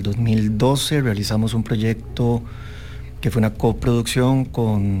el 2012 realizamos un proyecto que fue una coproducción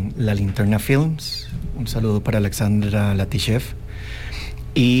con La Linterna Films, un saludo para Alexandra Latishev,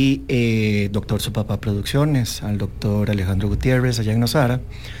 y Doctor Su Papá Producciones, al doctor Alejandro Gutiérrez allá en Nosara,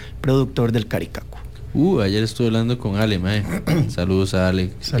 productor del Caricaco. Ayer estuve hablando con Ale, mae. Saludos a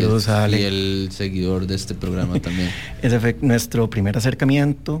Ale. Saludos a Ale. Y el seguidor de este programa también. Ese fue nuestro primer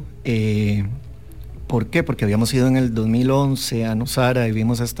acercamiento. ¿Por qué? Porque habíamos ido en el 2011 a Nosara y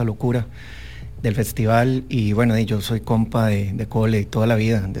vimos esta locura del festival. Y bueno, yo soy compa de cole toda la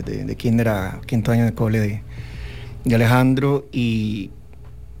vida, desde de kinder a quinto año de cole de Alejandro. Y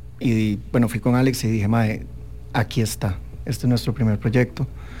bueno, fui con Alex y dije, mae, aquí está. Este es nuestro primer proyecto.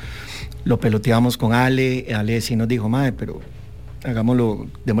 Lo peloteamos con Ale sí nos dijo, mae, pero hagámoslo,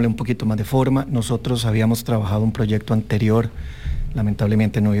 démosle un poquito más de forma. Nosotros habíamos trabajado un proyecto anterior,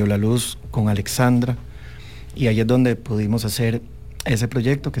 lamentablemente no vio la luz, con Alexandra, y ahí es donde pudimos hacer ese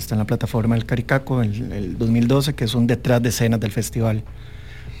proyecto que está en la plataforma del Caricaco, el 2012, que es un detrás de escenas del festival,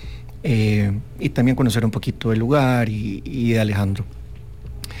 y también conocer un poquito el lugar y de Alejandro.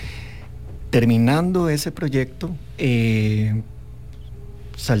 Terminando ese proyecto,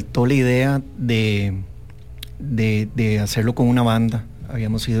 saltó la idea de hacerlo con una banda.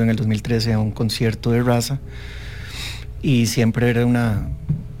 Habíamos ido en el 2013 a un concierto de Raza y siempre era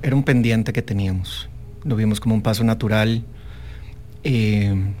un pendiente que teníamos. Lo vimos como un paso natural,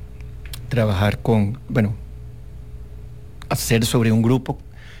 trabajar hacer sobre un grupo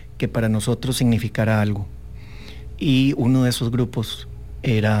que para nosotros significara algo. Y uno de esos grupos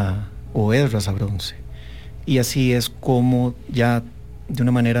era o es Raza Bronce. Y así es como ya de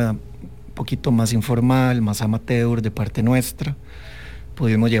una manera un poquito más informal, más amateur de parte nuestra,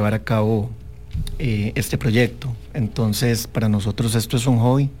 pudimos llevar a cabo este proyecto. Entonces, para nosotros esto es un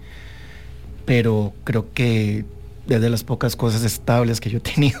hobby, pero creo que es de las pocas cosas estables que yo he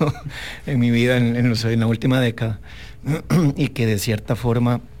tenido en mi vida en la última década, y que de cierta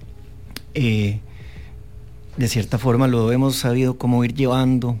forma lo hemos sabido cómo ir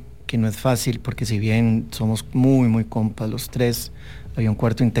llevando, que no es fácil, porque si bien somos muy, muy compas los tres, había un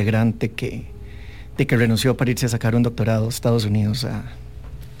cuarto integrante que renunció para irse a sacar un doctorado a Estados Unidos,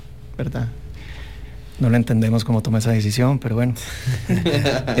 ¿verdad? No lo entendemos cómo tomó esa decisión, pero bueno.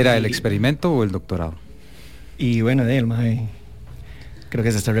 ¿Era el experimento o el doctorado? Y bueno, el mae creo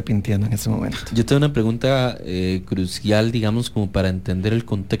que se está arrepintiendo en este momento. Yo tengo una pregunta crucial, digamos, como para entender el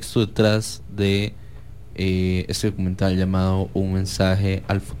contexto detrás de este documental llamado Un mensaje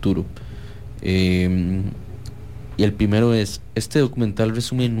al futuro. Y el primero es, este documental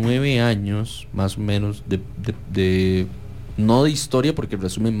resume 9 años más o menos de no de historia, porque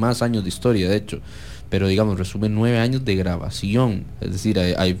resume más años de historia de hecho, pero digamos resume 9 años de grabación. Es decir,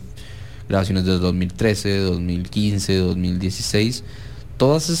 hay grabaciones de 2013, 2015, 2016.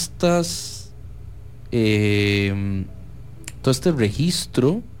 Todas estas todo este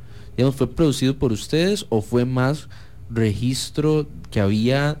registro, digamos, ¿fue producido por ustedes o fue más registro que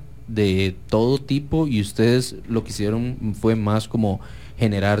había de todo tipo y ustedes lo que hicieron fue más como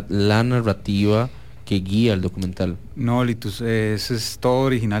generar la narrativa que guía el documental? No, Litus, eso es todo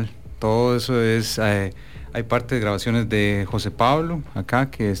original. Todo eso es... hay parte de grabaciones de José Pablo,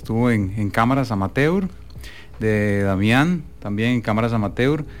 acá, que estuvo en cámaras amateur, de Damián, también en cámaras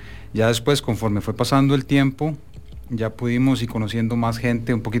amateur. Ya después, conforme fue pasando el tiempo, ya pudimos ir conociendo más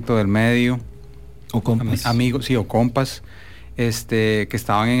gente, un poquito del medio. O compas. Amigos, sí, o compas, que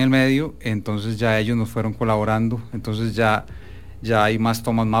estaban en el medio, entonces ya ellos nos fueron colaborando, entonces ya hay más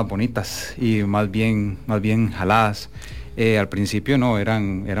tomas más bonitas y más bien jaladas. Al principio no,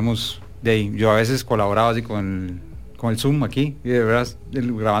 éramos de ahí. Yo a veces colaboraba así con el Zoom aquí, y de verdad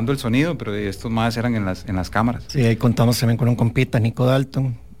grabando el sonido, pero estos más eran en las cámaras. Sí, ahí contamos también con un compita, Nico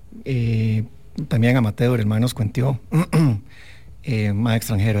Dalton, también amateur, el man nos cuenteó, más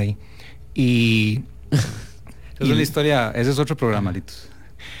extranjero ahí. Y esa es la historia, ese es otro programa, Litos.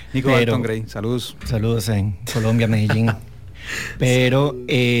 Nico Dalton Gray, saludos. Saludos en Colombia, Medellín. Pero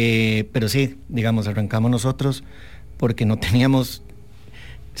sí, digamos, arrancamos nosotros porque no teníamos,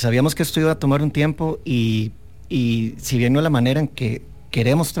 sabíamos que esto iba a tomar un tiempo y si bien no es la manera en que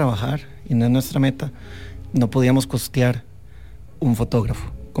queremos trabajar y no es nuestra meta, no podíamos costear un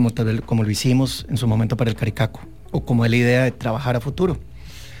fotógrafo como lo hicimos en su momento para el Caricaco, o como es la idea de trabajar a futuro.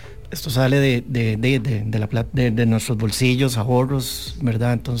 Esto sale de nuestros bolsillos, ahorros,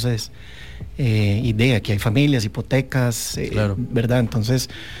 ¿verdad? Entonces, y aquí hay familias, hipotecas, claro, ¿verdad? Entonces,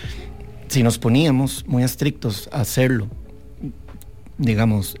 si nos poníamos muy estrictos a hacerlo,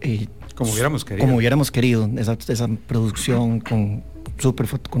 digamos, como hubiéramos querido, esa producción con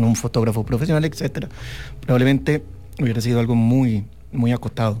un fotógrafo profesional, etcétera, probablemente hubiera sido algo muy, muy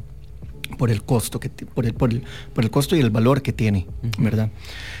acotado por el costo por el costo y el valor que tiene, ¿verdad?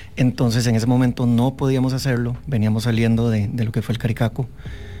 Entonces en ese momento no podíamos hacerlo. Veníamos saliendo de lo que fue el Caricaco,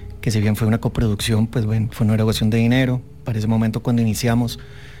 que si bien fue una coproducción, pues bueno, fue una erogación de dinero. Para ese momento, cuando iniciamos,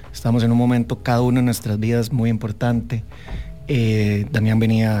 Estamos en un momento, cada uno de nuestras vidas, muy importante.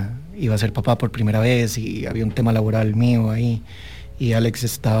 Damián iba a ser papá por primera vez y había un tema laboral mío ahí, y Alex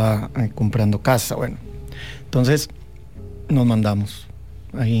estaba comprando casa. Bueno, entonces nos mandamos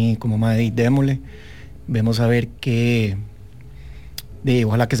ahí como madre, démosle, vemos a ver qué,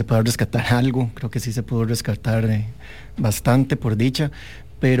 ojalá que se pueda rescatar algo. Creo que sí se pudo rescatar bastante, por dicha,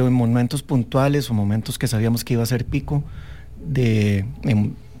 pero en momentos puntuales o momentos que sabíamos que iba a ser pico de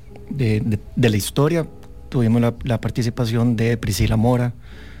la historia, tuvimos la participación de Priscila Mora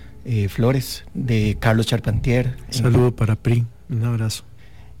Flores, de Carlos Charpentier. Saludo para Pri, un abrazo.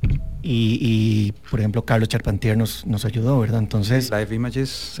 Y por ejemplo, Carlos Charpentier nos ayudó, ¿verdad? Entonces, Live Images,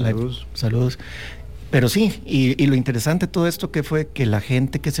 saludos. Saludos. Pero sí, y lo interesante de todo esto que fue que la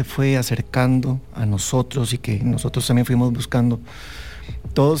gente que se fue acercando a nosotros y que nosotros también fuimos buscando,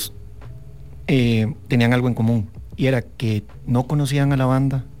 todos tenían algo en común, y era que no conocían a la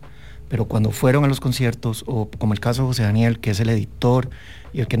banda, pero cuando fueron a los conciertos, o como el caso de José Daniel, que es el editor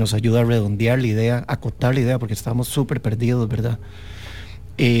y el que nos ayuda a redondear la idea, a acotar la idea, porque estábamos súper perdidos, ¿verdad?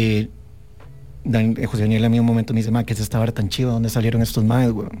 José Daniel a mí un momento me dice, ¿qué es esta vara tan chiva? ¿Dónde salieron estos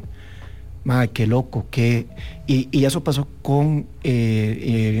maes, weón? Qué loco, qué... Y eso pasó con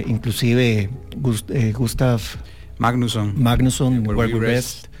inclusive Gustav Magnusson, Where We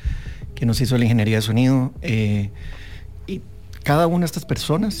Rest, que nos hizo la ingeniería de sonido, y cada una de estas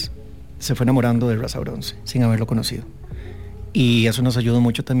personas se fue enamorando de Raza Bronce sin haberlo conocido, y eso nos ayudó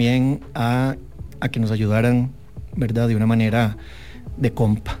mucho también a que nos ayudaran, ¿verdad?, de una manera de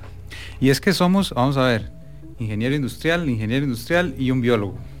compa. Y es que somos, vamos a ver, ingeniero industrial y un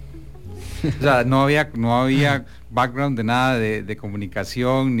biólogo. O sea, no había background de nada de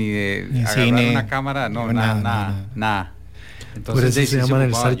comunicación, ni de agarrar cine, una cámara, nada. Entonces, por eso se llama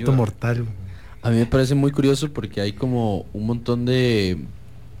el salto mortal. A mí me parece muy curioso porque hay como un montón de...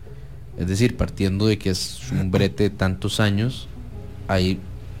 Es decir, partiendo de que es un brete de tantos años, hay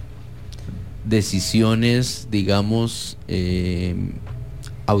decisiones, digamos,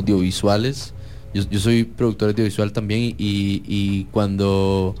 audiovisuales. Yo soy productor audiovisual también, y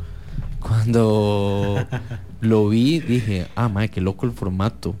cuando lo vi dije, madre, qué loco el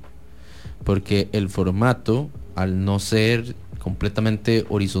formato, porque el formato, al no ser completamente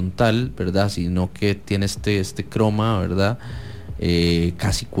horizontal, ¿verdad?, sino que tiene este croma, ¿verdad?,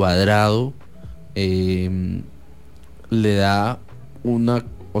 casi cuadrado, le da una,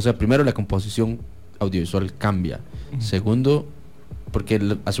 o sea, primero la composición audiovisual cambia. Segundo,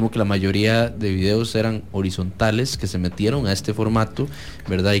 porque asumo que la mayoría de videos eran horizontales que se metieron a este formato,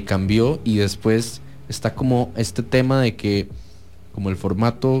 ¿verdad?, y cambió. Y después está como este tema de que como el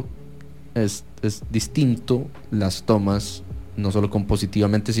formato es distinto, las tomas no solo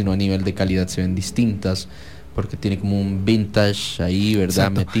compositivamente sino a nivel de calidad se ven distintas, porque tiene como un vintage ahí, ¿verdad?,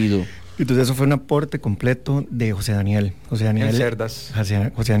 exacto, metido. Entonces eso fue un aporte completo de José Daniel Cerdas.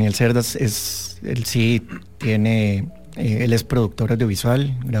 José Daniel Cerdas él sí tiene... él es productor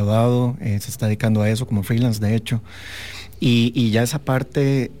audiovisual, graduado, se está dedicando a eso como freelance, de hecho, y ya esa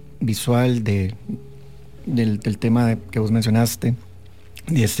parte visual del tema que vos mencionaste,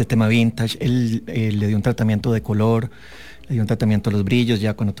 de este tema vintage, él le dio un tratamiento de color, le dio un tratamiento a los brillos,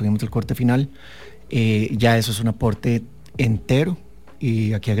 ya cuando tuvimos el corte final, ya eso es un aporte entero,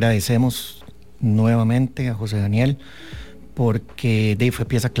 y aquí agradecemos nuevamente a José Daniel, porque fue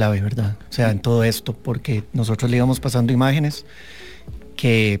pieza clave, ¿verdad? O sea, en todo esto, porque nosotros le íbamos pasando imágenes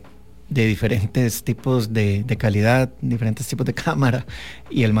que de diferentes tipos de calidad, diferentes tipos de cámara,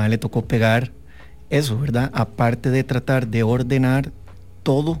 y el mae le tocó pegar eso, ¿verdad? Aparte de tratar de ordenar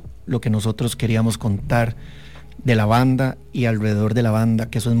todo lo que nosotros queríamos contar de la banda y alrededor de la banda,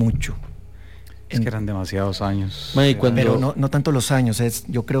 que eso es mucho. Es que eran demasiados años. Pero no tanto los años,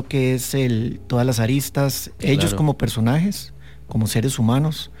 yo creo que es todas las aristas, ellos claro, como personajes, como seres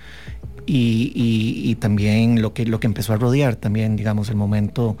humanos, y también lo que empezó a rodear también, digamos, el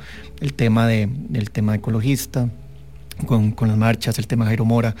momento, el tema ecologista, con las marchas, el tema Jairo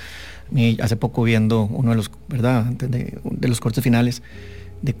Mora. Hace poco viendo uno de los, ¿verdad?, antes de los cortes finales,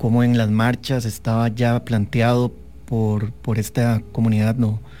 de cómo en las marchas estaba ya planteado por esta comunidad,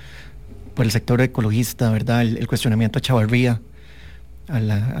 por el sector ecologista, ¿verdad?, el cuestionamiento a Chavarría,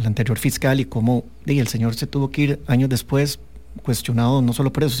 al anterior fiscal, y cómo el señor se tuvo que ir años después cuestionado, no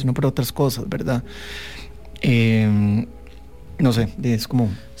solo por eso, sino por otras cosas, ¿verdad? No sé, es como...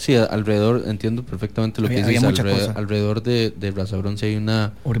 Sí, alrededor, entiendo perfectamente lo que dices, alrededor de Raza Bronce hay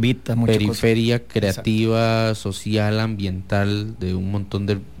una orbita, periferia cosa creativa, exacto, social, ambiental, de un montón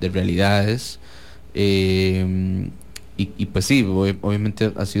de realidades, y pues sí,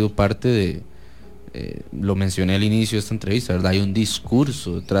 obviamente ha sido parte lo mencioné al inicio de esta entrevista, ¿verdad? Hay un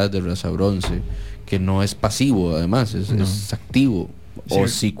discurso detrás de Raza Bronce que no es pasivo, además, es activo. Sí. O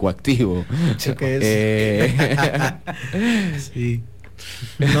psicoactivo. Sí, que es. Sí.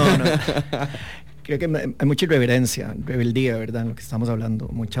 No. Creo que hay mucha irreverencia, rebeldía, ¿verdad? En lo que estamos hablando,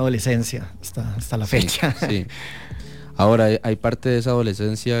 mucha adolescencia hasta la fecha. Sí. Ahora, hay parte de esa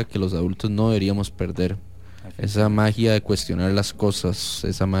adolescencia que los adultos no deberíamos perder. Esa magia de cuestionar las cosas,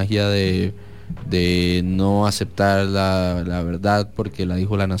 esa magia de no aceptar la verdad porque la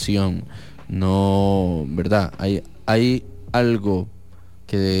dijo la nación. No, ¿verdad? Hay algo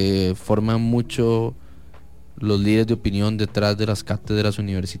que forman mucho los líderes de opinión detrás de las cátedras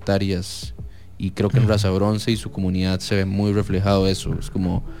universitarias, y creo que en Raza Bronce y su comunidad se ve muy reflejado eso.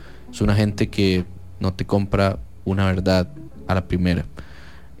 Es una gente que no te compra una verdad a la primera.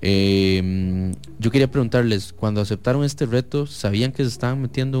 Yo quería preguntarles, cuando aceptaron este reto, ¿sabían que se estaban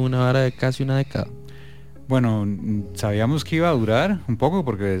metiendo en una vara de casi una década? Bueno, sabíamos que iba a durar un poco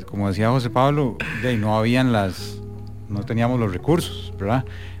porque, como decía José Pablo, no teníamos los recursos, ¿verdad?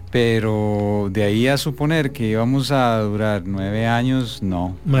 Pero de ahí a suponer que íbamos a durar 9 años,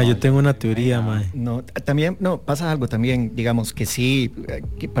 no. Yo tengo una teoría, No, también, pasa algo también, digamos que sí,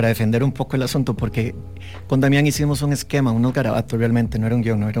 que para defender un poco el asunto, porque con Damián hicimos un esquema, unos garabatos realmente, no era un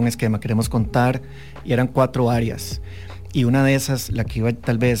guión, no era un esquema, queremos contar, y eran 4 áreas. Y una de esas, la que iba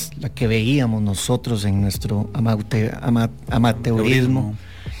tal vez, la que veíamos nosotros en nuestro amateurismo,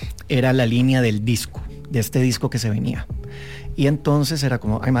 era la línea del disco, de este disco que se venía. Y entonces era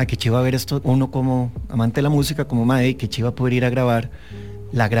como, ay, madre, qué chiva ver esto, uno como amante de la música, como madre, qué chiva poder ir a grabar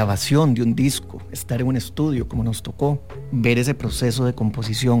la grabación de un disco, estar en un estudio como nos tocó, ver ese proceso de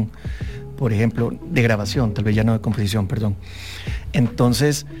composición, por ejemplo, de grabación, tal vez ya no de composición, perdón.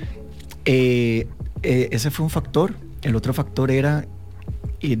 Entonces, ese fue un factor. El otro factor era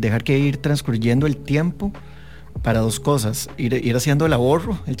dejar que ir transcurriendo el tiempo para 2 cosas, ir haciendo el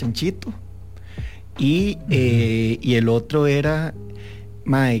ahorro, el chanchito, y el otro era,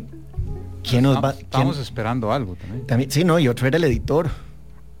 mae, ¿quién nos va? Estamos esperando algo también. Sí, no, y otro era el editor.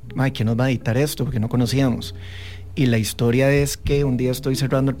 Mae, ¿quién nos va a editar esto? Porque no conocíamos. Y la historia es que un día estoy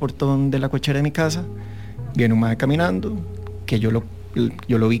cerrando el portón de la cochera de mi casa, viene un mae caminando, que yo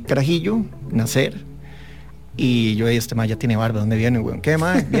lo vi carajillo, nacer, y yo, este mae ya tiene barba, ¿dónde viene, weón? ¿Qué,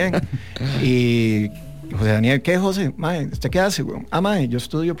 mae? Bien. Y José Daniel, ¿qué, José? Mae, ¿usted qué hace, weón? Mae, yo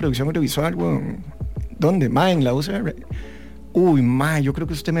estudio producción audiovisual, weón. ¿Dónde? Mae, en la UCR. Uy, mae, yo creo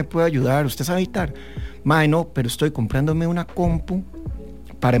que usted me puede ayudar. ¿Usted sabe editar? Mae, no, pero estoy comprándome una compu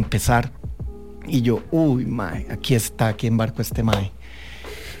para empezar. Y yo, uy, mae, aquí embarco este mae.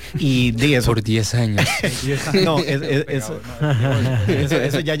 Y de eso. Por 10 años. No, eso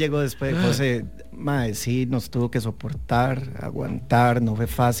ya llegó después. José, mae, sí, nos tuvo que soportar, aguantar, no fue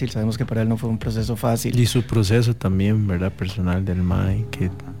fácil. Sabemos que para él no fue un proceso fácil. Y su proceso también, ¿verdad? Personal del mae,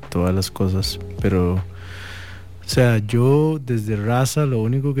 que todas las cosas. Pero, o sea, yo desde Raza, lo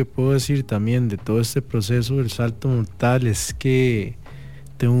único que puedo decir también de todo este proceso del salto mortal es que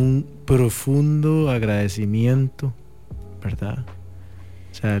tengo un profundo agradecimiento, ¿verdad?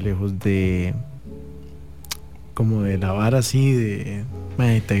 O sea, lejos de como de la vara así de,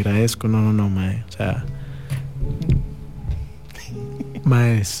 mae, te agradezco, no, mae, o sea,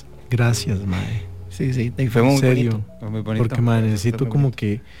 mae, gracias, mae. Sí, y fue muy serio, bonito. Muy bonito. Porque, mae, necesito como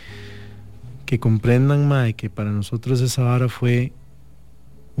que comprendan, mae, que para nosotros esa vara fue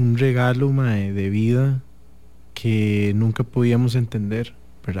un regalo, mae, de vida que nunca podíamos entender,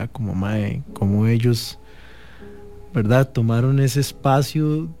 ¿verdad? Como, mae, como ellos, ¿verdad? Tomaron ese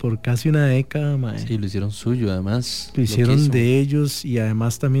espacio por casi una década, mae. Sí, lo hicieron suyo, además. Lo hicieron de ellos, y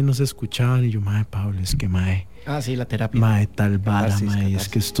además también nos escuchaban, y yo, mae, Pablo, es que, mae. Sí, la terapia. Mae, tal vara, mae, es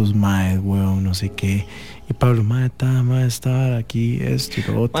que estos mae, weón, no sé qué. Y Pablo, mae, estaba aquí, esto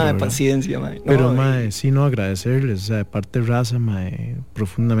y lo otro. Mae, paciencia, mae. No, pero, mae, sí, no, agradecerles, o sea, de parte de Raza, mae,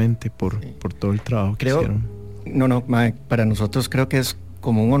 profundamente por todo el trabajo que hicieron. No, mae, para nosotros creo que es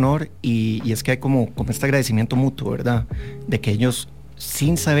como un honor, y es que hay como este agradecimiento mutuo, ¿verdad? De que ellos,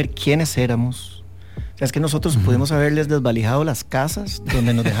 sin saber quiénes éramos, o sea, es que nosotros pudimos haberles desvalijado las casas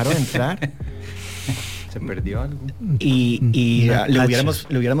donde nos dejaron entrar. Se perdió algo. Y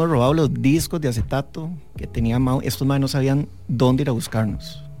le hubiéramos robado los discos de acetato que tenía Mau. Estos maes no sabían dónde ir a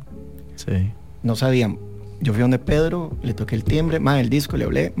buscarnos. Sí. No sabían. Yo fui donde Pedro, le toqué el timbre, mae, el disco, le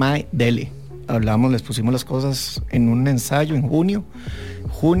hablé, mae, dele. Hablamos, les pusimos las cosas en un ensayo en junio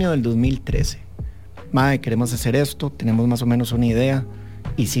del 2013. Mae, queremos hacer esto, tenemos más o menos una idea.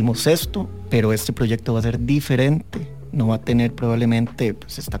 Hicimos esto, pero este proyecto va a ser diferente. No va a tener probablemente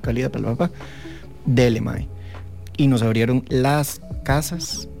pues, esta calidad, dele, mae. Y nos abrieron las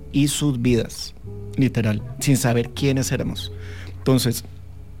casas y sus vidas, literal, sin saber quiénes éramos. Entonces,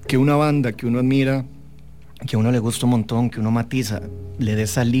 que una banda que uno admira, que a uno le gusta un montón, que uno matiza, le dé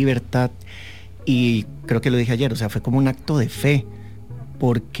esa libertad, y creo que lo dije ayer, o sea, fue como un acto de fe,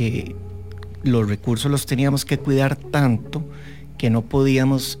 porque los recursos los teníamos que cuidar tanto que no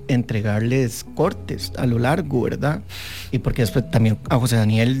podíamos entregarles cortes a lo largo, ¿verdad? Y porque después también a José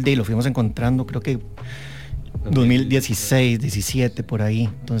Daniel lo fuimos encontrando, creo que 2016, 17, por ahí.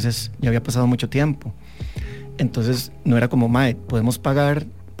 Entonces ya había pasado mucho tiempo. Entonces no era como, mae, podemos pagar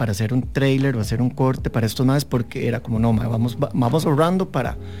para hacer un trailer o hacer un corte para estos maes, porque era como, no, mae, vamos ahorrando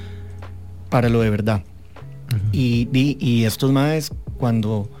para lo de verdad. Y estos maes,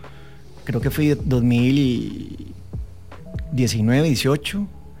 cuando creo que fue 2019, 18,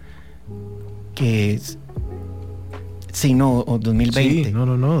 que es, sí, no, o 2020. Sí, no,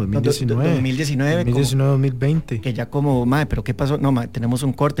 2019. 2019, 2020. Que ya como, mae, pero ¿qué pasó? No, mae, tenemos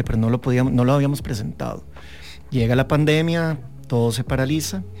un corte, pero no lo habíamos presentado. Llega la pandemia, todo se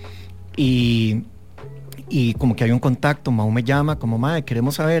paraliza y como que hay un contacto, Mau me llama, como, mae,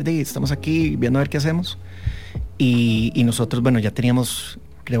 queremos saber, estamos aquí viendo a ver qué hacemos. Y nosotros, bueno, ya teníamos,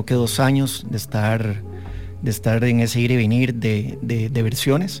 creo que 2 años de estar en ese ir y venir de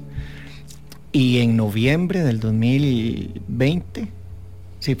versiones. Y en noviembre del 2020,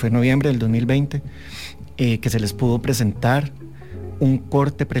 sí, fue noviembre del 2020, que se les pudo presentar un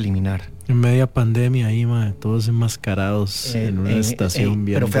corte preliminar. En media pandemia ahí, mae, todos enmascarados en una estación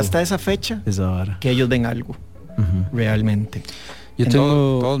viendo. Pero fue hasta esa fecha que ellos ven algo, realmente. Yo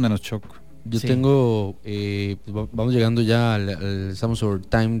tengo... Todos menos Choco. Yo tengo... pues vamos llegando ya estamos over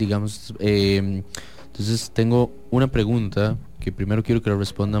time, digamos. Entonces tengo una pregunta que primero quiero que la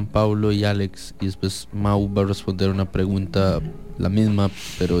respondan Paulo y Alex, y después Mau va a responder una pregunta, la misma,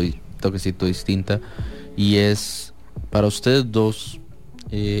 pero toquecito distinta, y es para ustedes dos,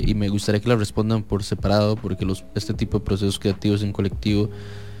 y me gustaría que la respondan por separado, porque este tipo de procesos creativos en colectivo,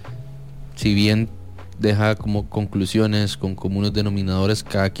 si bien deja como conclusiones con comunes denominadores,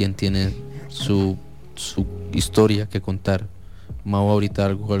 cada quien tiene su historia que contar. Mau ahorita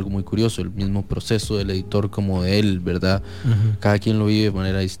algo muy curioso, el mismo proceso del editor como de él, ¿verdad? Cada quien lo vive de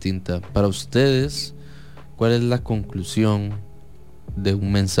manera distinta. Para ustedes, ¿cuál es la conclusión de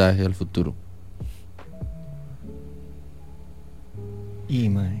un mensaje al futuro? Y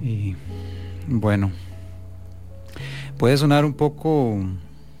bueno, puede sonar un poco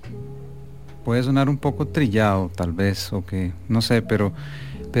trillado, tal vez, o que no sé, pero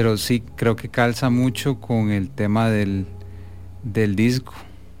sí creo que calza mucho con el tema del disco,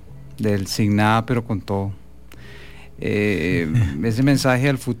 del sin nada pero con todo. Ese mensaje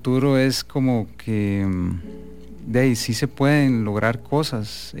al futuro es como que de ahí sí se pueden lograr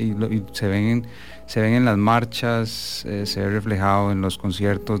cosas y se ven en las marchas, se ve reflejado en los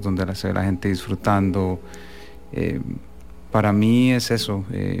conciertos donde se ve la gente disfrutando. Para mí es eso.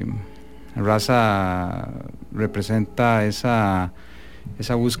 Raza representa esa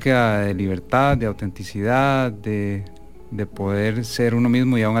búsqueda de libertad, de autenticidad, de poder ser uno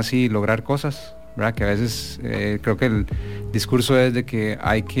mismo y aún así lograr cosas, ¿verdad? Que a veces creo que el discurso es de que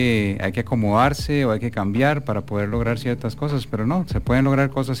hay que acomodarse o hay que cambiar para poder lograr ciertas cosas, pero no, se pueden lograr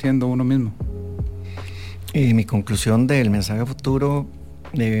cosas siendo uno mismo. Y mi conclusión del mensaje futuro,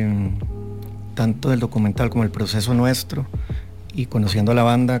 tanto del documental como el proceso nuestro y conociendo a la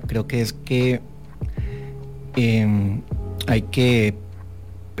banda, creo que es que hay que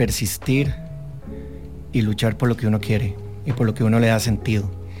persistir y luchar por lo que uno quiere y por lo que uno le da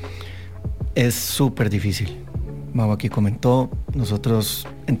sentido. Es súper difícil. Mau aquí comentó, nosotros,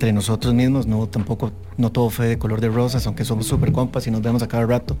 entre nosotros mismos, no todo fue de color de rosas, aunque somos súper compas y nos vemos a cada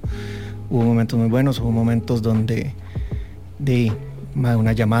rato. Hubo momentos muy buenos, hubo momentos donde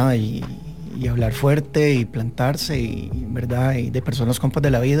una llamada y hablar fuerte y plantarse y verdad, y de personas compas de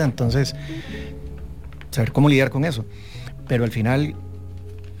la vida, entonces saber cómo lidiar con eso. Pero al final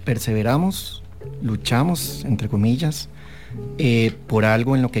perseveramos, luchamos, entre comillas, por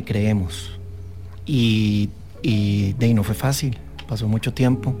algo en lo que creemos. Y no fue fácil, pasó mucho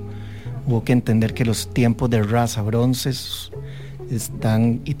tiempo. Hubo que entender que los tiempos de raza bronces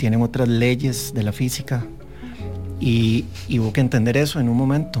están y tienen otras leyes de la física. Y hubo que entender eso en un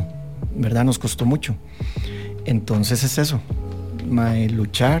momento, ¿verdad? Nos costó mucho. Entonces es eso,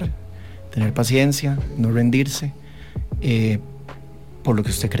 luchar, tener paciencia, no rendirse, por lo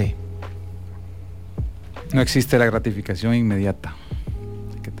que usted cree. No existe la gratificación inmediata,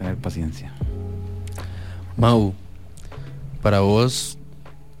 hay que tener paciencia. Mau, para vos,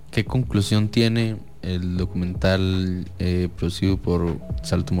 ¿qué conclusión tiene el documental producido por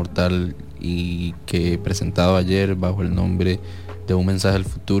Salto Mortal y que he presentado ayer bajo el nombre de Un Mensaje al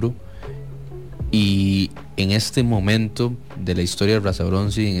Futuro. Y en este momento de la historia de Raza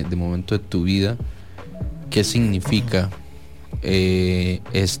Bronce, en este momento de tu vida, ¿qué significa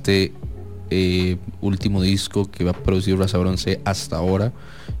este último disco que va a producir Raza Bronce hasta ahora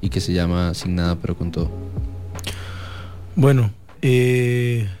y que se llama Sin Nada pero con Todo? Bueno,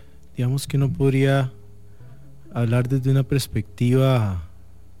 digamos que no podría hablar desde una perspectiva,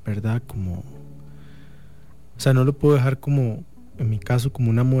 ¿verdad? Como, o sea, no lo puedo dejar como, en mi caso, como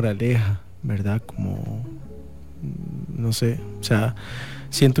una moraleja, ¿verdad? Como, no sé, o sea,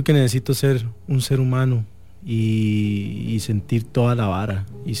 siento que necesito ser un ser humano y sentir toda la vara,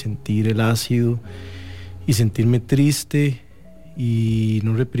 y sentir el ácido, y sentirme triste, y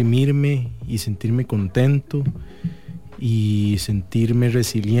no reprimirme, y sentirme contento, y sentirme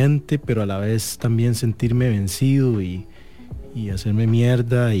resiliente, pero a la vez también sentirme vencido y hacerme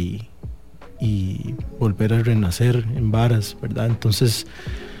mierda y volver a renacer en varas, ¿verdad? Entonces,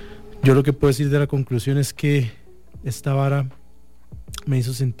 yo lo que puedo decir de la conclusión es que esta vara me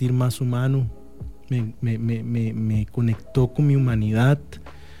hizo sentir más humano, me conectó con mi humanidad,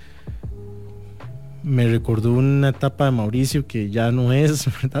 me recordó una etapa de Mauricio que ya no es,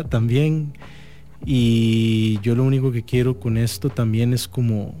 ¿verdad? También. Y yo lo único que quiero con esto también es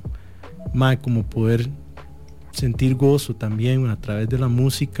como poder sentir gozo también a través de la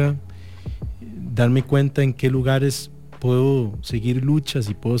música, darme cuenta en qué lugares puedo seguir luchas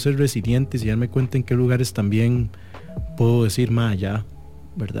y puedo ser resiliente, y darme cuenta en qué lugares también puedo decir, ya,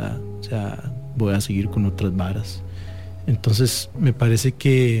 ¿verdad? O sea, voy a seguir con otras varas. Entonces me parece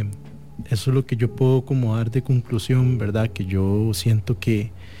que eso es lo que yo puedo como dar de conclusión, ¿verdad? Que yo siento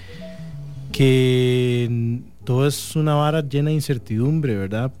que todo es una vara llena de incertidumbre,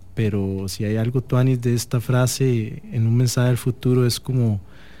 ¿verdad? Pero si hay algo tuanis de esta frase en Un Mensaje al Futuro, es como,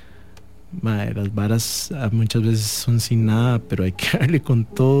 las varas muchas veces son sin nada, pero hay que darle con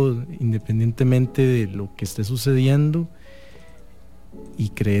todo, independientemente de lo que esté sucediendo, y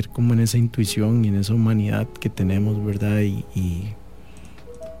creer como en esa intuición y en esa humanidad que tenemos, ¿verdad?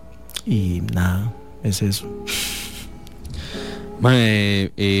 Y nada, es eso.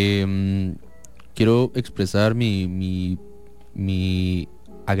 Quiero expresar mi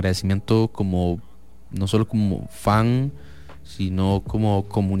agradecimiento como, no solo como fan, sino como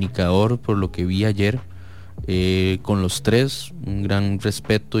comunicador por lo que vi ayer con los tres. Un gran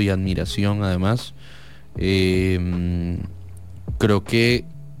respeto y admiración además. Creo que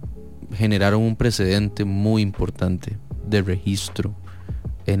generaron un precedente muy importante de registro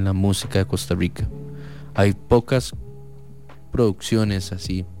en la música de Costa Rica. Hay pocas producciones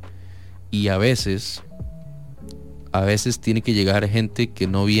así, y a veces tiene que llegar gente que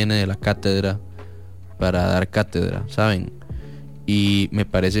no viene de la cátedra para dar cátedra, ¿saben? Y me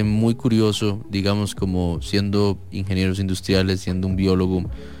parece muy curioso, digamos, como siendo ingenieros industriales, siendo un biólogo,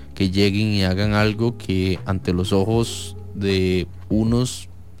 que lleguen y hagan algo que ante los ojos de unos,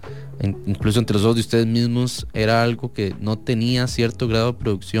 incluso entre los ojos de ustedes mismos, era algo que no tenía cierto grado de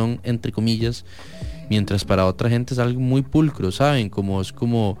producción, entre comillas, mientras para otra gente es algo muy pulcro, ¿saben? Como es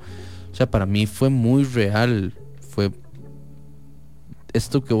como, o sea, para mí fue muy real, fue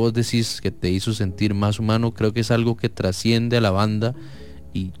esto que vos decís que te hizo sentir más humano. Creo que es algo que trasciende a la banda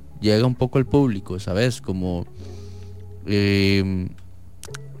y llega un poco al público, ¿sabes? Como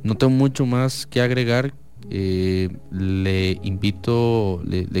no tengo mucho más que agregar. Le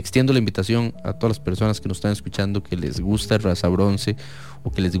extiendo la invitación a todas las personas que nos están escuchando, que les gusta Raza Bronce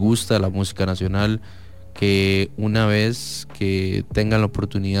o que les gusta la música nacional, que una vez que tengan la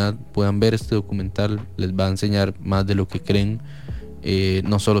oportunidad puedan ver este documental. Les va a enseñar más de lo que creen,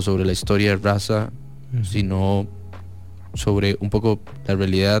 no solo sobre la historia de Raza, sino sobre un poco la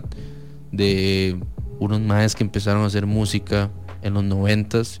realidad de unos maes que empezaron a hacer música en los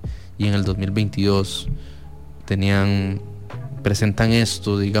 90s y en el 2022 presentan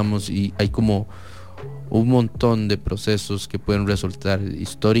esto, digamos, y hay como un montón de procesos que pueden resultar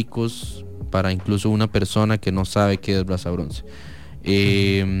históricos para incluso una persona que no sabe qué es Raza Bronce.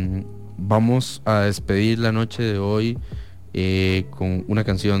 Vamos a despedir la noche de hoy con una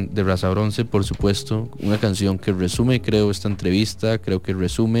canción de Raza Bronce, por supuesto, una canción que resume, creo, esta entrevista, creo que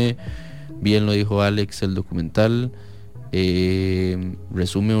resume, bien lo dijo Alex, el documental,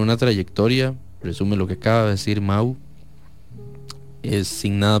 resume una trayectoria, resume lo que acaba de decir Mau. Es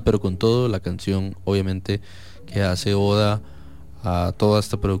Sin Nada pero con Todo, la canción obviamente que hace oda a toda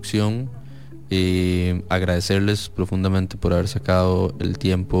esta producción. Agradecerles profundamente por haber sacado el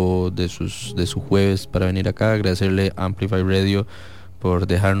tiempo de su jueves para venir acá, agradecerle a Amplify Radio por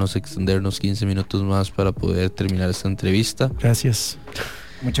dejarnos extendernos 15 minutos más para poder terminar esta entrevista. Gracias.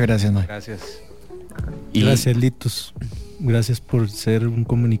 Muchas gracias, Mae. Gracias. Gracias, Litus. Gracias por ser un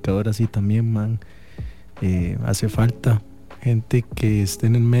comunicador así también, man. Hace falta gente que esté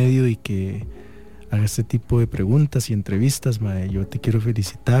en el medio y que haga este tipo de preguntas y entrevistas, mae. Yo te quiero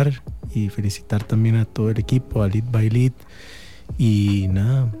felicitar y felicitar también a todo el equipo, a Lead by Lead. Y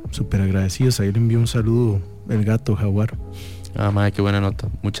nada, súper agradecidos. Ahí le envío un saludo el gato Jaguar. Mae, qué buena nota.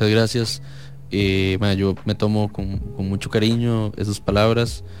 Muchas gracias. Mae, yo me tomo con mucho cariño esas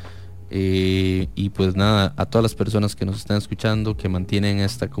palabras. Y pues nada, a todas las personas que nos están escuchando, que mantienen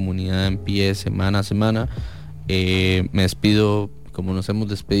esta comunidad en pie semana a semana, me despido como nos hemos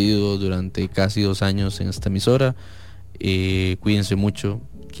despedido durante casi 2 años en esta emisora. Cuídense mucho,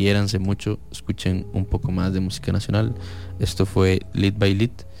 quiéranse mucho, escuchen un poco más de música nacional. Esto fue Lead by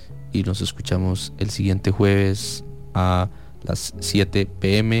Lead y nos escuchamos el siguiente jueves a las 7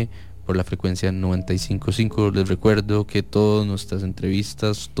 p.m. por la frecuencia 95.5. Les recuerdo que todas nuestras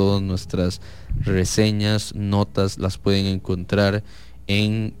entrevistas, todas nuestras reseñas, notas las pueden encontrar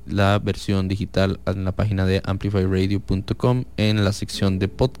en la versión digital en la página de amplifyradio.com, en la sección de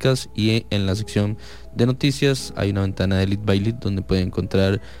podcast y en la sección de noticias. Hay una ventana de Lead by Lead donde pueden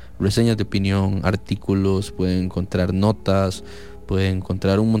encontrar reseñas de opinión, artículos, pueden encontrar notas, pueden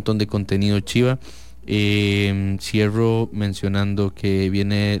encontrar un montón de contenido chiva. Cierro mencionando que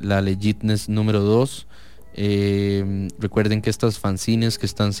viene la Legitness número 2. Recuerden que estas fanzines que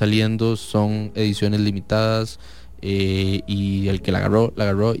están saliendo son ediciones limitadas, y el que la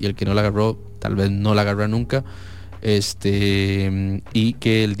agarró, y el que no la agarró, tal vez no la agarra nunca. Y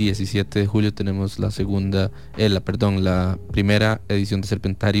que el 17 de julio tenemos la primera edición de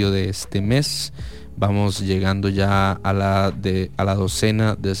Serpentario de este mes. Vamos llegando ya a la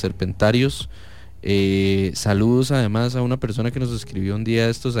docena de Serpentarios. Saludos además a una persona que nos escribió un día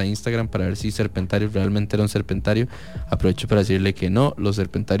estos a Instagram para ver si Serpentario realmente era un serpentario. Aprovecho para decirle que no, los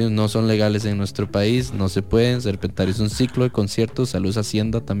serpentarios no son legales en nuestro país, no se pueden. Serpentario es un ciclo de conciertos. Saludos a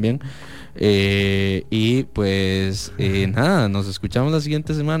Hacienda también. Y pues nada, nos escuchamos la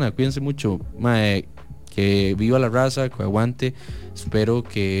siguiente semana. Cuídense mucho, mae, que viva la raza, que aguante. Espero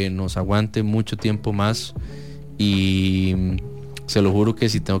que nos aguante mucho tiempo más y se lo juro que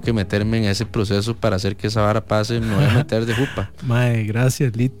si tengo que meterme en ese proceso para hacer que esa vara pase, me voy a meter de jupa. Mae,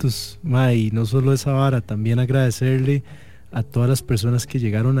 gracias, Litus. Mae, y no solo esa vara, también agradecerle a todas las personas que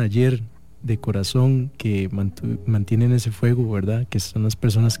llegaron ayer de corazón, que mantienen ese fuego, ¿verdad? Que son las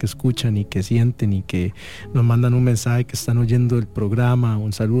personas que escuchan y que sienten y que nos mandan un mensaje, que están oyendo el programa.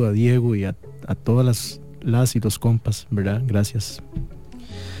 Un saludo a Diego y a todas las y los compas, ¿verdad? Gracias.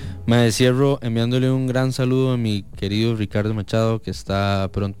 Me cierro enviándole un gran saludo a mi querido Ricardo Machado, que está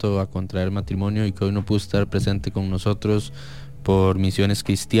pronto a contraer matrimonio y que hoy no pudo estar presente con nosotros por misiones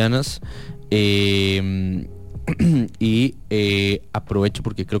cristianas. Y aprovecho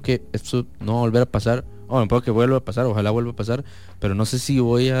porque creo que esto no va a volver a pasar. Me puedo que vuelva a pasar, ojalá vuelva a pasar, pero no sé si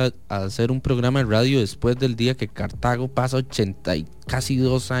voy a hacer un programa de radio después del día que Cartago pasa 80 y casi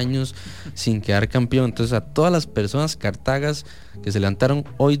 2 años sin quedar campeón. Entonces a todas las personas cartagas que se levantaron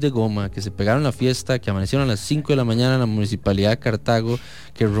hoy de goma, que se pegaron la fiesta, que amanecieron a las 5 de la mañana en la municipalidad de Cartago,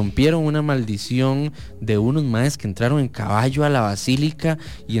 que rompieron una maldición de unos maes que entraron en caballo a la basílica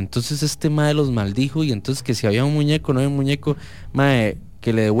y entonces este mae los maldijo, y entonces que si había un muñeco, no había un muñeco, mae,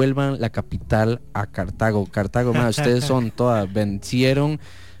 que le devuelvan la capital a Cartago. Cartago, mae, ustedes son todas, vencieron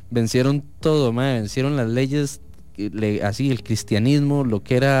todo, mae, vencieron las leyes, así el cristianismo, lo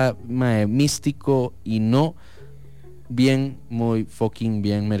que era, mae, místico y no. Bien, muy fucking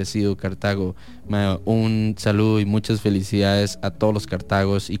bien merecido, Cartago. Mae, un saludo y muchas felicidades a todos los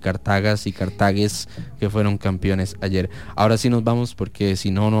cartagos y cartagas y cartagues que fueron campeones ayer. Ahora sí nos vamos, porque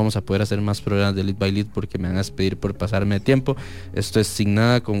si no, no vamos a poder hacer más programas de Lead by Lead, porque me van a despedir por pasarme de tiempo. Esto es Sin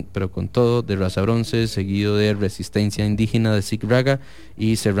Nada, pero con todo, de Raza Bronce, seguido de Resistencia Indígena de Sig Raga,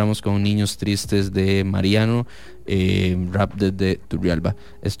 y cerramos con Niños Tristes de Mariano, rap desde Turrialba.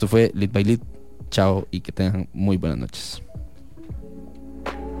 Esto fue Lead by Lead. Chao y que tengan muy buenas noches.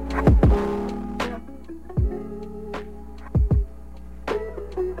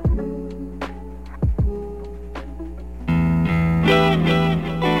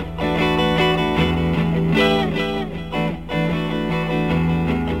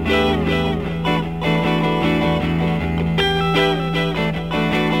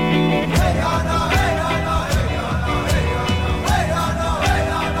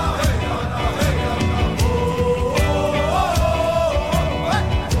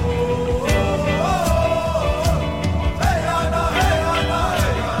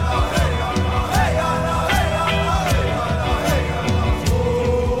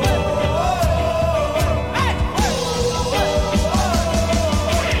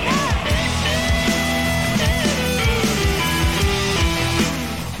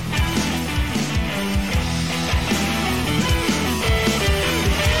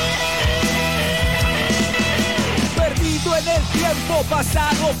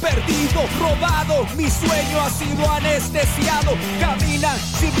 pasado, perdido, robado. Mi sueño ha sido anestesiado. Caminan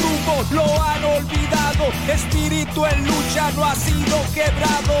sin rumbo, lo han olvidado. Espíritu en lucha no ha sido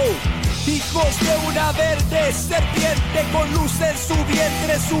quebrado. Hijos de una verde serpiente con luz en su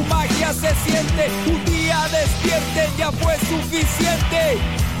vientre, su magia se siente. Un día despierten, ya fue suficiente.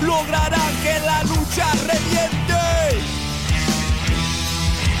 Lograrán que la lucha reviente.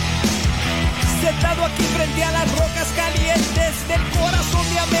 Sentado aquí frente a las rocas calientes del corazón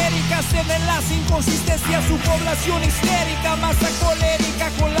de América, se ven las inconsistencias, su población histérica, masa colérica,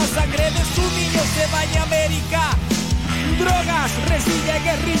 con la sangre de sus niños se baña América. Drogas, resilla,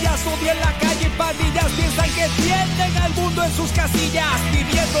 guerrillas, odio en la calle, pandillas, piensan que tienen al mundo en sus casillas,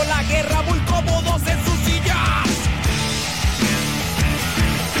 viviendo la guerra muy cómodos en sus sillas.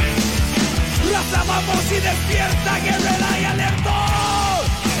 Raza, vamos y despierta, guerrera y alerta.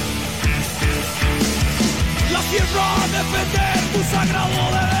 La tierra a defender tu sagrado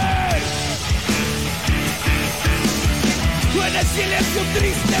deber. Tú en el silencio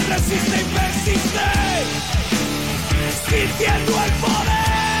triste resiste y persiste, sintiendo el poder.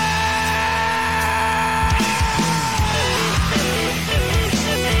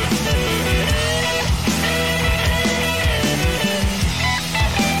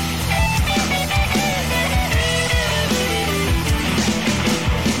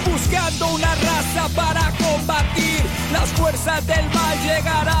 Buscando una raza para combatir las fuerzas del mal,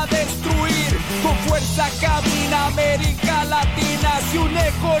 llegar a destruir. Con fuerza camina América Latina, se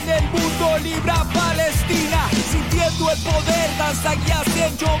une con el mundo, libra Palestina. Sintiendo el poder, danzan y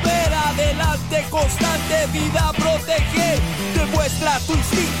hacen llover. Adelante, constante vida proteger. Demuestra tu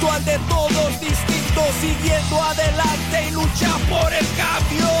instinto al de todos distinto, siguiendo adelante y lucha por el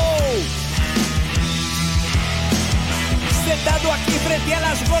cambio. Sentado aquí frente a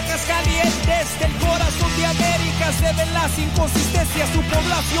las rocas calientes del corazón de América, se ven las inconsistencias, su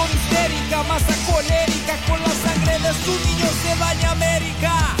población histérica, masa colérica, con la sangre de sus niños se baña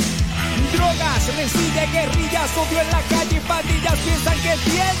América. Drogas, reside, guerrillas, odio en la calle y pandillas, piensan que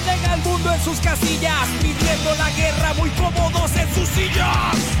tienen al mundo en sus casillas, viviendo la guerra muy cómodos en sus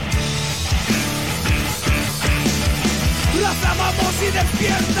sillas. Raza, vamos y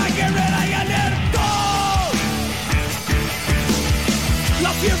despierta, guerrera y alerta.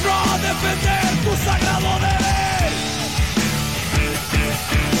 La tierra a defender tu sagrado deber.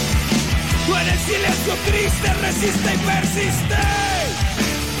 Tú en el silencio triste resiste y persiste,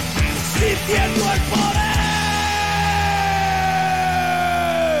 sintiendo el poder.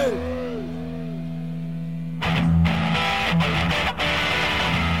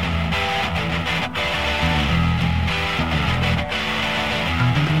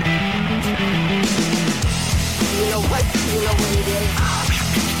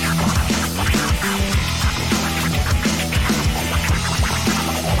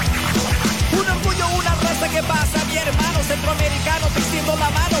 Un orgullo, una raza que pasa, mi hermano centroamericano, te extiendo la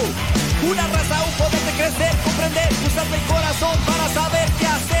mano. Una raza, un poder de crecer, comprender, usando el corazón para saber qué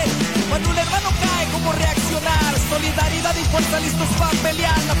hacer. Cuando un hermano cae, ¿cómo reaccionar? Solidaridad y fuerza, listos para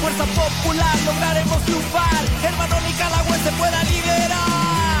pelear. La fuerza popular, lograremos triunfar. Hermano nicaragüense pueda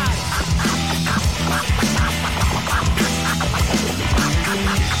liderar.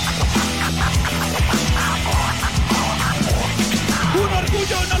 Un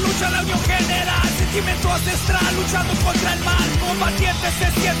orgullo, una lucha, la unión general. Sentimiento ancestral, luchando contra el mal. Combatientes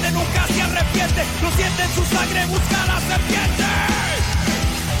se siente, nunca se arrepiente. Lo siente en su sangre, busca a la serpiente.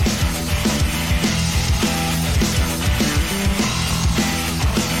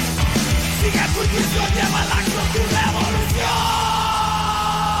 Sigue tu intuición, lleva la acción, tu revolución.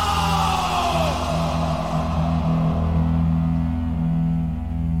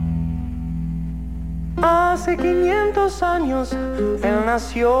 Hace 500 años él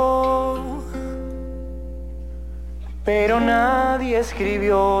nació, pero nadie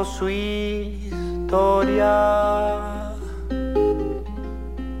escribió su historia.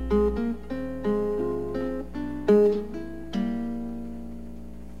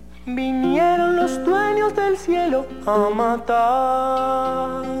 Vinieron los dueños del cielo a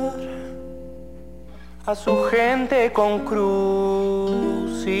matar a su gente con crucifijos.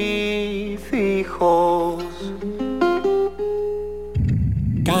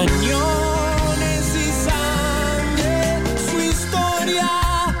 Cañones y sangre, su historia.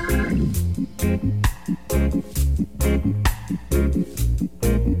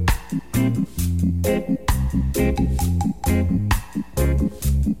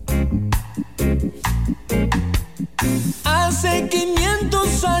 Hace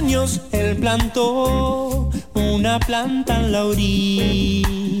 500 años él plantó una planta en la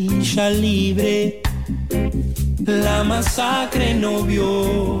orilla libre la masacre no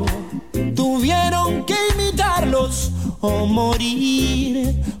vio. Tuvieron que imitarlos o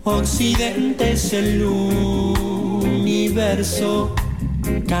morir. Occidente es el universo.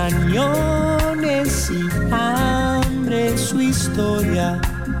 Cañones y hambre, su historia.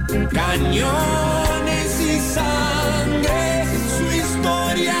 Cañones y sangre, su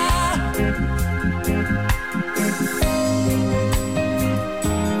historia.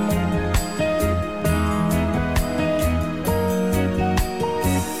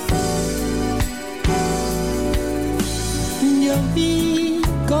 Yo vi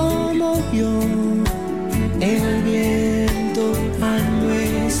como vio el viento a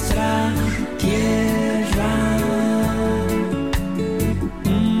nuestra tierra.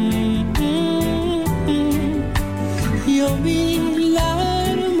 Yo vi la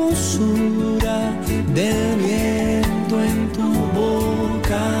hermosura del viento en tu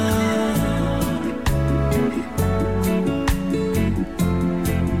boca.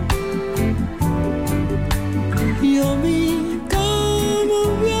 Yo vi cómo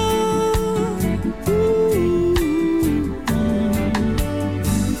vio.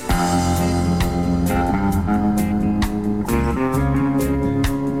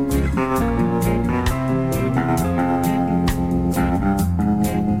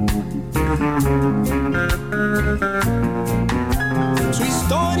 Su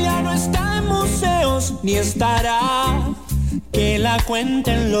historia no está en museos ni estará. Que la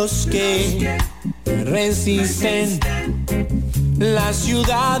cuenten los que resisten. Las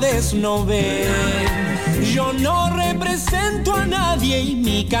ciudades no ven. Yo no represento a nadie y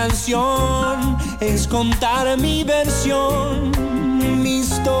mi canción es contar mi versión, mi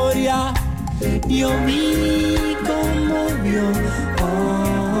historia. Yo vi cómo vio,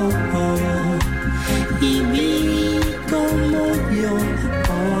 oh, oh, y vi cómo vio,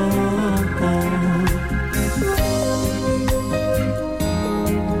 oh, oh.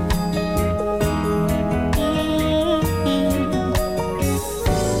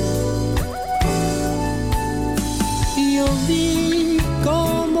 Yo vi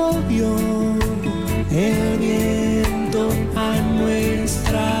cómo vio el viento a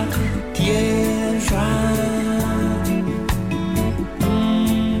nuestra tierra.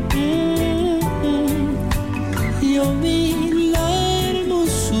 Yo vi la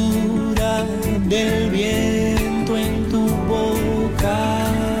hermosura del viento en tu boca.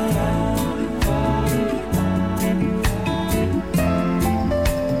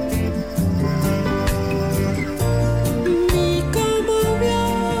 Vi cómo vio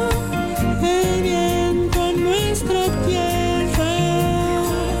el viento en nuestra tierra.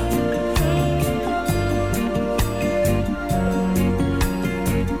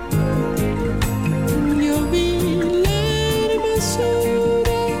 Yo vi la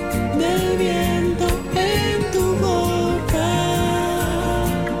hermosura del viento en tu boca.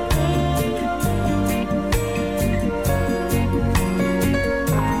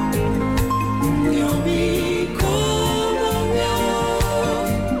 Yo vi cómo vio.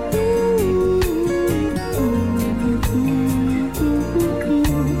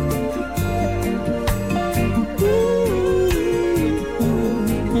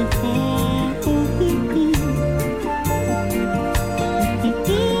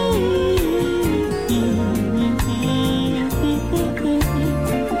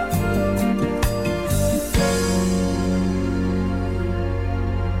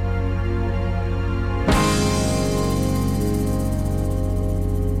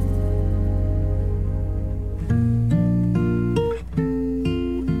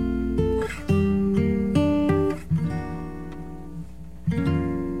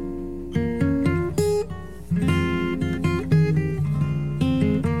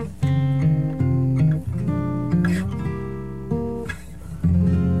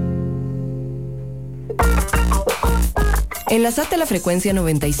 Enlazate a la frecuencia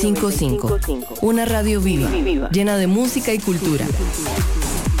 955, una radio viva, llena de música y cultura.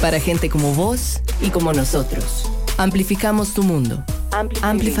 Para gente como vos y como nosotros. Amplificamos tu mundo.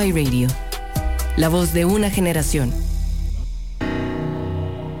 Amplify Radio. La voz de una generación.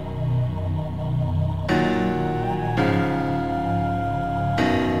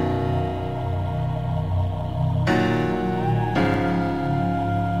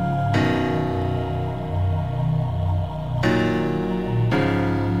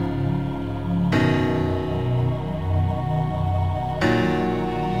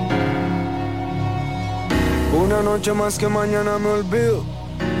 Una noche más que mañana me olvido.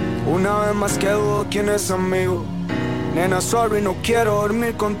 Una vez más que dudo quién es amigo. Nena, sorry, no quiero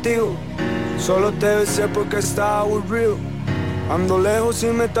dormir contigo. Solo te besé porque estaba aburrido. Ando lejos y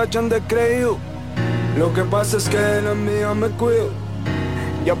me tachan de creído. Lo que pasa es que de la mía me cuido.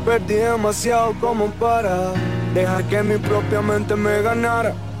 Ya perdí demasiado como para dejar que mi propia mente me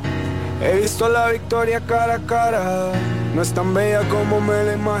ganara. He visto la victoria cara a cara, no es tan bella como me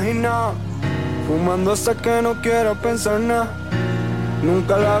la imaginaba. Fumando hasta que no quiero pensar nada.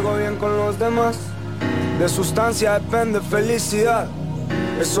 Nunca lo hago bien con los demás. De sustancia depende felicidad.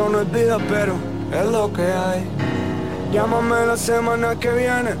 Eso no es vida, pero es lo que hay. Llámame la semana que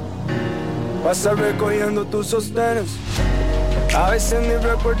viene, vas a estar recogiendo tus sostenes. A veces ni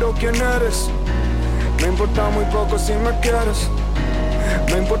recuerdo quién eres. Me importa muy poco si me quieres.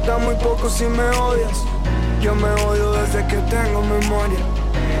 Me importa muy poco si me odias. Yo me odio desde que tengo memoria.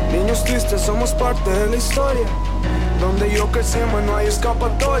 Niños tristes somos parte de la historia. Donde yo crecí no hay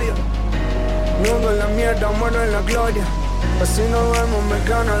escapatoria. Nudo en la mierda, muero en la gloria. Así no duermo, me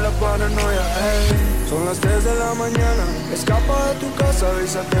gana la paranoia. Son las 3 de la mañana. Escapa de tu casa,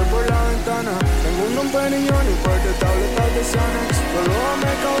 avísate por la ventana. Tengo un Don Periñón y un par de tabletas de Xanax. Solo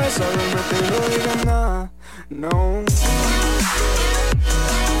dame cabeza, duérmete y no digas nada. No.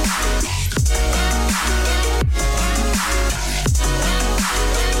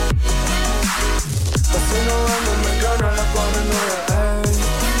 Así no duermo, me gana la paranoia.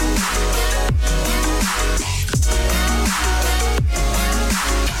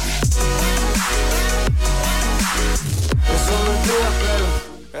 Eso no es vida, pero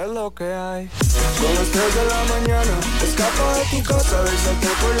es lo que hay. Son las 3 de la mañana. Escapa de tu casa, bésate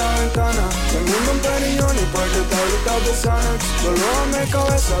por la ventana. Tengo un Don Periñón y un par de tabletas de Xanax. Solo dame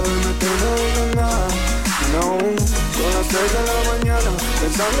cabeza, duérmete y no digas nada. No, son las 3 de la mañana.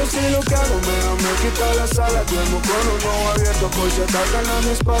 Pensando si lo que hago me quita la sala. Duermo con un ojo abierto por si atacan a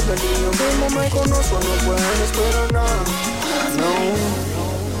mi espalda. Ni yo mismo me conozco, no pueden esperar nada. No.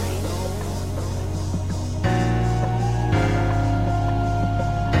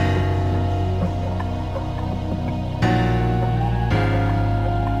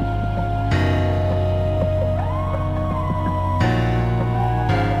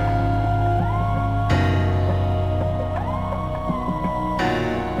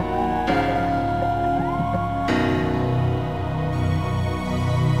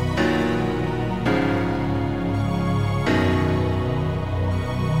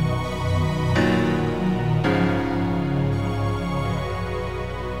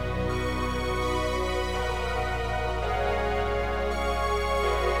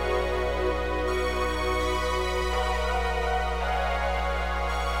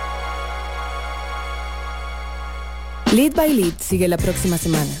 Lead by Lead sigue la próxima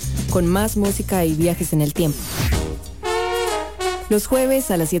semana, con más música y viajes en el tiempo. Los jueves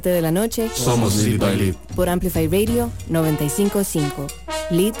a las 7 de la noche somos Lead by Lead por Amplify Radio 95.5.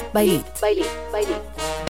 Lead by Lead. By Lead, by Lead.